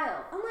is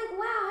wild. I'm like,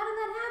 wow, how did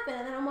that happen?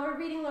 And then I'm more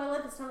reading Lord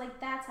Olympus, and I'm like,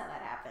 that's how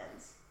that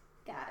happens.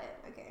 Got it.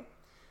 Okay.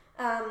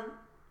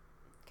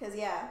 Cause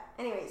yeah.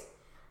 Anyways,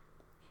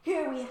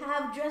 here we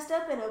have dressed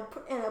up in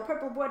a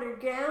purple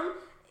bordered gown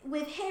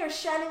with hair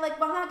shining like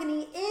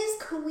mahogany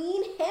is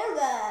Queen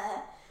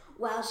Hera.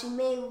 While she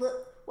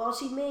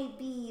may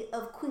be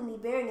of queenly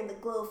bearing in the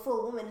glow of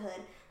full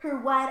womanhood, her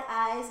wide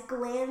eyes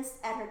glanced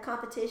at her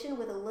competition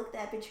with a look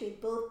that betrayed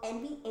both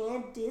envy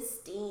and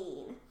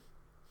disdain.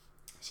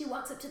 She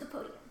walks up to the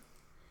podium.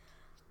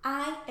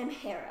 I am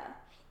Hera.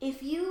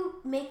 If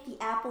you make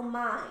the apple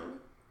mine,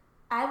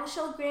 I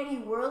shall grant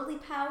you worldly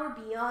power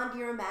beyond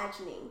your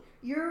imagining.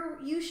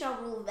 You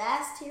shall rule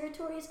vast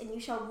territories, and you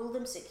shall rule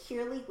them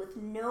securely with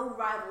no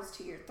rivals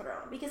to your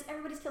throne. Because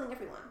everybody's killing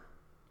everyone.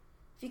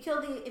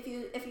 If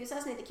you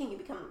assassinate the king, you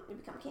become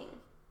king.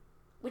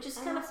 Which is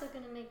I'm also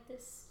gonna make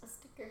this a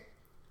sticker.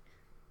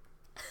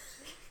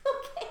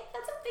 Okay,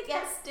 that's a big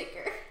ass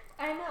sticker.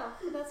 I know,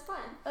 but that's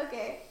fine.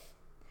 Okay.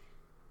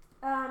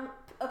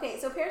 Okay,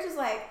 so Paris is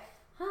like,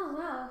 Oh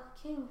wow,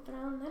 king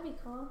throne, that'd be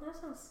cool. That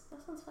sounds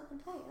fucking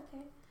tight.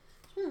 Okay.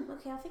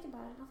 Okay, I'll think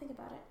about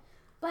it.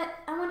 But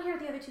I want to hear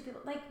what the other two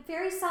people like.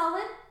 Very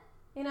solid,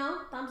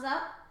 thumbs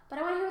up. But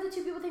I want to hear what the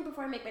two people think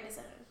before I make my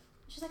decision.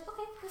 She's like,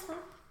 okay, that's fine.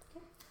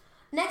 Okay.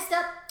 next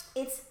up,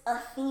 it's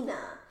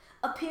Athena,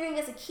 appearing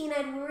as a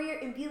keen-eyed warrior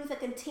imbued with a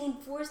contained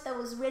force that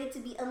was ready to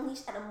be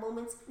unleashed at a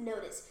moment's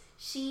notice.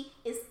 She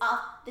is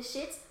off the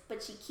shits,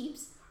 but she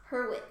keeps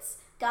her wits.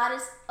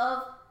 Goddess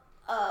of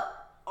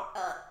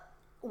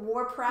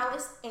war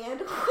prowess and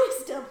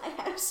wisdom. I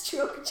had a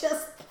stroke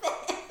just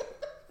then.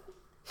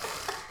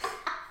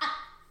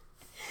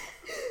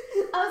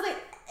 I was like,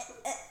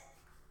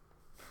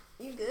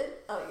 you good?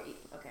 Oh, you're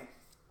eating. Okay.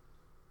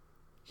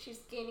 She's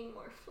gaining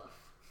more fluff.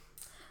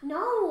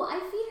 No, I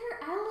feed her.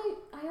 I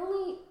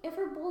only give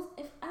her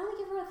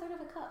a third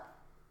of a cup.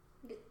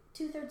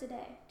 2/3 a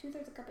day.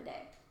 2/3 a cup a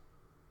day.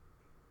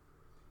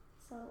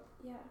 So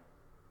yeah.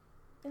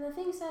 And the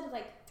thing said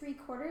like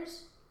 3/4,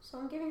 so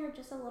I'm giving her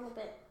just a little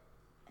bit.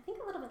 I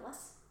think a little bit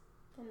less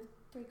than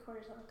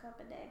 3/4 of a cup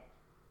a day,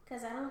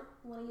 because I don't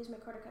want to use my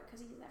quarter cup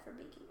because I use that for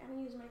baking. I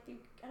don't use my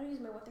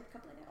 1/3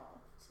 cup like at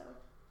all. So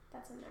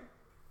that's in there.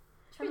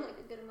 It's really like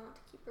a good amount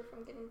to keep her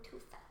from getting too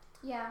fat.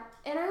 Yeah,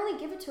 and I only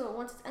give it to her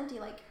once it's empty.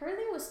 Like, her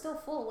thing was still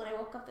full when I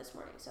woke up this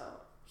morning, so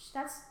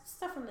that's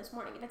stuff from this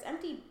morning. If it's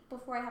empty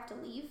before I have to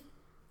leave,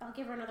 I'll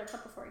give her another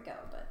cup before I go,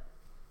 but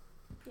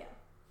yeah.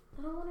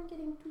 I don't want her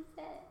getting too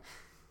fat.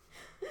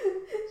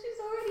 She's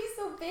already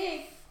so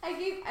big. I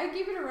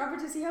gave it to Robert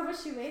to see how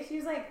much she weighs.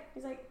 He's like, I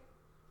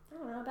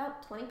don't know,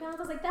 about 20 pounds. I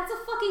was like, that's a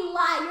fucking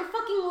lie. You're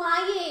fucking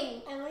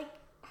lying. I like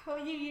how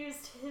you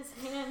used his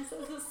hands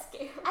as a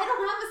scale. I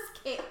don't have a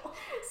scale.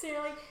 So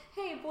you're like,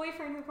 hey,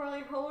 boyfriend who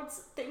probably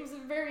holds things of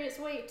various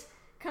weight,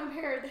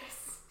 compare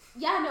this.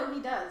 Yeah, no, he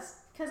does.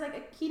 Cause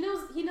like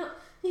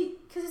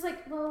cause he's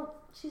like, well,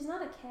 she's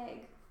not a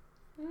keg.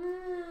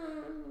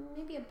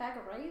 Maybe a bag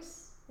of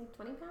rice, like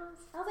 20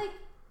 pounds. I was like,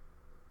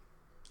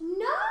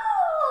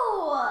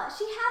 no,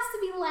 she has to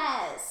be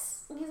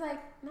less. And he's like,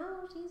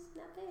 no, she's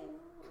not big.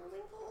 I was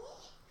like,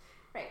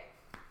 right.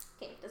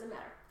 Okay, doesn't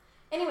matter.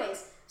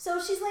 Anyways, so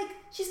she's like,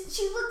 she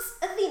looks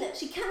Athena.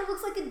 She kind of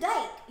looks like a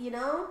dyke, you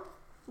know?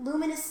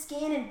 Luminous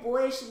skin and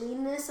boyish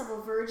leanness of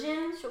a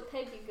virgin. She'll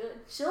peg you good.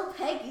 She'll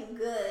peg you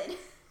good.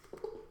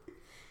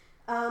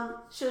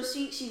 So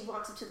she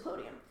walks up to the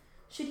podium.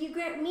 Should you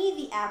grant me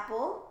the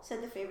apple,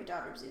 said the favorite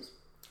daughter of Zeus,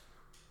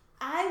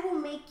 I will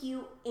make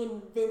you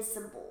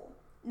invincible.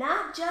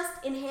 Not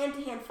just in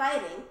hand-to-hand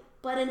fighting,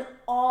 but in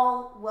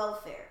all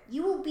welfare.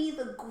 You will be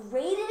the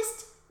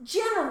greatest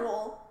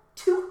general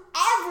to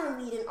ever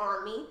lead an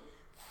army.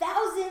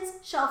 Thousands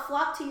shall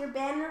flock to your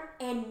banner,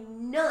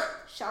 and none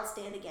shall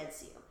stand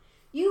against you.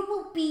 You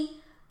will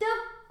be the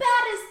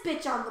baddest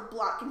bitch on the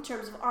block in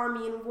terms of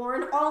army and war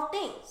and all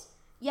things.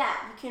 Yeah,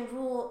 you can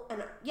rule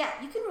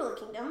a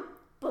kingdom,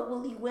 but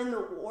will you win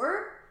the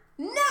war?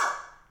 No!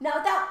 Not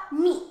without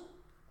me,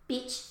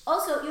 bitch.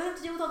 Also, you don't have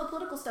to deal with all the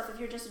political stuff if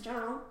you're just a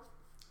general.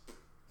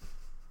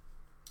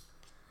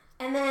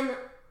 And then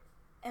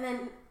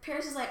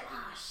Paris is like,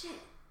 oh shit,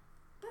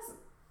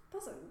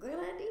 that's a good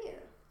idea.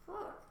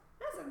 Fuck,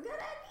 that's a good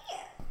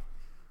idea.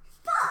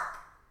 Fuck,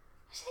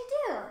 what should I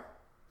do?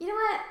 You know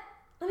what?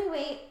 Let me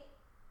wait.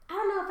 I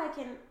don't know if I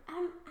can.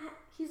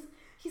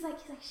 He's like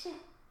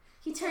shit.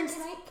 He turns.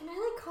 Can I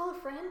like call a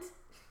friend?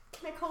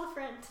 Can I call a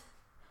friend?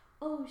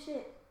 Oh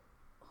shit.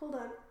 Hold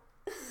on.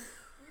 Did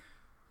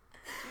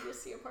you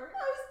just see a part?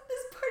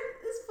 This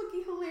part is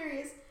fucking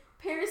hilarious.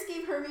 Paris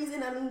gave Hermes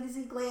an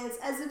uneasy glance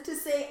as if to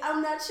say,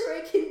 I'm not sure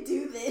I can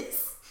do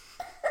this.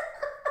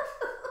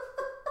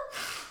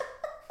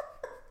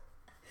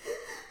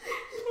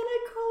 Can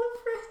I call a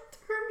friend?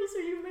 Hermes,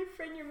 are you my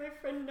friend? You're my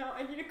friend now.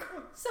 I need to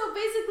call. So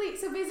basically,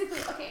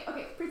 okay.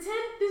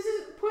 Pretend this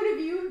is point of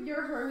view,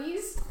 you're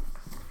Hermes.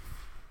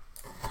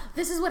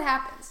 This is what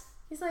happens.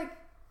 He's like,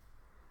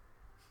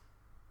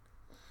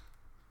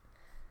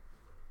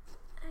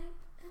 I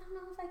don't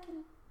know if I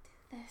can do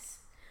this.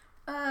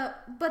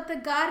 But the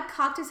god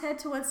cocked his head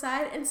to one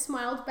side and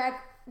smiled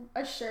back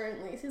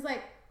assuringly. So he's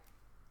like,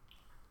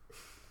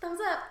 thumbs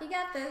up, you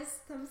got this.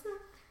 Thumbs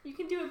up. You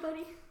can do it,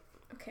 buddy.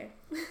 Okay.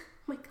 Oh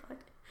my god.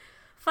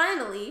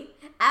 Finally,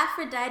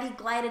 Aphrodite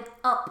glided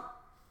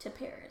up to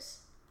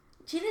Paris.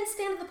 She didn't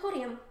stand at the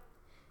podium.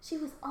 She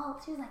was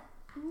like,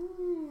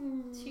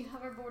 She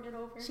hoverboarded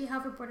over. She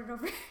hoverboarded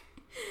over.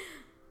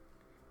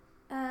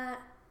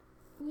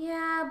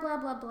 Yeah, blah,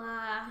 blah,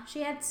 blah.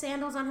 She had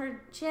bells on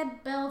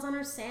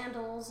her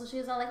sandals. So she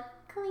was all like,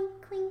 clink,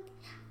 clink,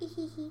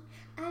 hee.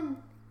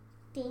 I'm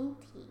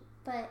dainty,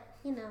 but,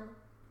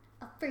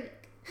 a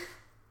freak.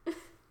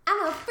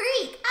 I'm a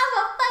freak. I'm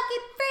a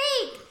fucking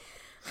freak.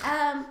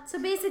 So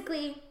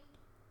basically,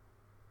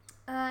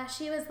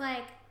 she was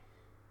like,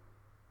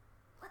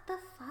 what the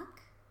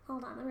fuck?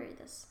 Hold on, let me read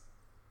this.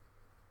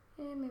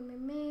 Do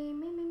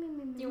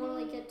you want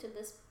to get to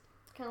this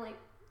kind of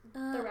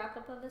the wrap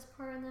up of this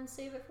part and then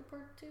save it for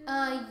part 2?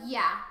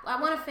 Yeah.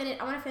 I want to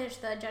finish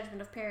the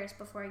Judgment of Paris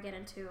before I get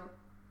into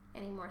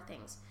any more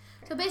things.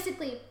 Okay. So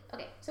basically,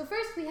 okay. So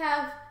first we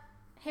have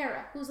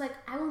Hera, who's like,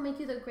 I will make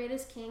you the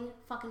greatest king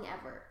fucking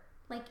ever.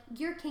 Like,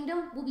 your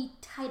kingdom will be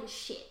tight as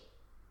shit.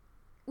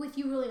 With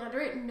you ruling under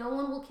it, no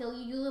one will kill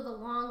you. You live a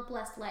long,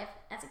 blessed life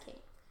as a king.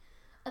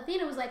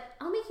 Athena was like,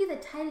 I'll make you the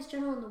tightest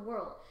general in the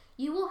world.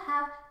 You will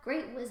have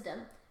great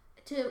wisdom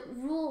to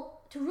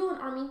rule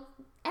an army.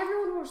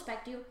 Everyone will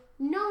respect you.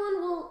 No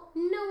one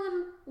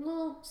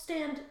will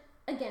stand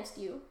against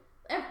you.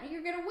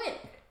 You're gonna win.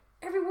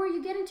 Everywhere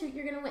you get into,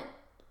 you're gonna win.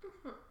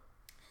 Mm-hmm.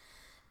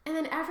 And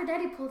then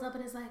Aphrodite pulls up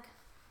and is like,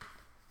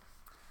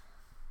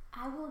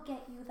 I will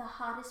get you the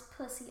hottest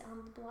pussy on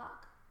the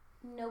block.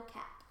 No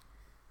cap.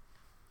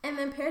 And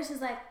then Paris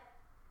is like,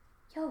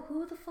 yo,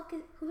 who is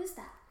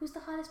that? Who's the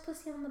hottest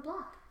pussy on the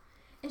block?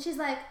 And she's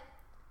like,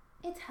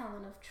 it's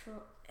Helen of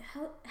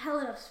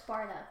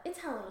Sparta. It's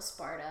Helen of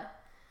Sparta.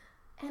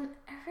 And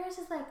Paris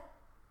is like,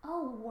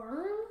 oh,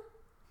 worm?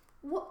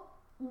 What?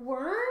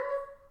 Worm?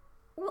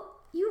 What?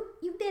 You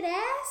did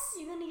ass?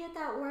 You gonna get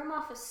that worm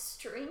off a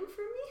string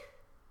for me?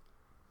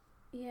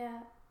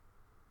 Yeah.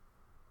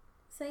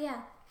 So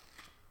yeah.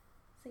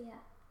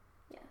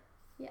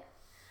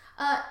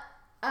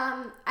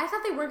 I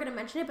thought they weren't gonna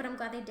mention it, but I'm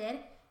glad they did.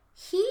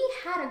 He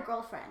had a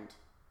girlfriend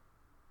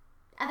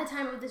at the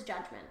time of this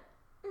judgment.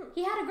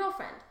 He had a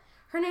girlfriend.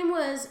 Her name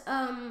was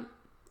Oenun.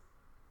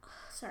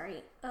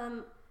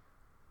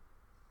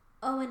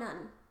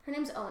 Her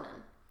name's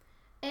Oenun.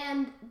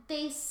 And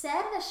they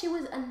said that she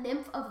was a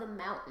nymph of the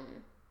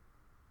mountain.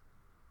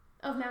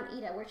 Of Mount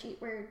Ida, where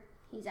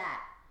he's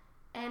at.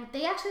 And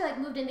they actually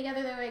moved in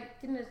together. They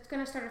were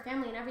gonna start a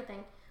family and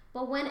everything.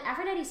 But when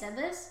Aphrodite said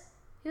this,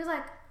 he was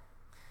like,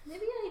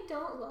 maybe I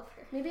don't love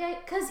her.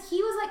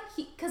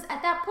 Because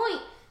at that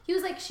point, he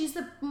was like, she's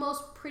the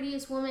most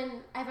prettiest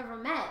woman I've ever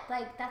met.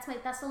 That's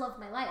the love of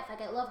my life. I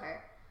love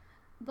her.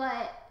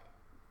 But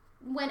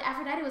when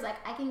Aphrodite was like,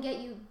 I can get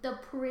you the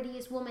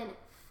prettiest woman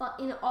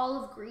in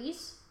all of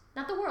Greece,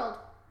 not the world,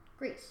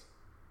 Greece.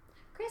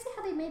 Crazy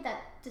how they made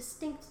that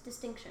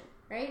distinction,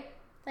 right?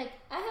 I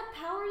have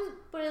powers,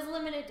 but it's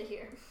limited to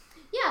here.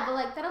 Yeah,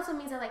 but that also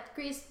means that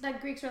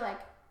Greeks are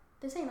like,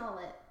 this ain't all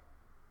it.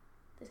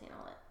 This ain't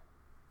all it.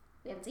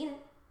 We haven't seen it,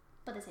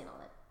 but this ain't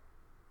all it.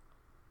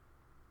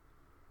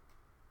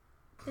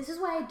 This is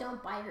why I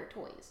don't buy her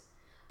toys.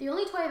 The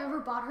only toy I've ever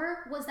bought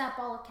her was that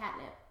ball of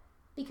catnip,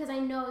 because I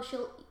know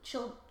she'll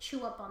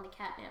chew up on the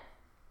catnip.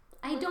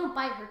 I don't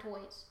buy her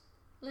toys.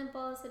 Limp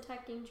Ball is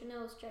attacking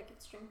Janelle's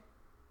jacket string.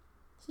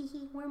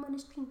 Hee, worm on a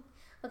string.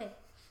 Okay.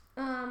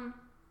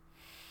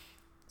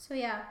 So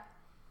yeah,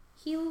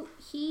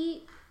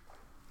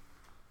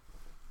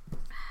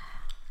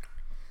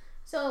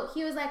 So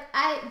he was like,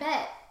 I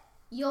bet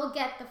you're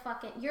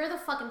the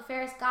fucking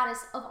fairest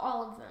goddess of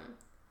all of them.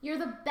 You're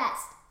the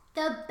best.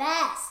 The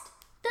best.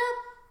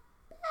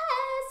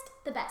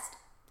 The best.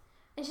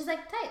 And she's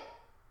like, tight.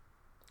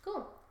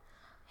 Cool.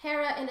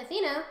 Hera and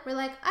Athena were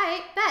like,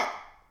 I bet.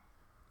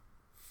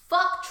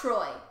 Fuck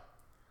Troy.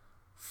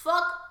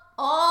 Fuck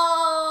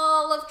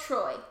all of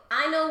Troy.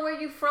 I know where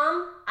you're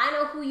from. I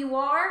know who you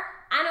are.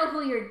 I know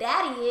who your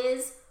daddy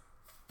is.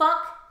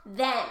 Fuck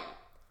them.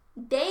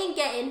 They ain't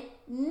getting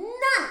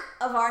none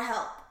of our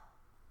help.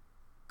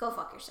 Go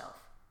fuck yourself.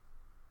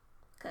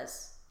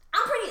 Cause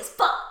I'm pretty as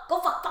fuck.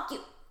 Go fuck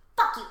you.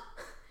 Fuck you.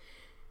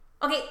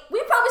 Okay,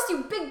 we promised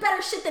you big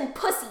better shit than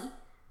pussy.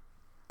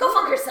 Go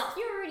fuck yourself.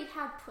 You already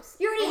have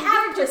pussy. You already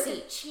have you're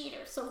pussy. Just a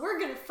cheater, so we're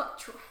gonna fuck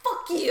Troy.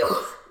 Fuck you.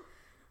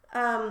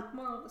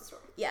 Moral of the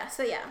story. Yeah,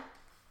 so yeah.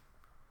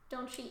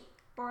 Don't cheat,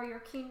 or your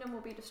kingdom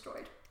will be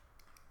destroyed.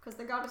 Because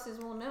the goddesses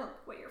will know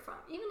where you're from,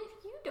 even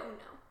if you don't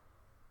know.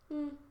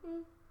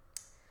 Mm-hmm.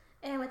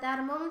 And without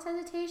a moment's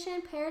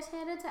hesitation, Paris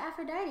handed to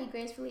Aphrodite.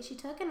 Gracefully she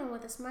took it, and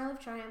with a smile of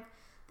triumph.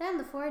 Then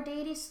the four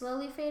deities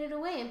slowly faded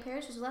away, and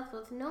Paris was left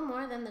with no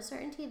more than the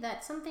certainty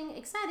that something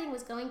exciting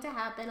was going to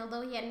happen,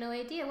 although he had no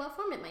idea what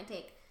form it might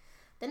take.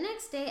 The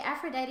next day,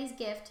 Aphrodite's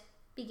gift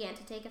began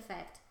to take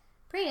effect.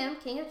 Priam,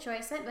 king of Troy,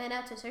 sent men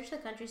out to search the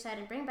countryside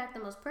and bring back the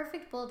most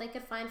perfect bull they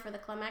could find for the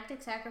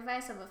climactic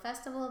sacrifice of a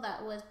festival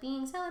that was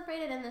being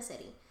celebrated in the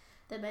city.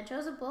 The men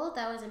chose a bull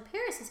that was in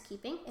Paris'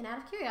 keeping, and out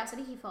of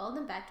curiosity he followed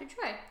them back to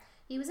Troy.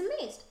 He was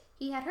amazed.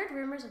 He had heard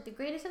rumors of the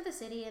greatness of the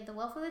city and the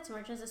wealth of its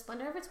merchants, the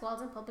splendor of its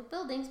walls and public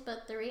buildings,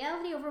 but the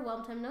reality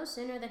overwhelmed him. No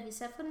sooner than he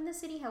set foot in the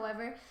city,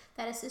 however,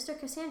 that his sister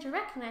Cassandra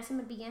recognized him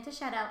and began to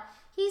shout out,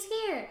 "He's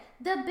here!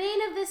 The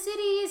bane of the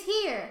city is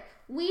here!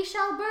 We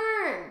shall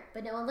burn!"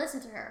 But no one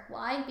listened to her.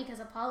 Why? Because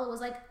Apollo was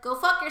like, "Go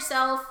fuck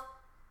yourself!"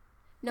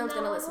 No one's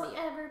gonna listen to you.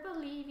 No one will ever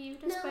believe you,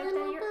 despite No one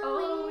that will you're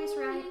always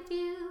right. believe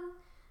you.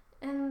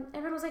 And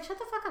everyone was like, "Shut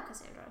the fuck up,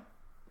 Cassandra."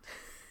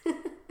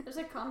 There's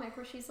a comic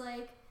where she's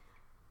like,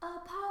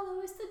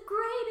 Apollo is the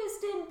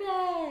greatest in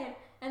bed.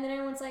 And then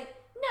everyone's like,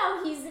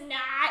 no, he's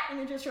not. And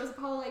it just shows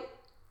Apollo like,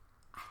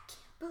 I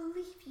can't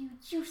believe you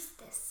used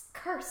this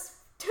curse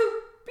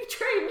to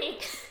betray me.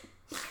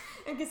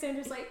 And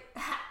Cassandra's like,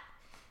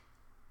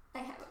 I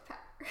have a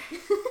power.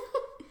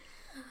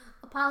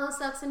 Apollo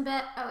sucks in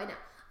bed. Oh, wait, no.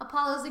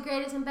 Apollo's the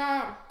greatest in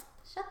bed.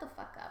 Shut the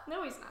fuck up.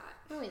 No, he's not.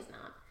 No, he's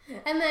not.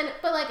 And then,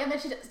 and then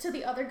she does to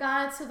the other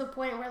gods to the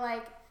point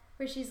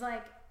where she's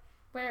like,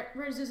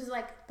 where Zeus is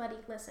like, buddy,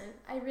 listen,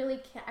 I really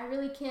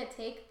can't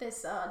take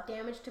this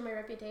damage to my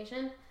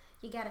reputation.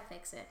 You gotta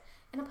fix it.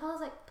 And Apollo's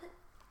like,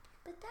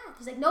 but Dad.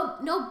 He's like, no,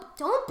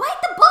 don't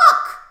bite the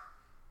book.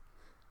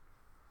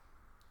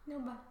 No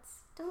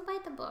buts. Don't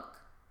bite the book.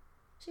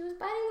 She was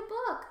biting the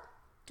book.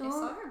 I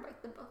saw her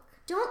bite the book.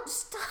 Don't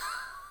stop.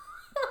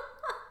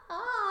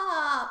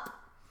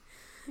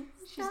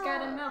 She's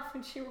got a mouth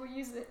and she will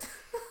use it.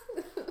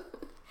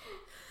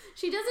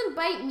 She doesn't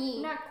bite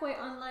me. Not quite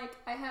unlike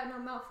I have no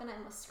mouth and I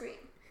must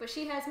scream. But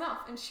she has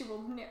mouth and she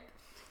will nip.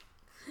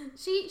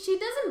 She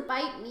doesn't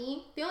bite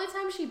me. The only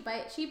time she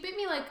bit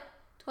me like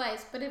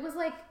twice, but it was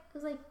like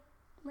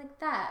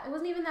that. It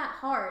wasn't even that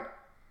hard.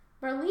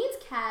 Marlene's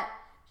cat,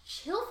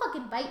 she'll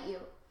fucking bite you.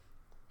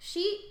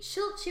 She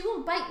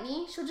won't bite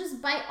me. She'll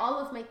just bite all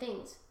of my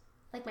things,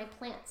 like my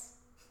plants,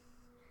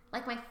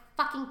 like my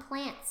fucking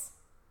plants.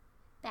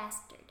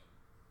 Bastard.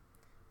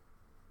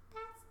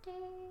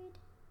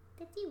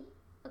 That's you.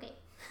 Okay.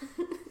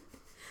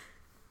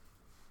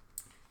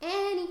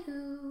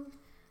 Anywho,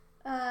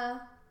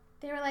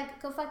 they were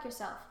like, go fuck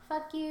yourself.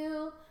 Fuck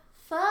you,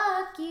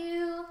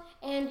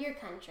 and your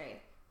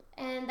country.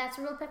 And that's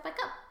where we'll pick back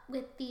up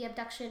with the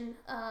abduction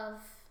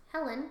of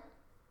Helen,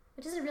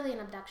 which isn't really an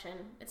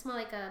abduction. It's more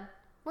like a,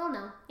 well,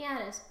 no. Yeah,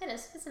 it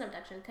is. It's an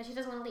abduction because she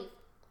doesn't want to leave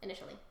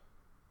initially.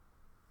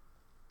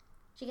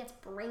 She gets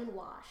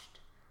brainwashed.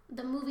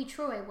 The movie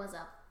Troy was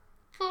a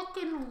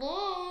fucking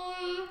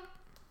lie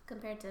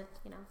compared to,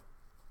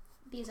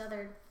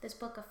 this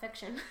book of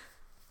fiction.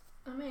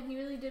 Oh man, he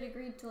really did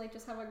agree to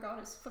just have a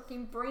goddess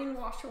fucking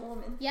brainwash a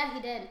woman. Yeah, he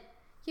did.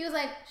 She was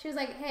like,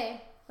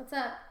 hey, what's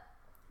up?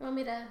 You want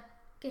me to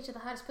get you the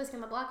hottest pussy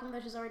on the block even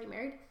though she's already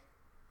married?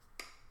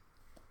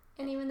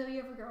 And even though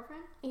you have a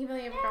girlfriend? Even though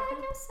you have a girlfriend?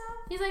 I guess so.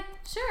 He's like,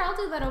 sure, I'll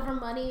do that over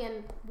money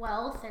and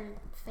wealth and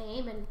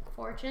fame and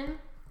fortune.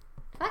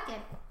 Fuck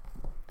it.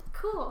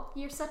 Cool,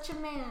 you're such a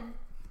man.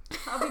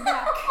 I'll be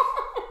back.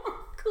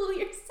 Cool,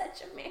 you're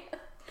such a man.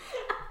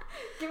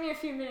 Give me a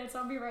few minutes,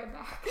 I'll be right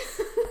back.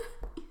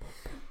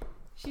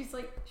 She has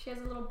a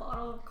little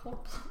bottle of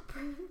cold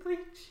brain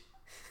bleach.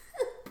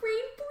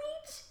 Brain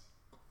bleach?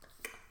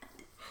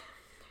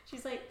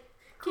 She's like,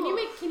 cool.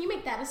 Can you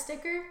make that a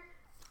sticker?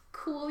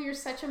 Cool, you're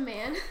such a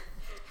man.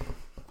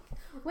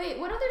 Wait,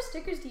 what other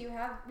stickers do you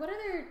have? What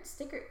other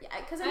sticker?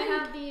 Because I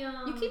have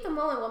you keep them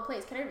all in one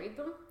place. Can I read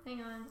them?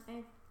 Hang on,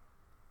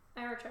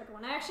 I archived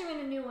one. I actually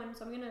made a new one,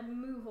 so I'm gonna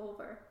move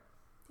over.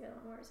 The other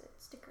one, where is it?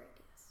 Sticker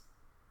ideas.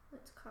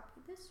 Let's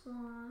copy this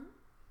one.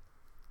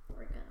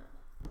 We're gonna.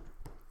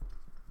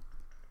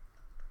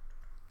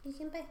 You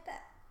can bite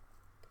that,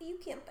 but you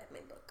can't bite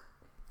my book.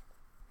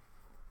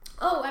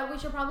 Oh, we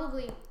should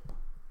probably.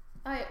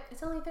 Alright,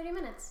 it's only 30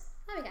 minutes.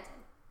 Oh, we got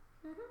time.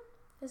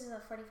 This is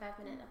a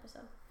 45-minute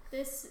episode.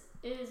 This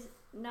is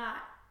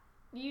not.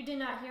 You did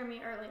not hear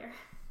me earlier.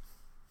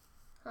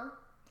 Huh?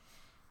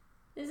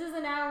 This is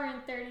an hour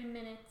and 30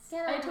 minutes.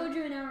 Yeah, I told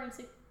you an hour and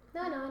 6.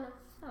 No, I know.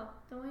 Oh,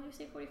 then why did you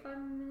say 45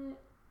 minutes?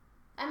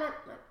 I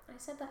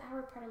said the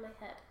hour part in my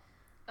head.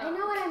 Oh, I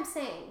know what I'm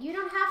saying. You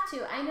don't have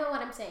to. I know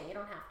what I'm saying. You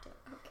don't have to.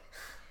 Okay.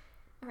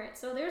 Alright,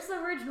 so there's the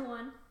original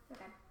one.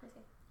 Okay, I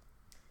see.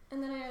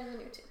 And then I have the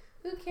new two.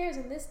 Who cares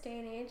in this day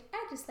and age?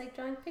 I just like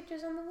drawing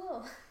pictures on the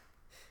wall.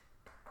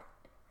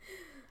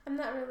 I'm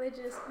not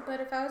religious, but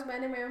if I was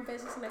minding my own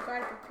business and a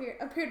guard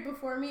appeared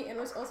before me and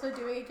was also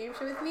doing a game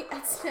show with me,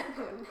 I'd snap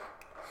my own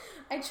neck.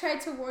 I tried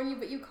to warn you,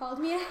 but you called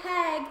me a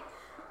hag.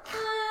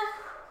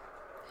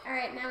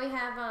 Alright, now we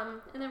have,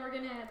 and then we're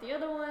gonna add the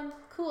other one.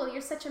 Cool,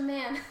 you're such a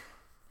man.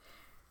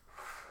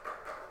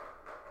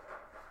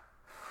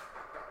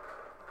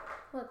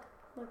 Look.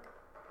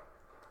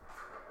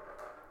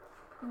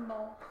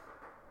 Ball.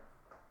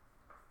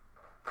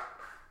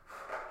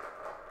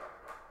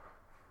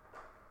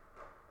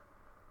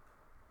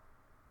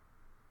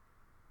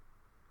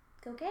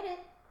 Go get it.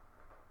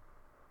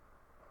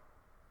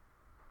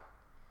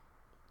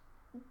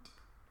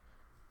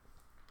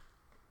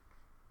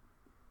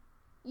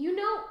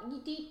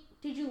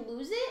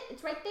 lose it?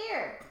 It's right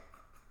there.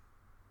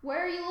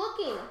 Where are you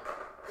looking?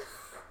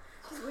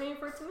 She's waiting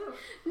for it to move.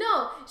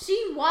 No,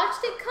 she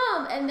watched it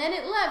come, and then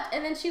it left,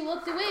 and then she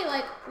looked away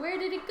like, where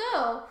did it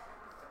go?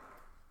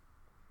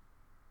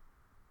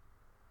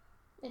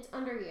 It's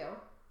under you.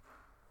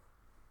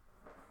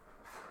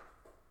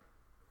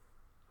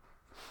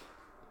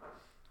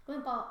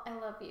 Limpball, I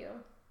love you.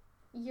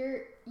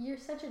 You're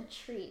such a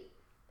treat.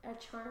 A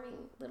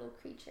charming little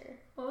creature.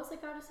 What was the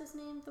goddess's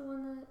name? The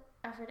one that...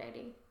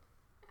 Aphrodite.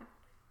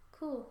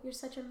 Cool, you're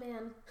such a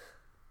man.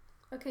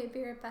 Okay,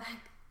 be right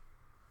back.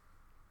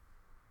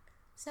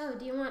 So,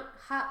 do you want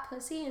hot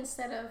pussy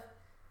instead of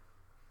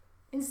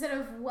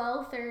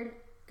wealth or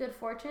good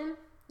fortune?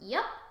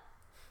 Yep.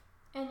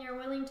 And you're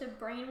willing to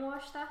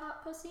brainwash that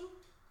hot pussy?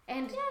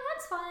 And yeah,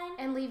 that's fine.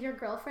 And leave your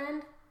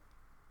girlfriend?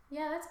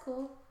 Yeah, that's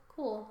cool.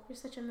 Cool. You're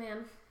such a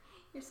man.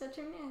 You're such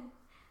a man.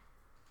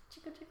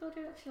 Chico, chico,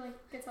 chico. She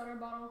like gets out her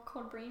bottle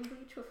called brain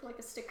bleach with like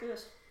a sticker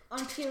that's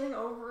unpeeling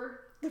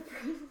over the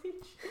brain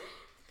bleach,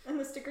 and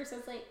the sticker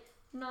says like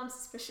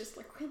non-suspicious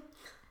liquid.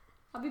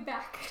 I'll be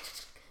back.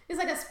 It's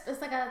like a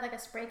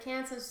spray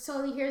can.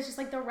 So you hear it's just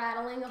like the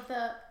rattling of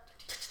the.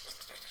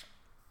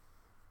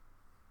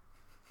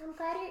 I'm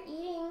glad you're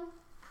eating.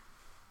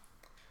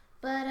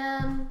 But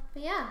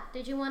yeah.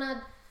 Did you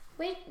wanna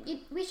wait?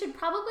 We should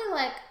probably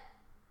like.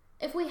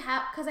 If we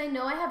have, because I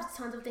know I have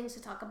tons of things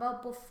to talk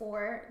about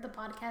before the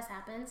podcast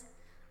happens.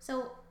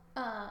 So,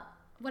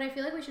 what I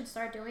feel like we should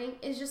start doing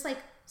is just like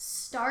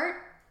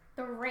start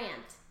the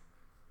rant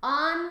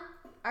on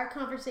our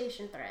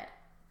conversation thread.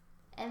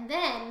 And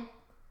then,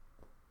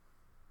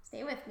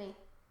 stay with me.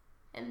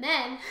 And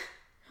then,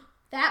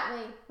 that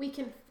way we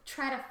can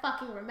try to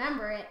fucking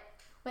remember it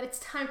when it's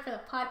time for the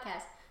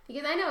podcast.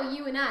 Because I know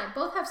you and I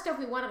both have stuff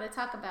we wanted to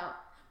talk about.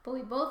 But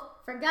we both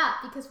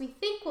forgot because we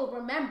think we'll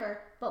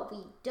remember, but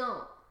we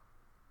don't.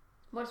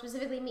 More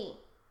specifically me.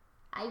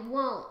 I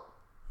won't.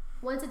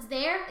 Once it's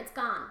there, it's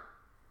gone.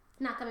 It's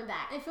not coming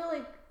back. I feel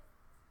like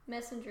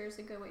Messenger is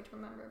a good way to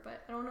remember,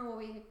 but I don't know what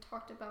we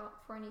talked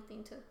about for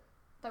anything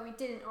that we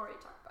didn't already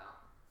talk about.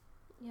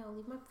 Yo,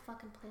 leave my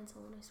fucking plants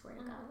alone, I swear to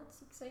God. Let's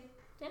see.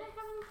 Did I have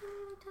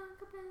anything to talk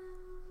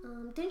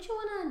about? Didn't you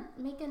want to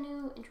make a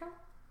new intro?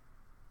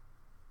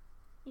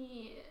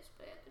 Yes,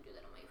 but I have to do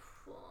that on my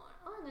phone.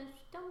 Oh, there's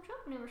dumb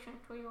jump never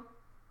sent to you.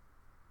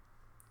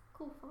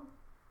 Cool phone.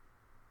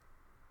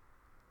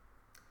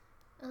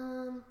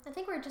 I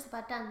think we're just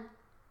about done.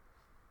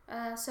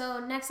 So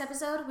next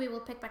episode we will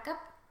pick back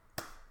up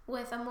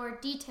with a more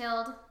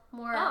detailed,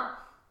 more. Oh.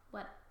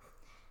 What?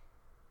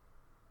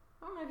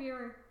 I don't know if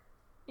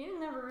you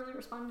never really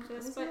responded to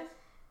this, but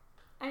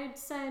I had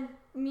said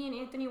me and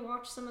Anthony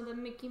watched some of the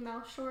Mickey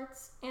Mouse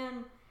shorts,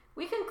 and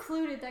we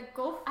concluded that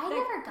I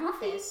never got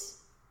this.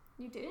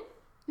 You didn't?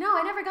 No,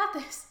 I never got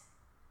this.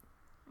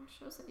 It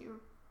shows that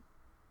you've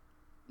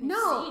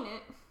seen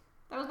it.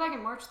 That was back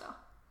in March, though.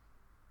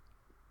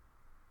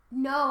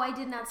 No, I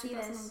did not see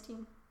this.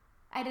 2019.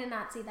 I did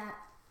not see that.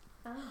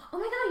 Oh my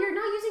God, you're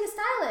not using a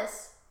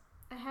stylus.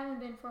 I haven't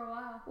been for a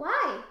while.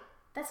 Why?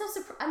 That's so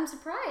I'm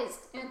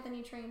surprised.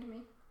 Anthony trained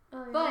me.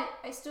 Oh, yeah. But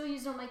I still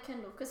use it on my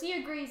Kindle, because he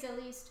agrees at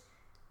least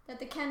that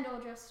the Kindle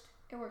it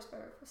works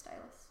better with a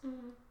stylus.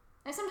 Mm-hmm.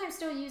 I sometimes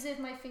still use it if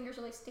my fingers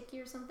are like sticky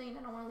or something and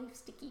I don't want to leave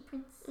sticky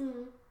prints.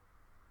 Mm-hmm.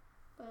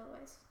 But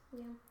otherwise,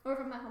 yeah. Or if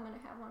I'm at home and I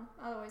have one.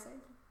 Otherwise,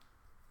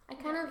 I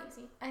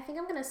think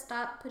I'm gonna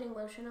stop putting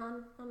lotion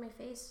on my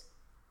face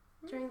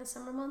during the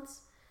summer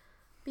months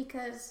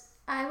because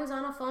I was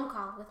on a phone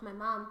call with my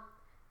mom,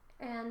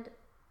 and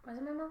was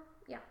it my mom?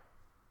 Yeah.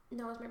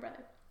 No, it was my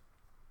brother.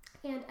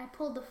 And I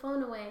pulled the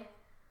phone away,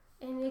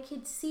 and you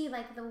could see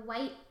like the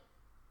white,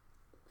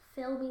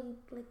 filmy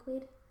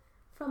liquid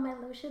from my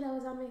lotion that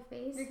was on my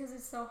face. Because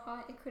it's so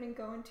hot, it couldn't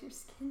go into your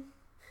skin.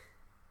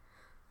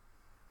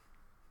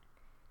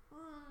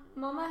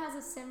 Mama has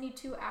a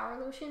 72-hour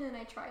lotion, and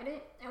I tried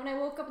it. And when I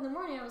woke up in the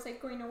morning, I was like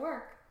going to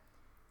work,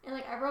 and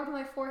like I rubbed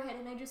my forehead,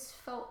 and I just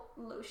felt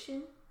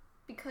lotion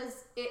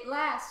because it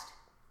lasts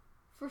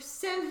for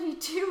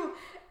 72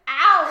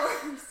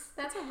 hours.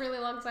 That's a really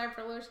long time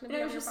for lotion to be and I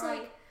on was your just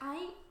body.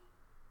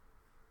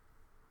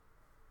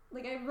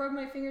 I rubbed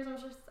my fingers, and I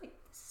was just like,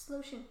 this is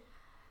lotion.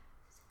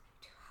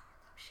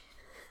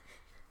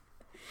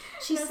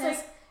 72-hour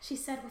lotion. She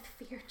said with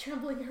fear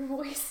trembling in her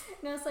voice.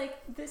 And I was like,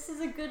 this is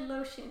a good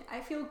lotion. I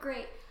feel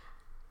great.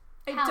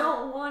 I How?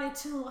 don't want it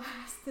to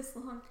last this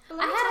long. But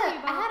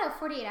I had a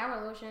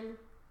 48-hour lotion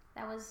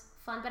that was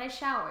fun, but I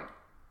showered.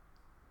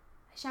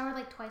 I showered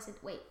like twice a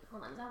wait,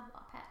 hold on, is that a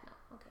Wattpad? No.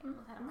 Okay, No,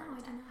 I do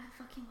not have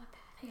fucking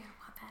Wattpad. Yeah,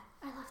 Wattpad.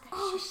 I love that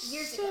Oh shit.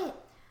 Years shit. ago.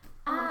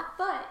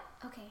 But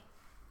Okay.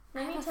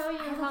 let me I tell you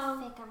have how. a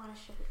fic I want to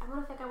show you. I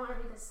want to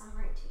read the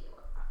summary to you.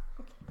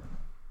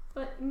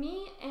 But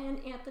me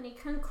and Anthony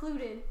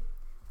concluded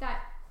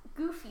that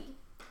Goofy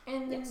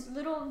and Yes. the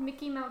little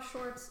Mickey Mouse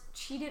shorts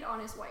cheated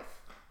on his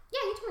wife. Yeah,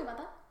 you told me about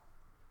that.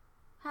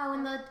 How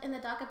in the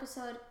doc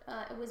episode,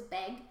 it was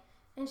Beg,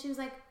 and she was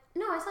like,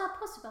 "No, I saw a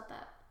post about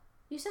that.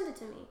 You sent it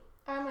to me."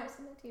 I might have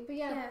sent that to you, but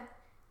yeah.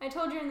 I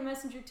told you in the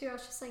messenger too. I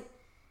was just like,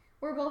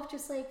 we're both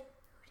just like,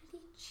 who did did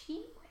he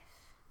cheat with?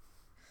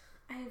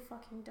 I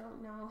fucking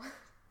don't know.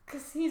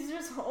 Because he's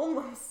just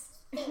homeless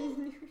in his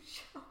new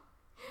show.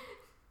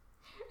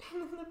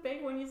 And then the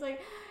big one, he's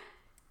like,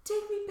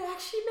 take me back,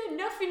 she meant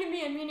nothing to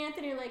me. And me and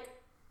Anthony are like,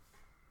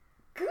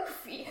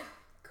 Goofy.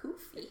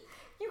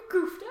 You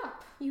goofed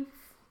up. You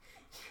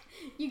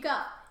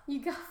got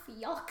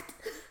fyoked.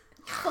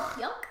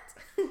 Yucked.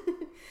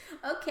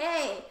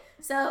 Okay,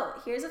 so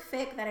here's a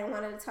fic that I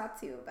wanted to talk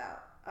to you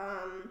about.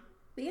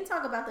 We can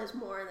talk about this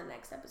more in the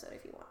next episode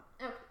if you want.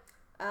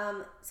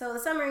 Okay. So the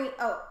summary,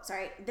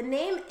 the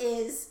name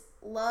is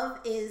Love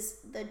is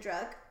the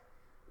Drug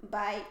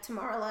by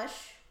Tamara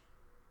Lush,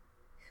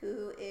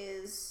 who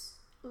is...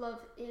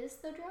 Love is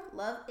the drug?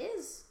 Love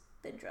is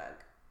the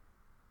drug.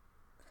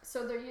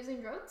 So they're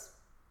using drugs?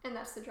 And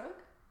that's the drug?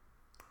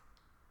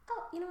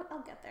 Oh, you know what?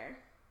 I'll get there.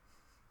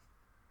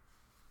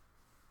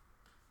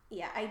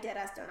 Yeah, I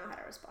deadass don't know how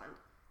to respond.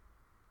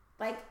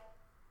 Like,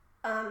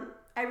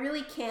 I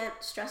really can't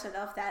stress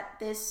enough that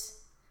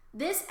this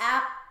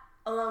app,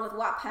 along with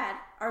Wattpad,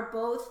 are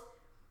both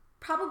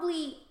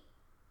probably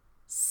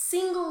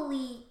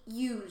singly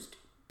used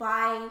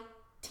by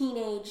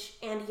teenage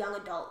and young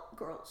adult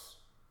girls.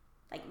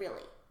 Like,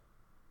 really.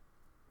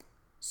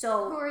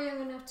 So Who are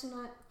young enough to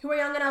not... Who are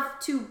young enough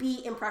to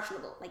be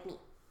impressionable, like me.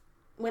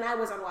 When I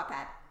was on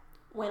Wattpad.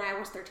 When I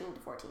was 13 to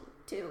 14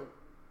 to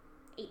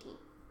 18.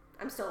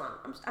 I'm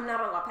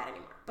not on Wattpad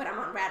anymore, but I'm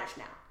on Radish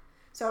now.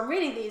 So I'm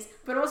reading these,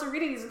 but I'm also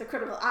reading these with a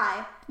critical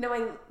eye,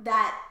 knowing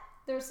that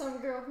there's some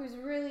girl who's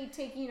really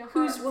taking a heart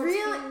who's what's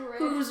being read.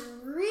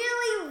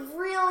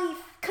 really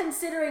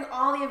considering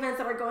all the events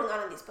that are going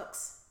on in these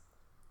books.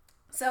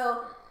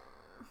 So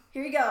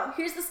here you go.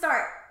 Here's the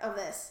start of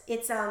this.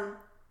 It's the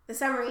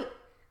summary.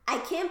 I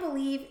can't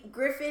believe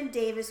Griffin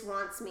Davis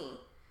wants me.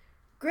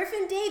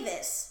 Griffin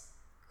Davis,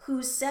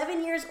 who's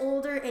 7 years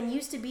older and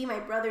used to be my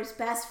brother's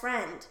best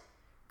friend.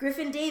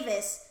 Griffin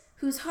Davis,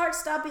 who's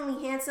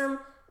heart-stoppingly handsome,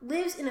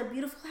 lives in a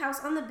beautiful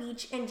house on the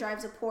beach and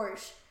drives a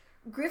Porsche.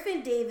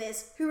 Griffin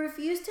Davis, who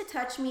refused to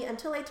touch me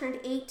until I turned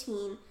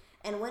 18,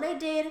 and when I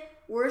did,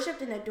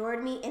 worshipped and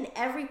adored me in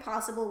every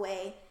possible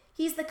way.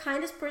 He's the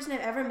kindest person I've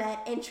ever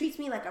met and treats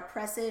me like a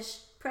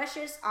precious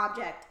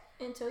object.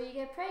 Until you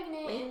get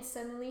pregnant and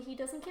suddenly he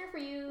doesn't care for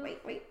you.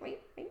 Wait.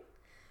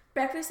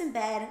 Breakfast in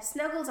bed,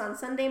 snuggles on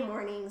Sunday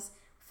mornings,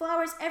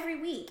 flowers every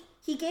week.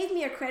 He gave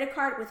me a credit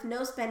card with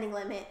no spending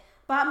limit,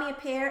 bought me a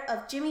pair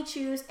of Jimmy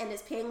Choos, and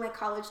is paying my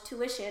college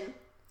tuition.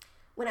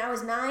 When I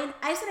was 9,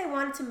 I said I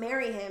wanted to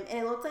marry him, and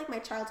it looked like my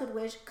childhood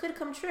wish could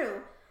come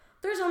true.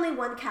 There's only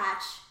one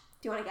catch.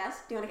 Do you want to guess?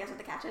 Do you want to guess what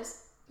the catch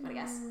is? Do you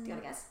want to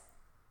guess?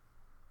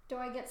 Do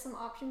I get some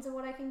options of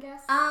what I can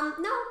guess?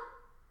 No.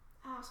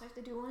 Oh, so I have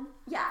to do one?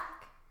 Yeah.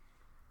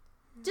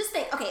 Just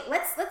think. Okay,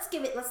 let's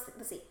give it. Let's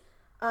see.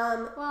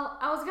 Well,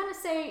 I was gonna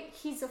say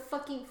he's a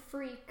fucking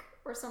freak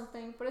or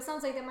something, but it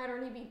sounds like they might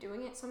already be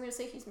doing it, so I'm gonna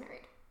say he's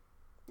married.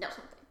 No. Or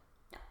something.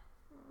 No.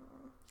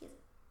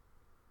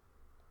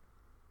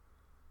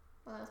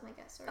 Well, that was my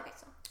guess. Sorry. Okay.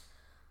 So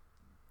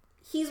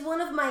he's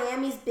one of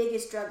Miami's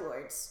biggest drug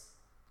lords.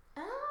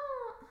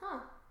 Oh, huh.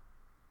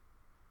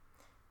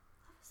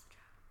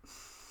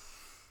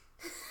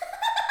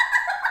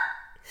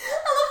 I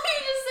love how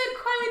you just said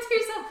quietly to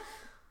yourself,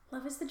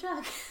 love is the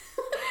drug.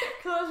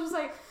 Because I was just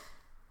like,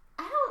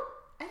 I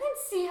didn't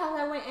see how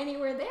that went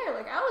anywhere there.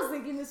 Like, I was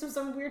thinking this was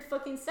some weird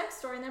fucking sex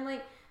story, and I'm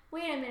like,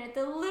 wait a minute,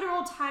 the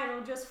literal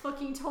title just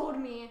fucking told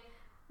me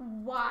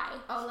why.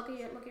 Oh, look at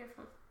your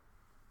phone.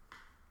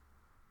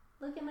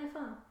 Look at my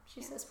phone.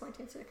 She says,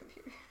 pointing to the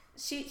computer.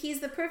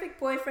 He's the perfect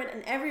boyfriend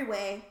in every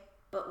way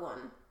but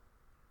one.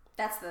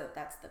 That's the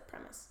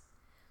premise.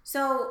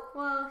 So,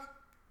 well,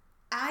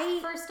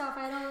 first off,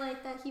 I don't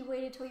like that he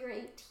waited till you're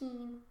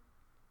 18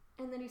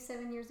 and then he's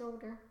 7 years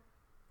older.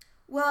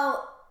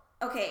 Well,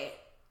 okay.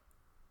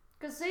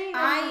 Because saying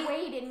that he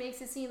waited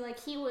makes it seem like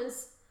he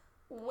was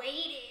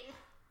waiting.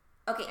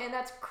 Okay. And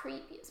that's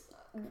creepy as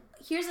fuck.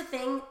 Here's the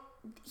thing.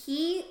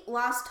 He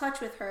lost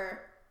touch with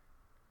her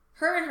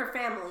and her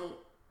family,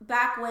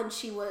 back when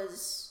she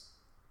was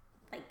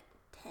like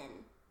 10.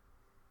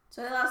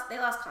 So they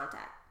lost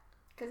contact.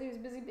 Because he was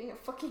busy being a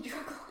fucking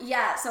drug lord.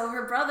 Yeah, so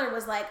her brother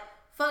was like,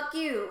 fuck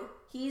you.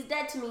 He's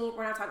dead to me.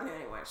 We're not talking to him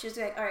anymore. She was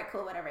like, all right,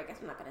 cool, whatever. I guess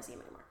I'm not going to see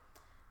him anymore.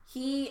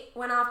 He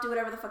went off to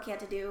whatever the fuck he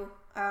had to do.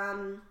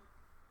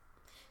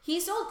 He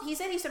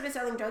said he started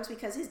selling drugs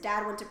because his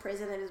dad went to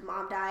prison and his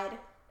mom died,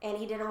 and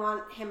he didn't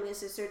want him and his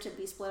sister to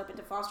be split up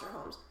into foster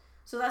homes.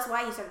 So that's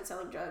why he started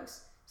selling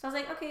drugs. So I was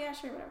like, okay, yeah,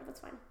 sure, whatever, that's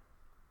fine.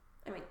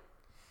 I mean,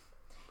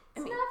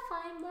 not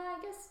fine, but I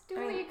guess do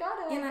what you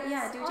gotta. Do what you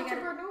gotta.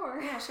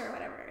 Entrepreneur. Yeah, sure,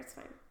 whatever, it's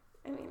fine.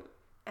 I mean,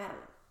 I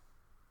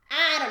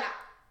don't know.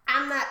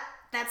 I'm not.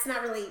 That's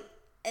not really.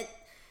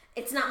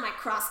 It's not my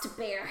cross to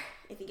bear,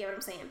 if you get what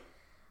I'm saying.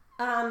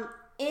 I'm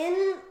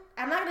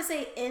not gonna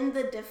say in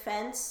the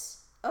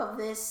defense of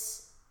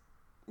this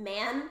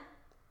man,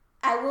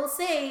 I will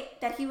say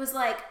that he was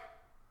like,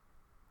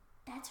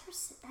 that's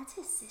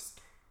his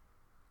sister.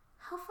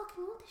 How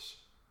fucking old is she?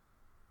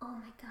 Oh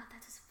my god,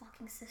 that's his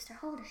fucking sister.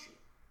 How old is she?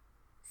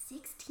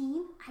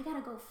 16? I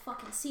gotta go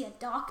fucking see a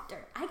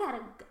doctor.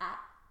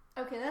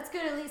 Okay, that's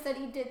good at least that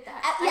he did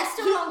that. Yeah, I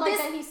still don't like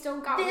that he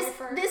still got rid of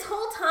her. This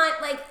whole time,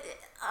 like,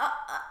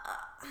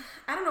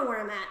 I don't know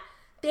where I'm at.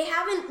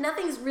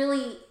 Nothing's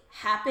really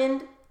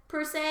happened,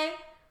 per se.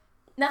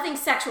 Nothing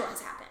sexual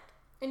has happened.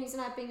 And he's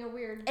not being a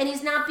weird. And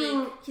he's not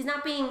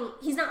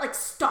like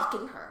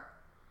stalking her.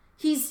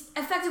 He's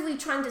effectively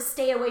trying to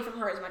stay away from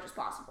her as much as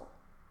possible.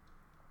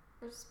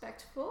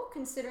 Respectful,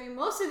 considering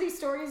most of these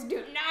stories do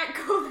not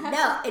go that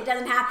No, it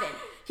doesn't happen.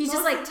 He's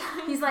Most just of the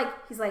time.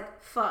 he's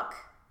like, fuck.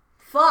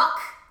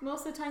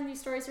 Most of the time these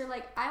stories are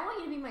like, I want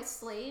you to be my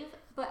slave,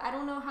 but I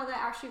don't know how that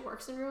actually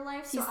works in real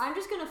life, so I'm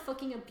just gonna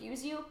fucking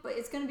abuse you, but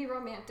it's gonna be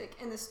romantic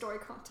in the story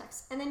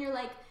context. And then you're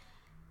like,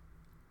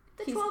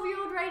 the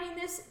 12-year-old writing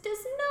this does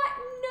not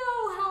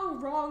know how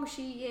wrong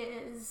she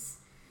is.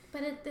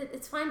 But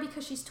it's fine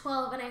because she's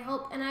 12, and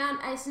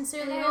I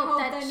sincerely hope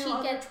that she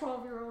gets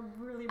 12-year-old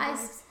really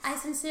bites. I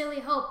sincerely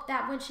hope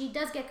that when she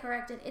does get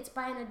corrected, it's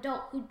by an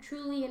adult who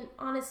truly and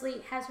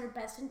honestly has her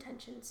best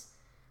intentions.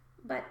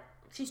 But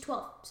she's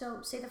 12, so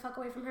stay the fuck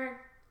away from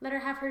her. Let her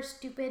have her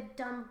stupid,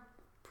 dumb,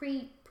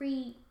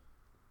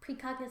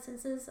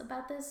 precognizances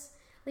about this.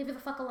 Leave her the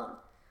fuck alone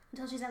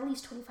until she's at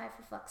least 25,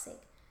 for fuck's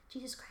sake.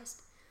 Jesus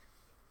Christ.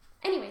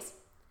 Anyways,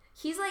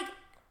 He's like,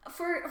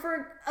 for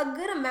a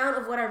good amount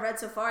of what I've read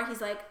so far,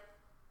 he's like,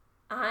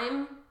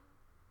 I'm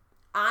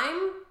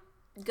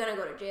gonna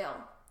go to jail.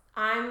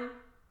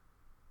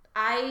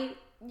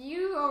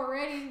 You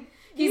already.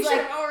 He's You like-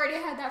 should have already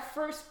had that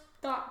first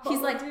thought. He's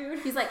bubble, like, dude.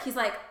 he's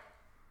like,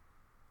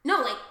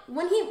 no, like,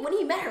 when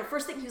he met her,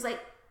 first thing, he was like,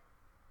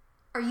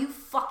 are you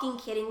fucking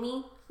kidding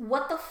me?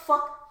 What the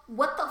fuck?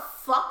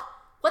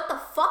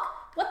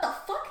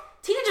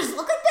 Teenagers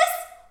look like this?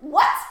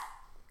 What?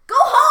 Go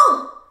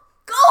home!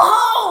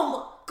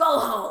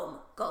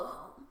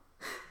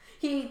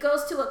 He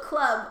goes to a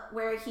club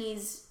where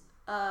he's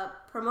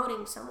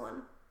promoting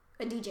someone,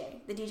 the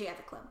DJ at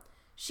the club.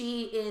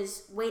 She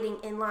is waiting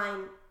in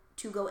line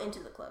to go into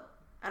the club.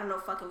 I don't know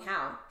fucking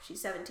how.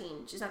 She's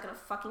 17. She's not gonna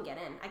fucking get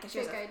in. I guess she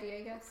has Fake ID,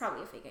 I guess.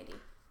 probably a fake ID.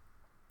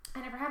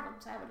 I never had one,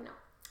 so I wouldn't know.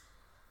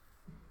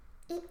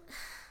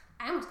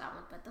 I almost got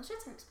one, but those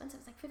shits are expensive.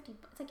 It's like $80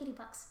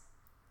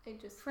 I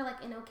just for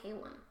like an okay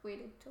one.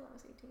 waited till I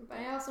was 18. But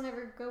I also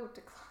never go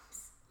to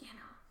clubs. Yeah,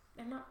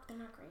 no, they're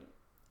not great.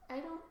 I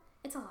don't.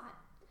 It's a lot.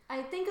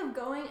 I think of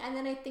going, and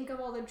then I think of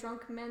all the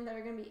drunk men that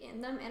are gonna be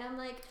in them, and I'm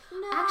like,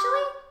 no.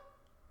 Actually,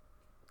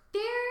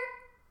 they're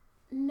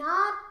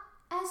not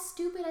as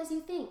stupid as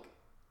you think.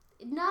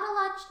 Not a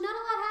lot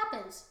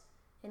happens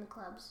in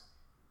clubs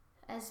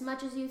as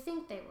much as you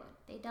think they would.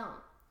 They don't.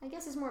 I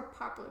guess it's more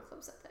popular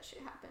clubs that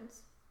shit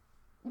happens.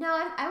 No,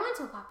 I went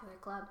to a popular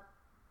club.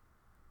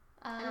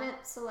 I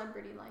meant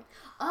celebrity like.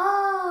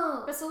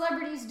 Oh! But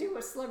celebrities do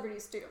what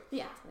celebrities do.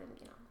 Yeah,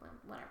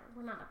 whatever.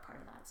 We're not a part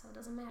of that, so it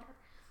doesn't matter.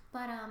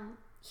 But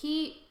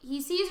he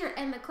sees her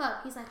in the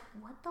club. He's like,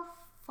 what the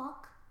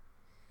fuck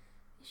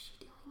is she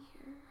doing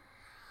here?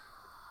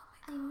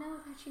 I know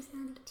that she's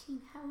not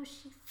 18. How is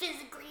she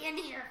physically in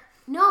here?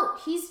 No,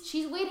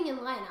 she's waiting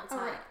in line outside.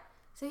 Oh, right.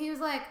 So he was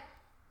like,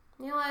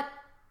 you know what?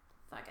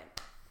 Fuck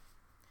it.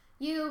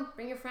 You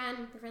bring your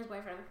friend's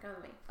boyfriend, come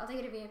with me. I'll take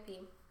you to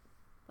VIP.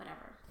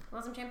 Whatever.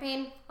 Want some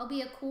champagne? I'll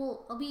be a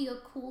cool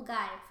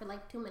guy for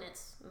like 2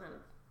 minutes and then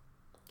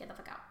get the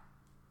fuck out.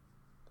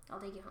 I'll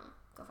take you home.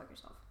 Go fuck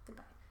yourself.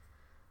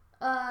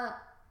 Goodbye.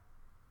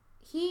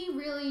 He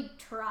really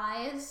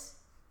tries.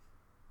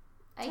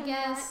 I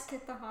guess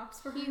Get the hops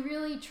for he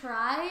really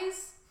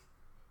tries.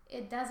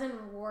 It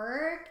doesn't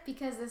work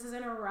because this is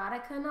an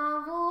erotica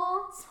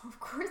novel. So of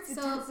course it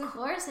So doesn't. of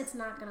course it's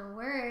not gonna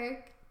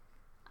work.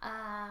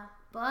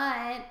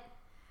 But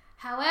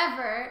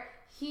however,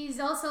 he's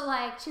also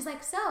like, she's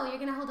like, so you're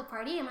gonna hold a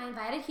party? Am I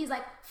invited? He's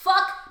like,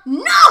 Fuck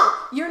no!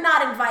 You're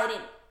not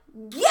invited.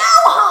 Go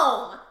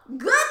home!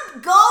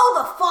 Go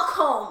the fuck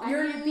home.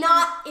 You're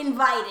not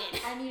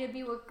invited. I need to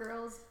be with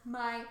girls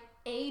my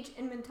age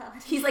and mentality.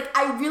 He's like,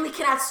 I really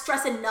cannot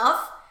stress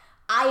enough.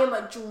 I am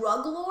a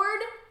drug lord.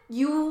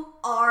 You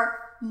are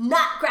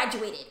not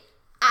graduated.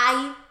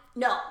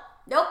 No.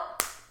 Go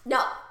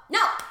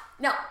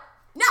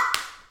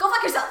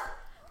fuck yourself.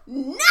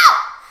 No!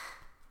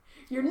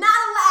 You're not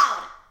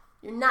allowed.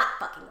 You're not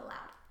fucking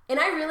allowed. And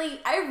I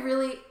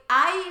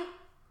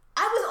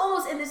was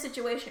almost in this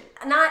situation.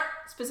 Not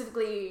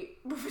specifically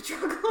with a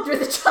drug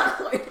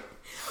lord.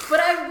 But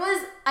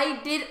I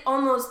did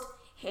almost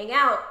hang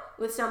out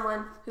with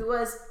someone who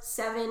was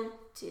 7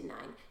 to 9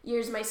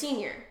 years my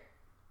senior.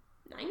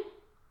 9?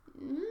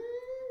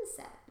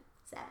 7.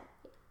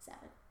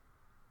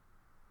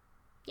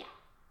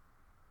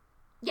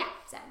 Yeah,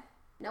 7.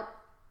 Nope.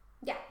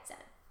 Yeah,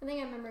 7. I think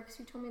I remember because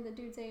you told me the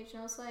dude's age, and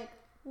I was like,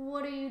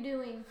 what are you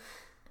doing?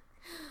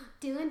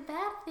 doing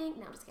bad thing.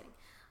 No, I'm just kidding.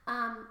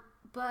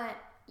 But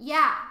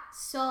yeah,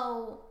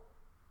 so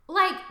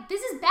like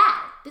this is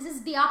bad. This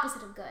is the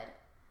opposite of good.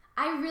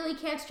 I really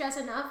can't stress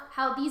enough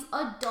how these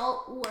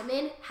adult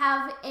women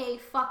have a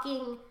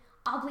fucking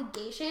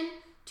obligation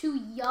to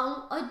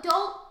young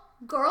adult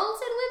girls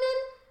and women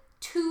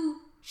to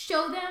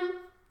show them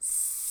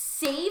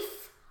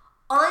safe,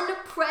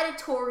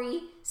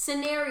 unpredatory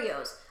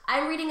scenarios.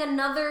 I'm reading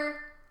another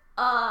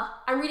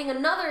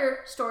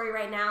story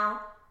right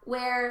now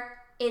where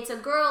it's a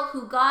girl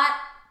who got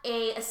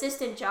a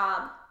assistant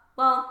job.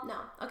 Well, no.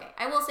 Okay.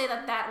 I will say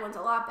that one's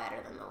a lot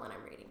better than the one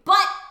I'm reading.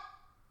 But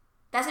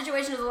that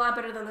situation is a lot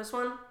better than this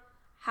one.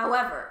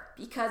 However,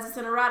 because it's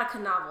an erotica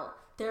novel,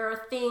 there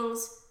are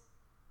things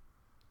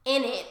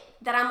in it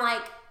that I'm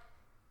like,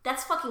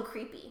 that's fucking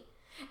creepy.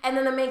 And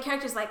then the main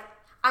character's like,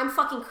 I'm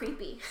fucking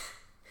creepy.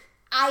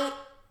 I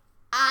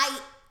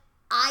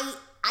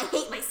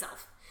hate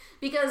myself.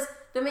 Because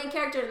the main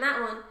character in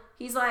that one,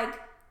 he's like,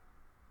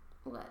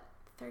 what,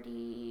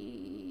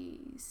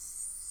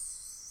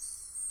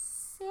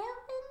 37?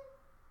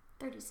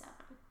 37.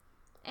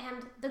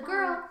 And the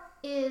girl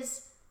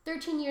is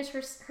 13 years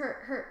his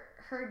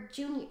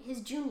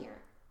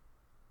junior.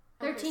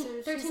 13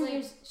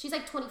 years. She's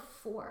like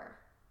 24.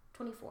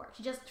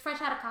 She just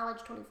fresh out of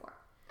college, 24.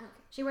 Okay.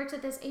 She works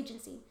at this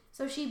agency.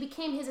 So she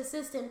became his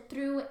assistant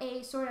through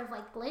a sort of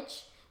like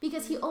glitch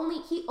because he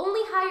only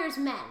hires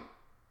men.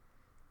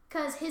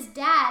 Cause his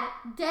dad,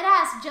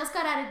 deadass, just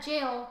got out of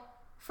jail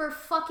for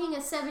fucking a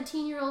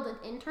 17-year-old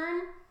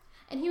intern.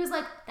 And he was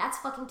like, that's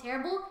fucking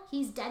terrible.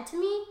 He's dead to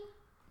me.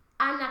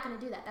 I'm not gonna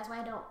do that. That's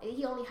why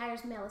he only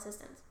hires male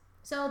assistants.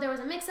 So there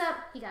was a mix-up.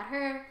 He got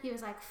her. He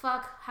was like,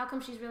 fuck, how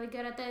come she's really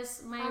good at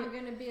this? I'm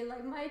gonna be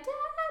like my dad.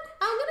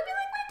 I'm gonna be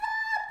like my dad.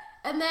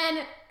 And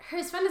then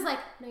his friend is like,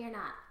 no, you're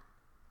not.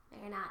 No,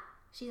 you're not.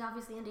 She's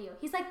obviously into you.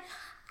 He's like,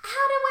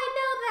 how do I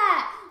know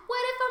that?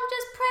 What if I'm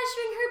just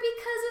pressuring her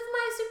because of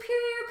my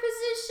superior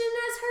position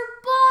as her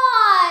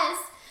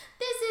boss?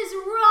 This is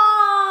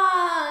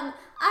wrong.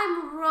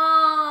 I'm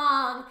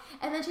wrong.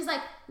 And then she's like,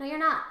 no, you're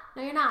not.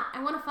 No, you're not.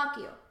 I want to fuck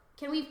you.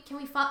 Can we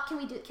fuck? Can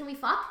we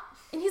fuck?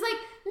 And he's like,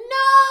 no,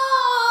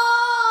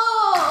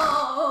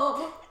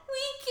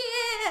 we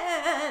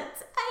can't.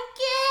 I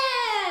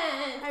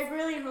can't. I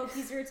really hope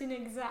he's written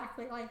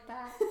exactly like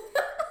that.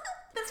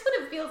 That's what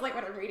it feels like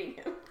when I'm reading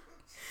him.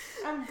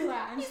 I'm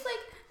glad. He's like,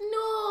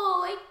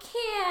 no, I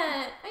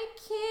can't.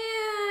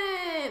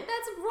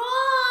 That's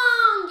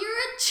wrong. You're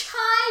a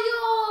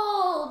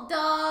child.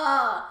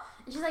 Duh.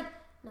 And she's like,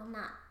 no, I'm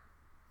not.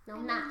 No,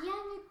 I'm not.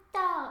 Young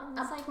adult.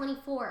 I'm like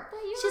 24.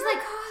 She's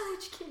like,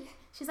 college kid.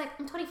 She's like,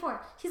 I'm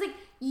 24. She's like,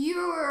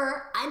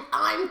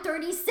 I'm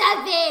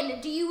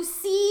 37. Do you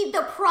see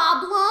the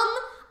problem?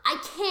 I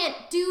can't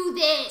do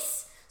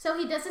this. So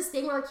he does this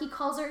thing where like he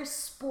calls her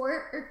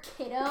sport or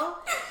kiddo.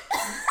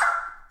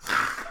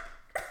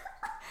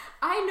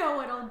 I know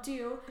what I'll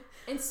do.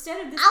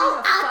 Instead of this being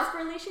a fuck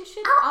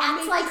relationship, I'll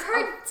act like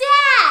her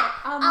dad.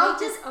 I'll make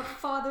this a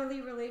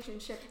fatherly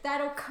relationship.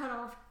 That'll cut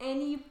off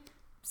any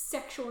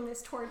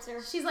sexualness towards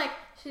her. She's like,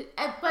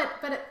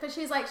 but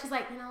she's like,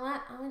 you know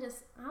what?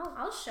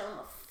 I'll show him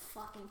a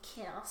fucking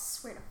kid. I'll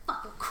swear to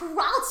fucking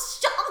I'll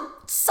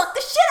suck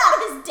the shit out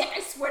of his dick. I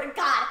swear to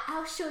God.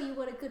 I'll show you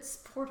what a good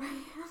sport I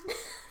am.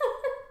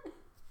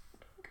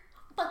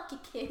 Fuck you,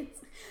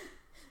 kids.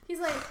 He's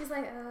like,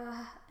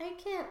 I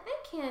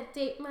can't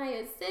date my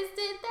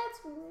assistant. That's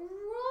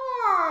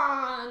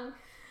wrong.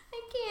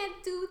 I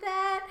can't do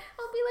that.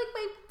 I'll be like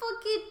my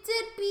fucking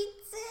deadbeat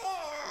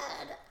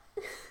dad.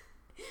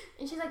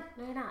 And she's like,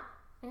 no, you're not.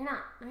 No, you're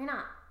not. No, you're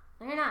not.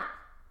 No, you're not.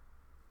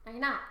 No,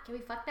 you're not. Can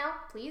we fuck now?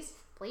 Please?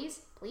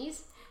 Please?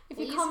 Please? If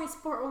you call me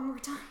sport one more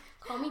time,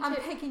 I'm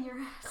pegging your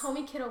ass. Call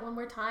me kiddo one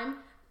more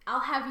time. I'll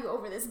have you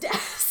over this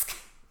desk.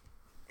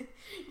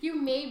 You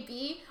may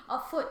be a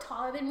foot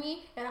taller than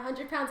me and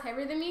 100 pounds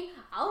heavier than me.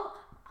 I'll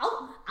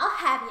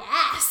have your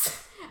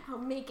ass. I'll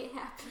make it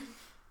happen.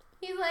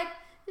 He's like,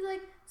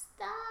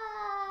 stop,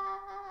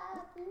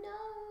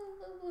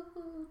 no,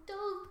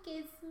 don't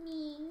kiss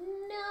me,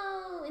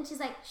 no. And she's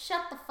like,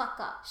 shut the fuck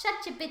up.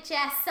 Shut your bitch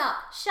ass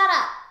up. Shut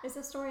up. Is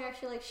the story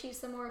actually like she's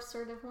the more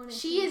assertive one?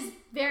 She is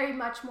very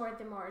much more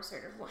the more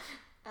assertive one.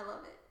 I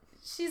love it.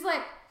 She's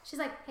like,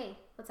 hey,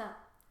 what's up?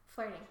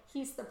 Flirting.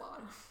 He's the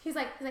bottom. He's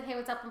like, hey,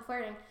 what's up? I'm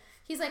flirting.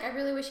 He's like, I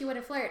really wish you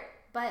wouldn't flirt,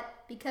 but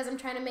because I'm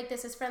trying to make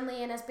this as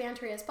friendly and as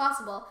bantery as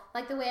possible,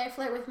 like the way I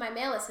flirt with my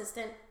male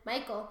assistant,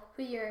 Michael,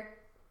 who you're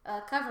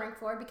covering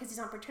for because he's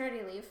on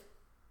paternity leave.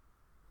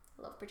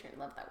 Love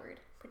that word,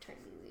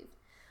 paternity leave.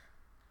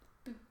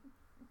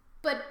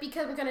 But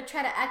because I'm gonna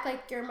try to act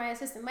like you're my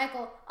assistant,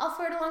 Michael, I'll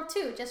flirt along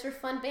too, just for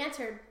fun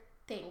banter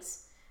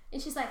things. And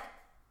she's like,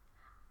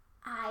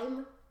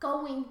 I'm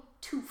going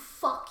to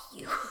fuck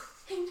you.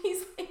 And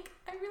he's like,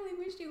 I really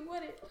wish you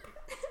wouldn't.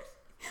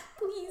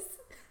 Please.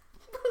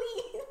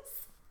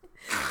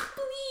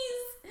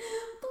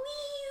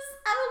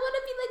 I don't want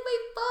to be like my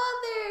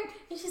father.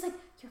 And she's like,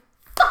 you're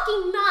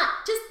fucking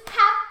not. Just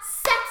have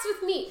sex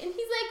with me. And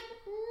he's like,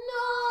 no.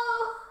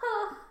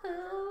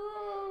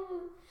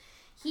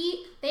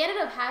 They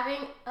ended up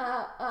having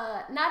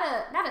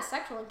not a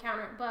sexual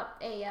encounter, but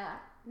a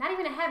not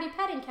even a heavy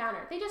pet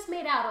encounter. They just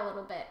made out a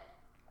little bit.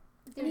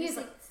 And he's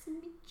like,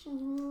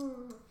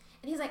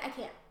 I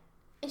can't.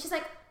 And she's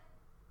like,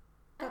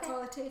 that's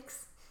all it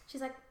takes.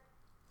 She's like,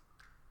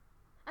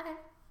 okay.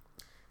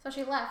 So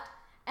she left.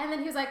 And then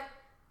he was like,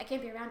 I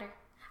can't be around her.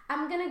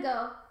 I'm gonna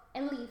go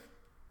and leave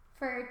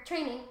for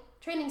training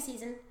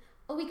season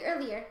a week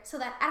earlier so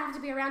that I don't have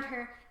to be around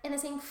her in the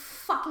same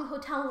fucking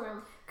hotel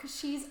room. Because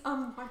she's a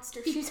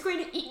monster. She's going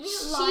to eat me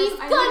alive. She's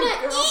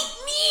gonna eat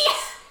me!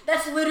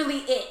 That's literally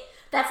it.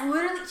 That's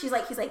literally, he's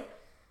like,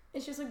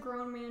 It's just a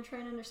grown man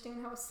trying to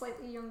understand how a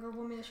slightly younger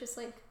woman is just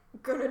like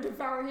gonna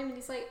devour him, and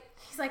he's like,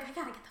 I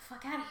gotta get the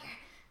fuck out of here.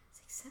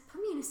 he's like,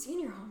 put me in a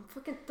senior home.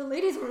 Fucking the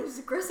ladies one is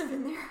aggressive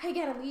in there. I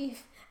gotta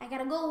leave. I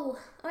gotta go.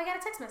 Oh, I got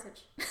a text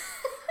message.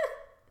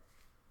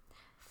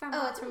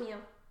 Oh, it's from you.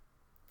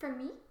 From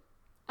me?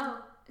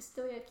 Oh, it's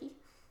still yucky.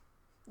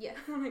 Yeah.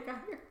 When I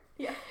got here.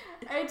 Yeah.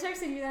 I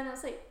texted you that and I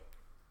was like,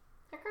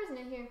 that car's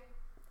not here.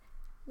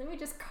 Let me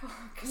just call.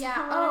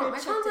 Yeah. Oh, my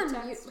phone's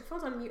on mute. My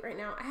phone's on mute right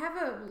now. I have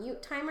a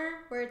mute timer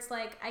where it's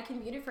like I can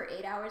mute it for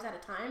 8 hours at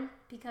a time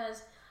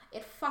because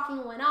it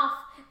fucking went off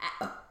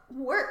at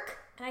work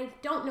and I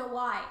don't know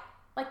why.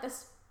 Like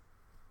this.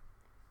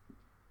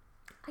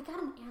 I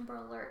got an Amber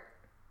Alert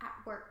at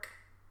work.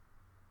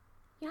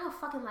 You know how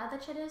fucking loud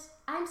that shit is?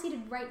 I'm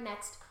seated right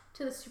next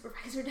to the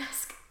supervisor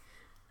desk.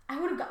 I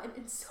would have gotten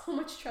in so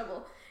much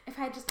trouble if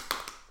I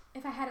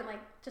hadn't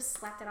like just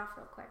slapped it off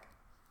real quick.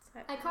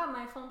 I caught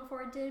my phone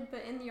before it did,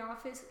 but in the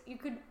office, you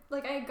could,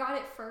 like, I got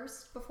it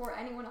first before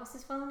anyone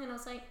else's phone, and I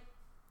was like,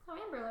 oh,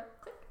 Amber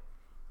Alert, click.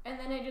 And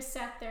then I just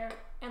sat there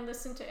and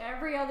listened to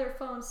every other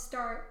phone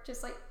start,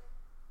 just like,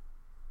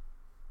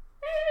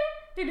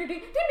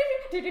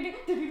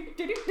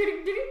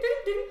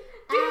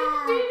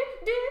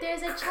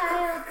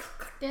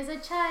 There's a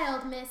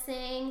child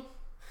missing.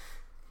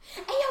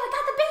 Hey, yo, I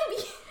got the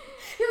baby.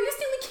 Yo, you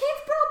stealing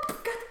kids, bro?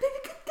 Got the baby,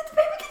 get the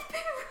baby,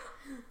 bro.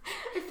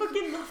 I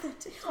fucking love that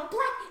TikTok.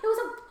 It was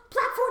a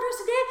black four-door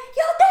sedan.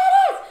 Yo, there it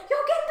is. Yo,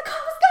 get in the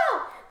car, let's go.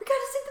 We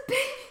gotta see the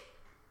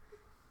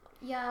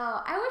baby. Yo,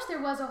 I wish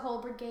there was a whole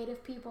brigade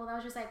of people that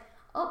was just like,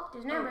 oh,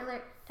 there's an Amber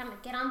Alert. Time to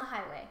get on the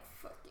highway.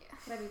 Fuck yeah.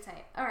 That'd be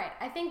tight. All right,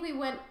 I think we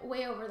went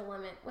way over the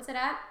limit. What's it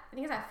at? I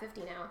think it's at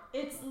 50 now.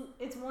 It's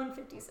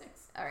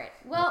 156. All right.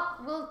 Well,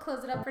 we'll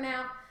close it up for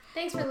now.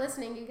 Thanks for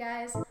listening, you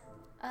guys.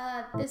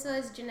 This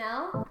was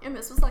Janelle. And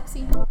this was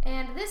Lexi.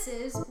 And this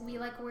is We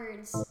Like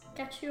Words.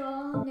 Catch you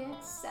all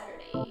next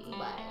Saturday.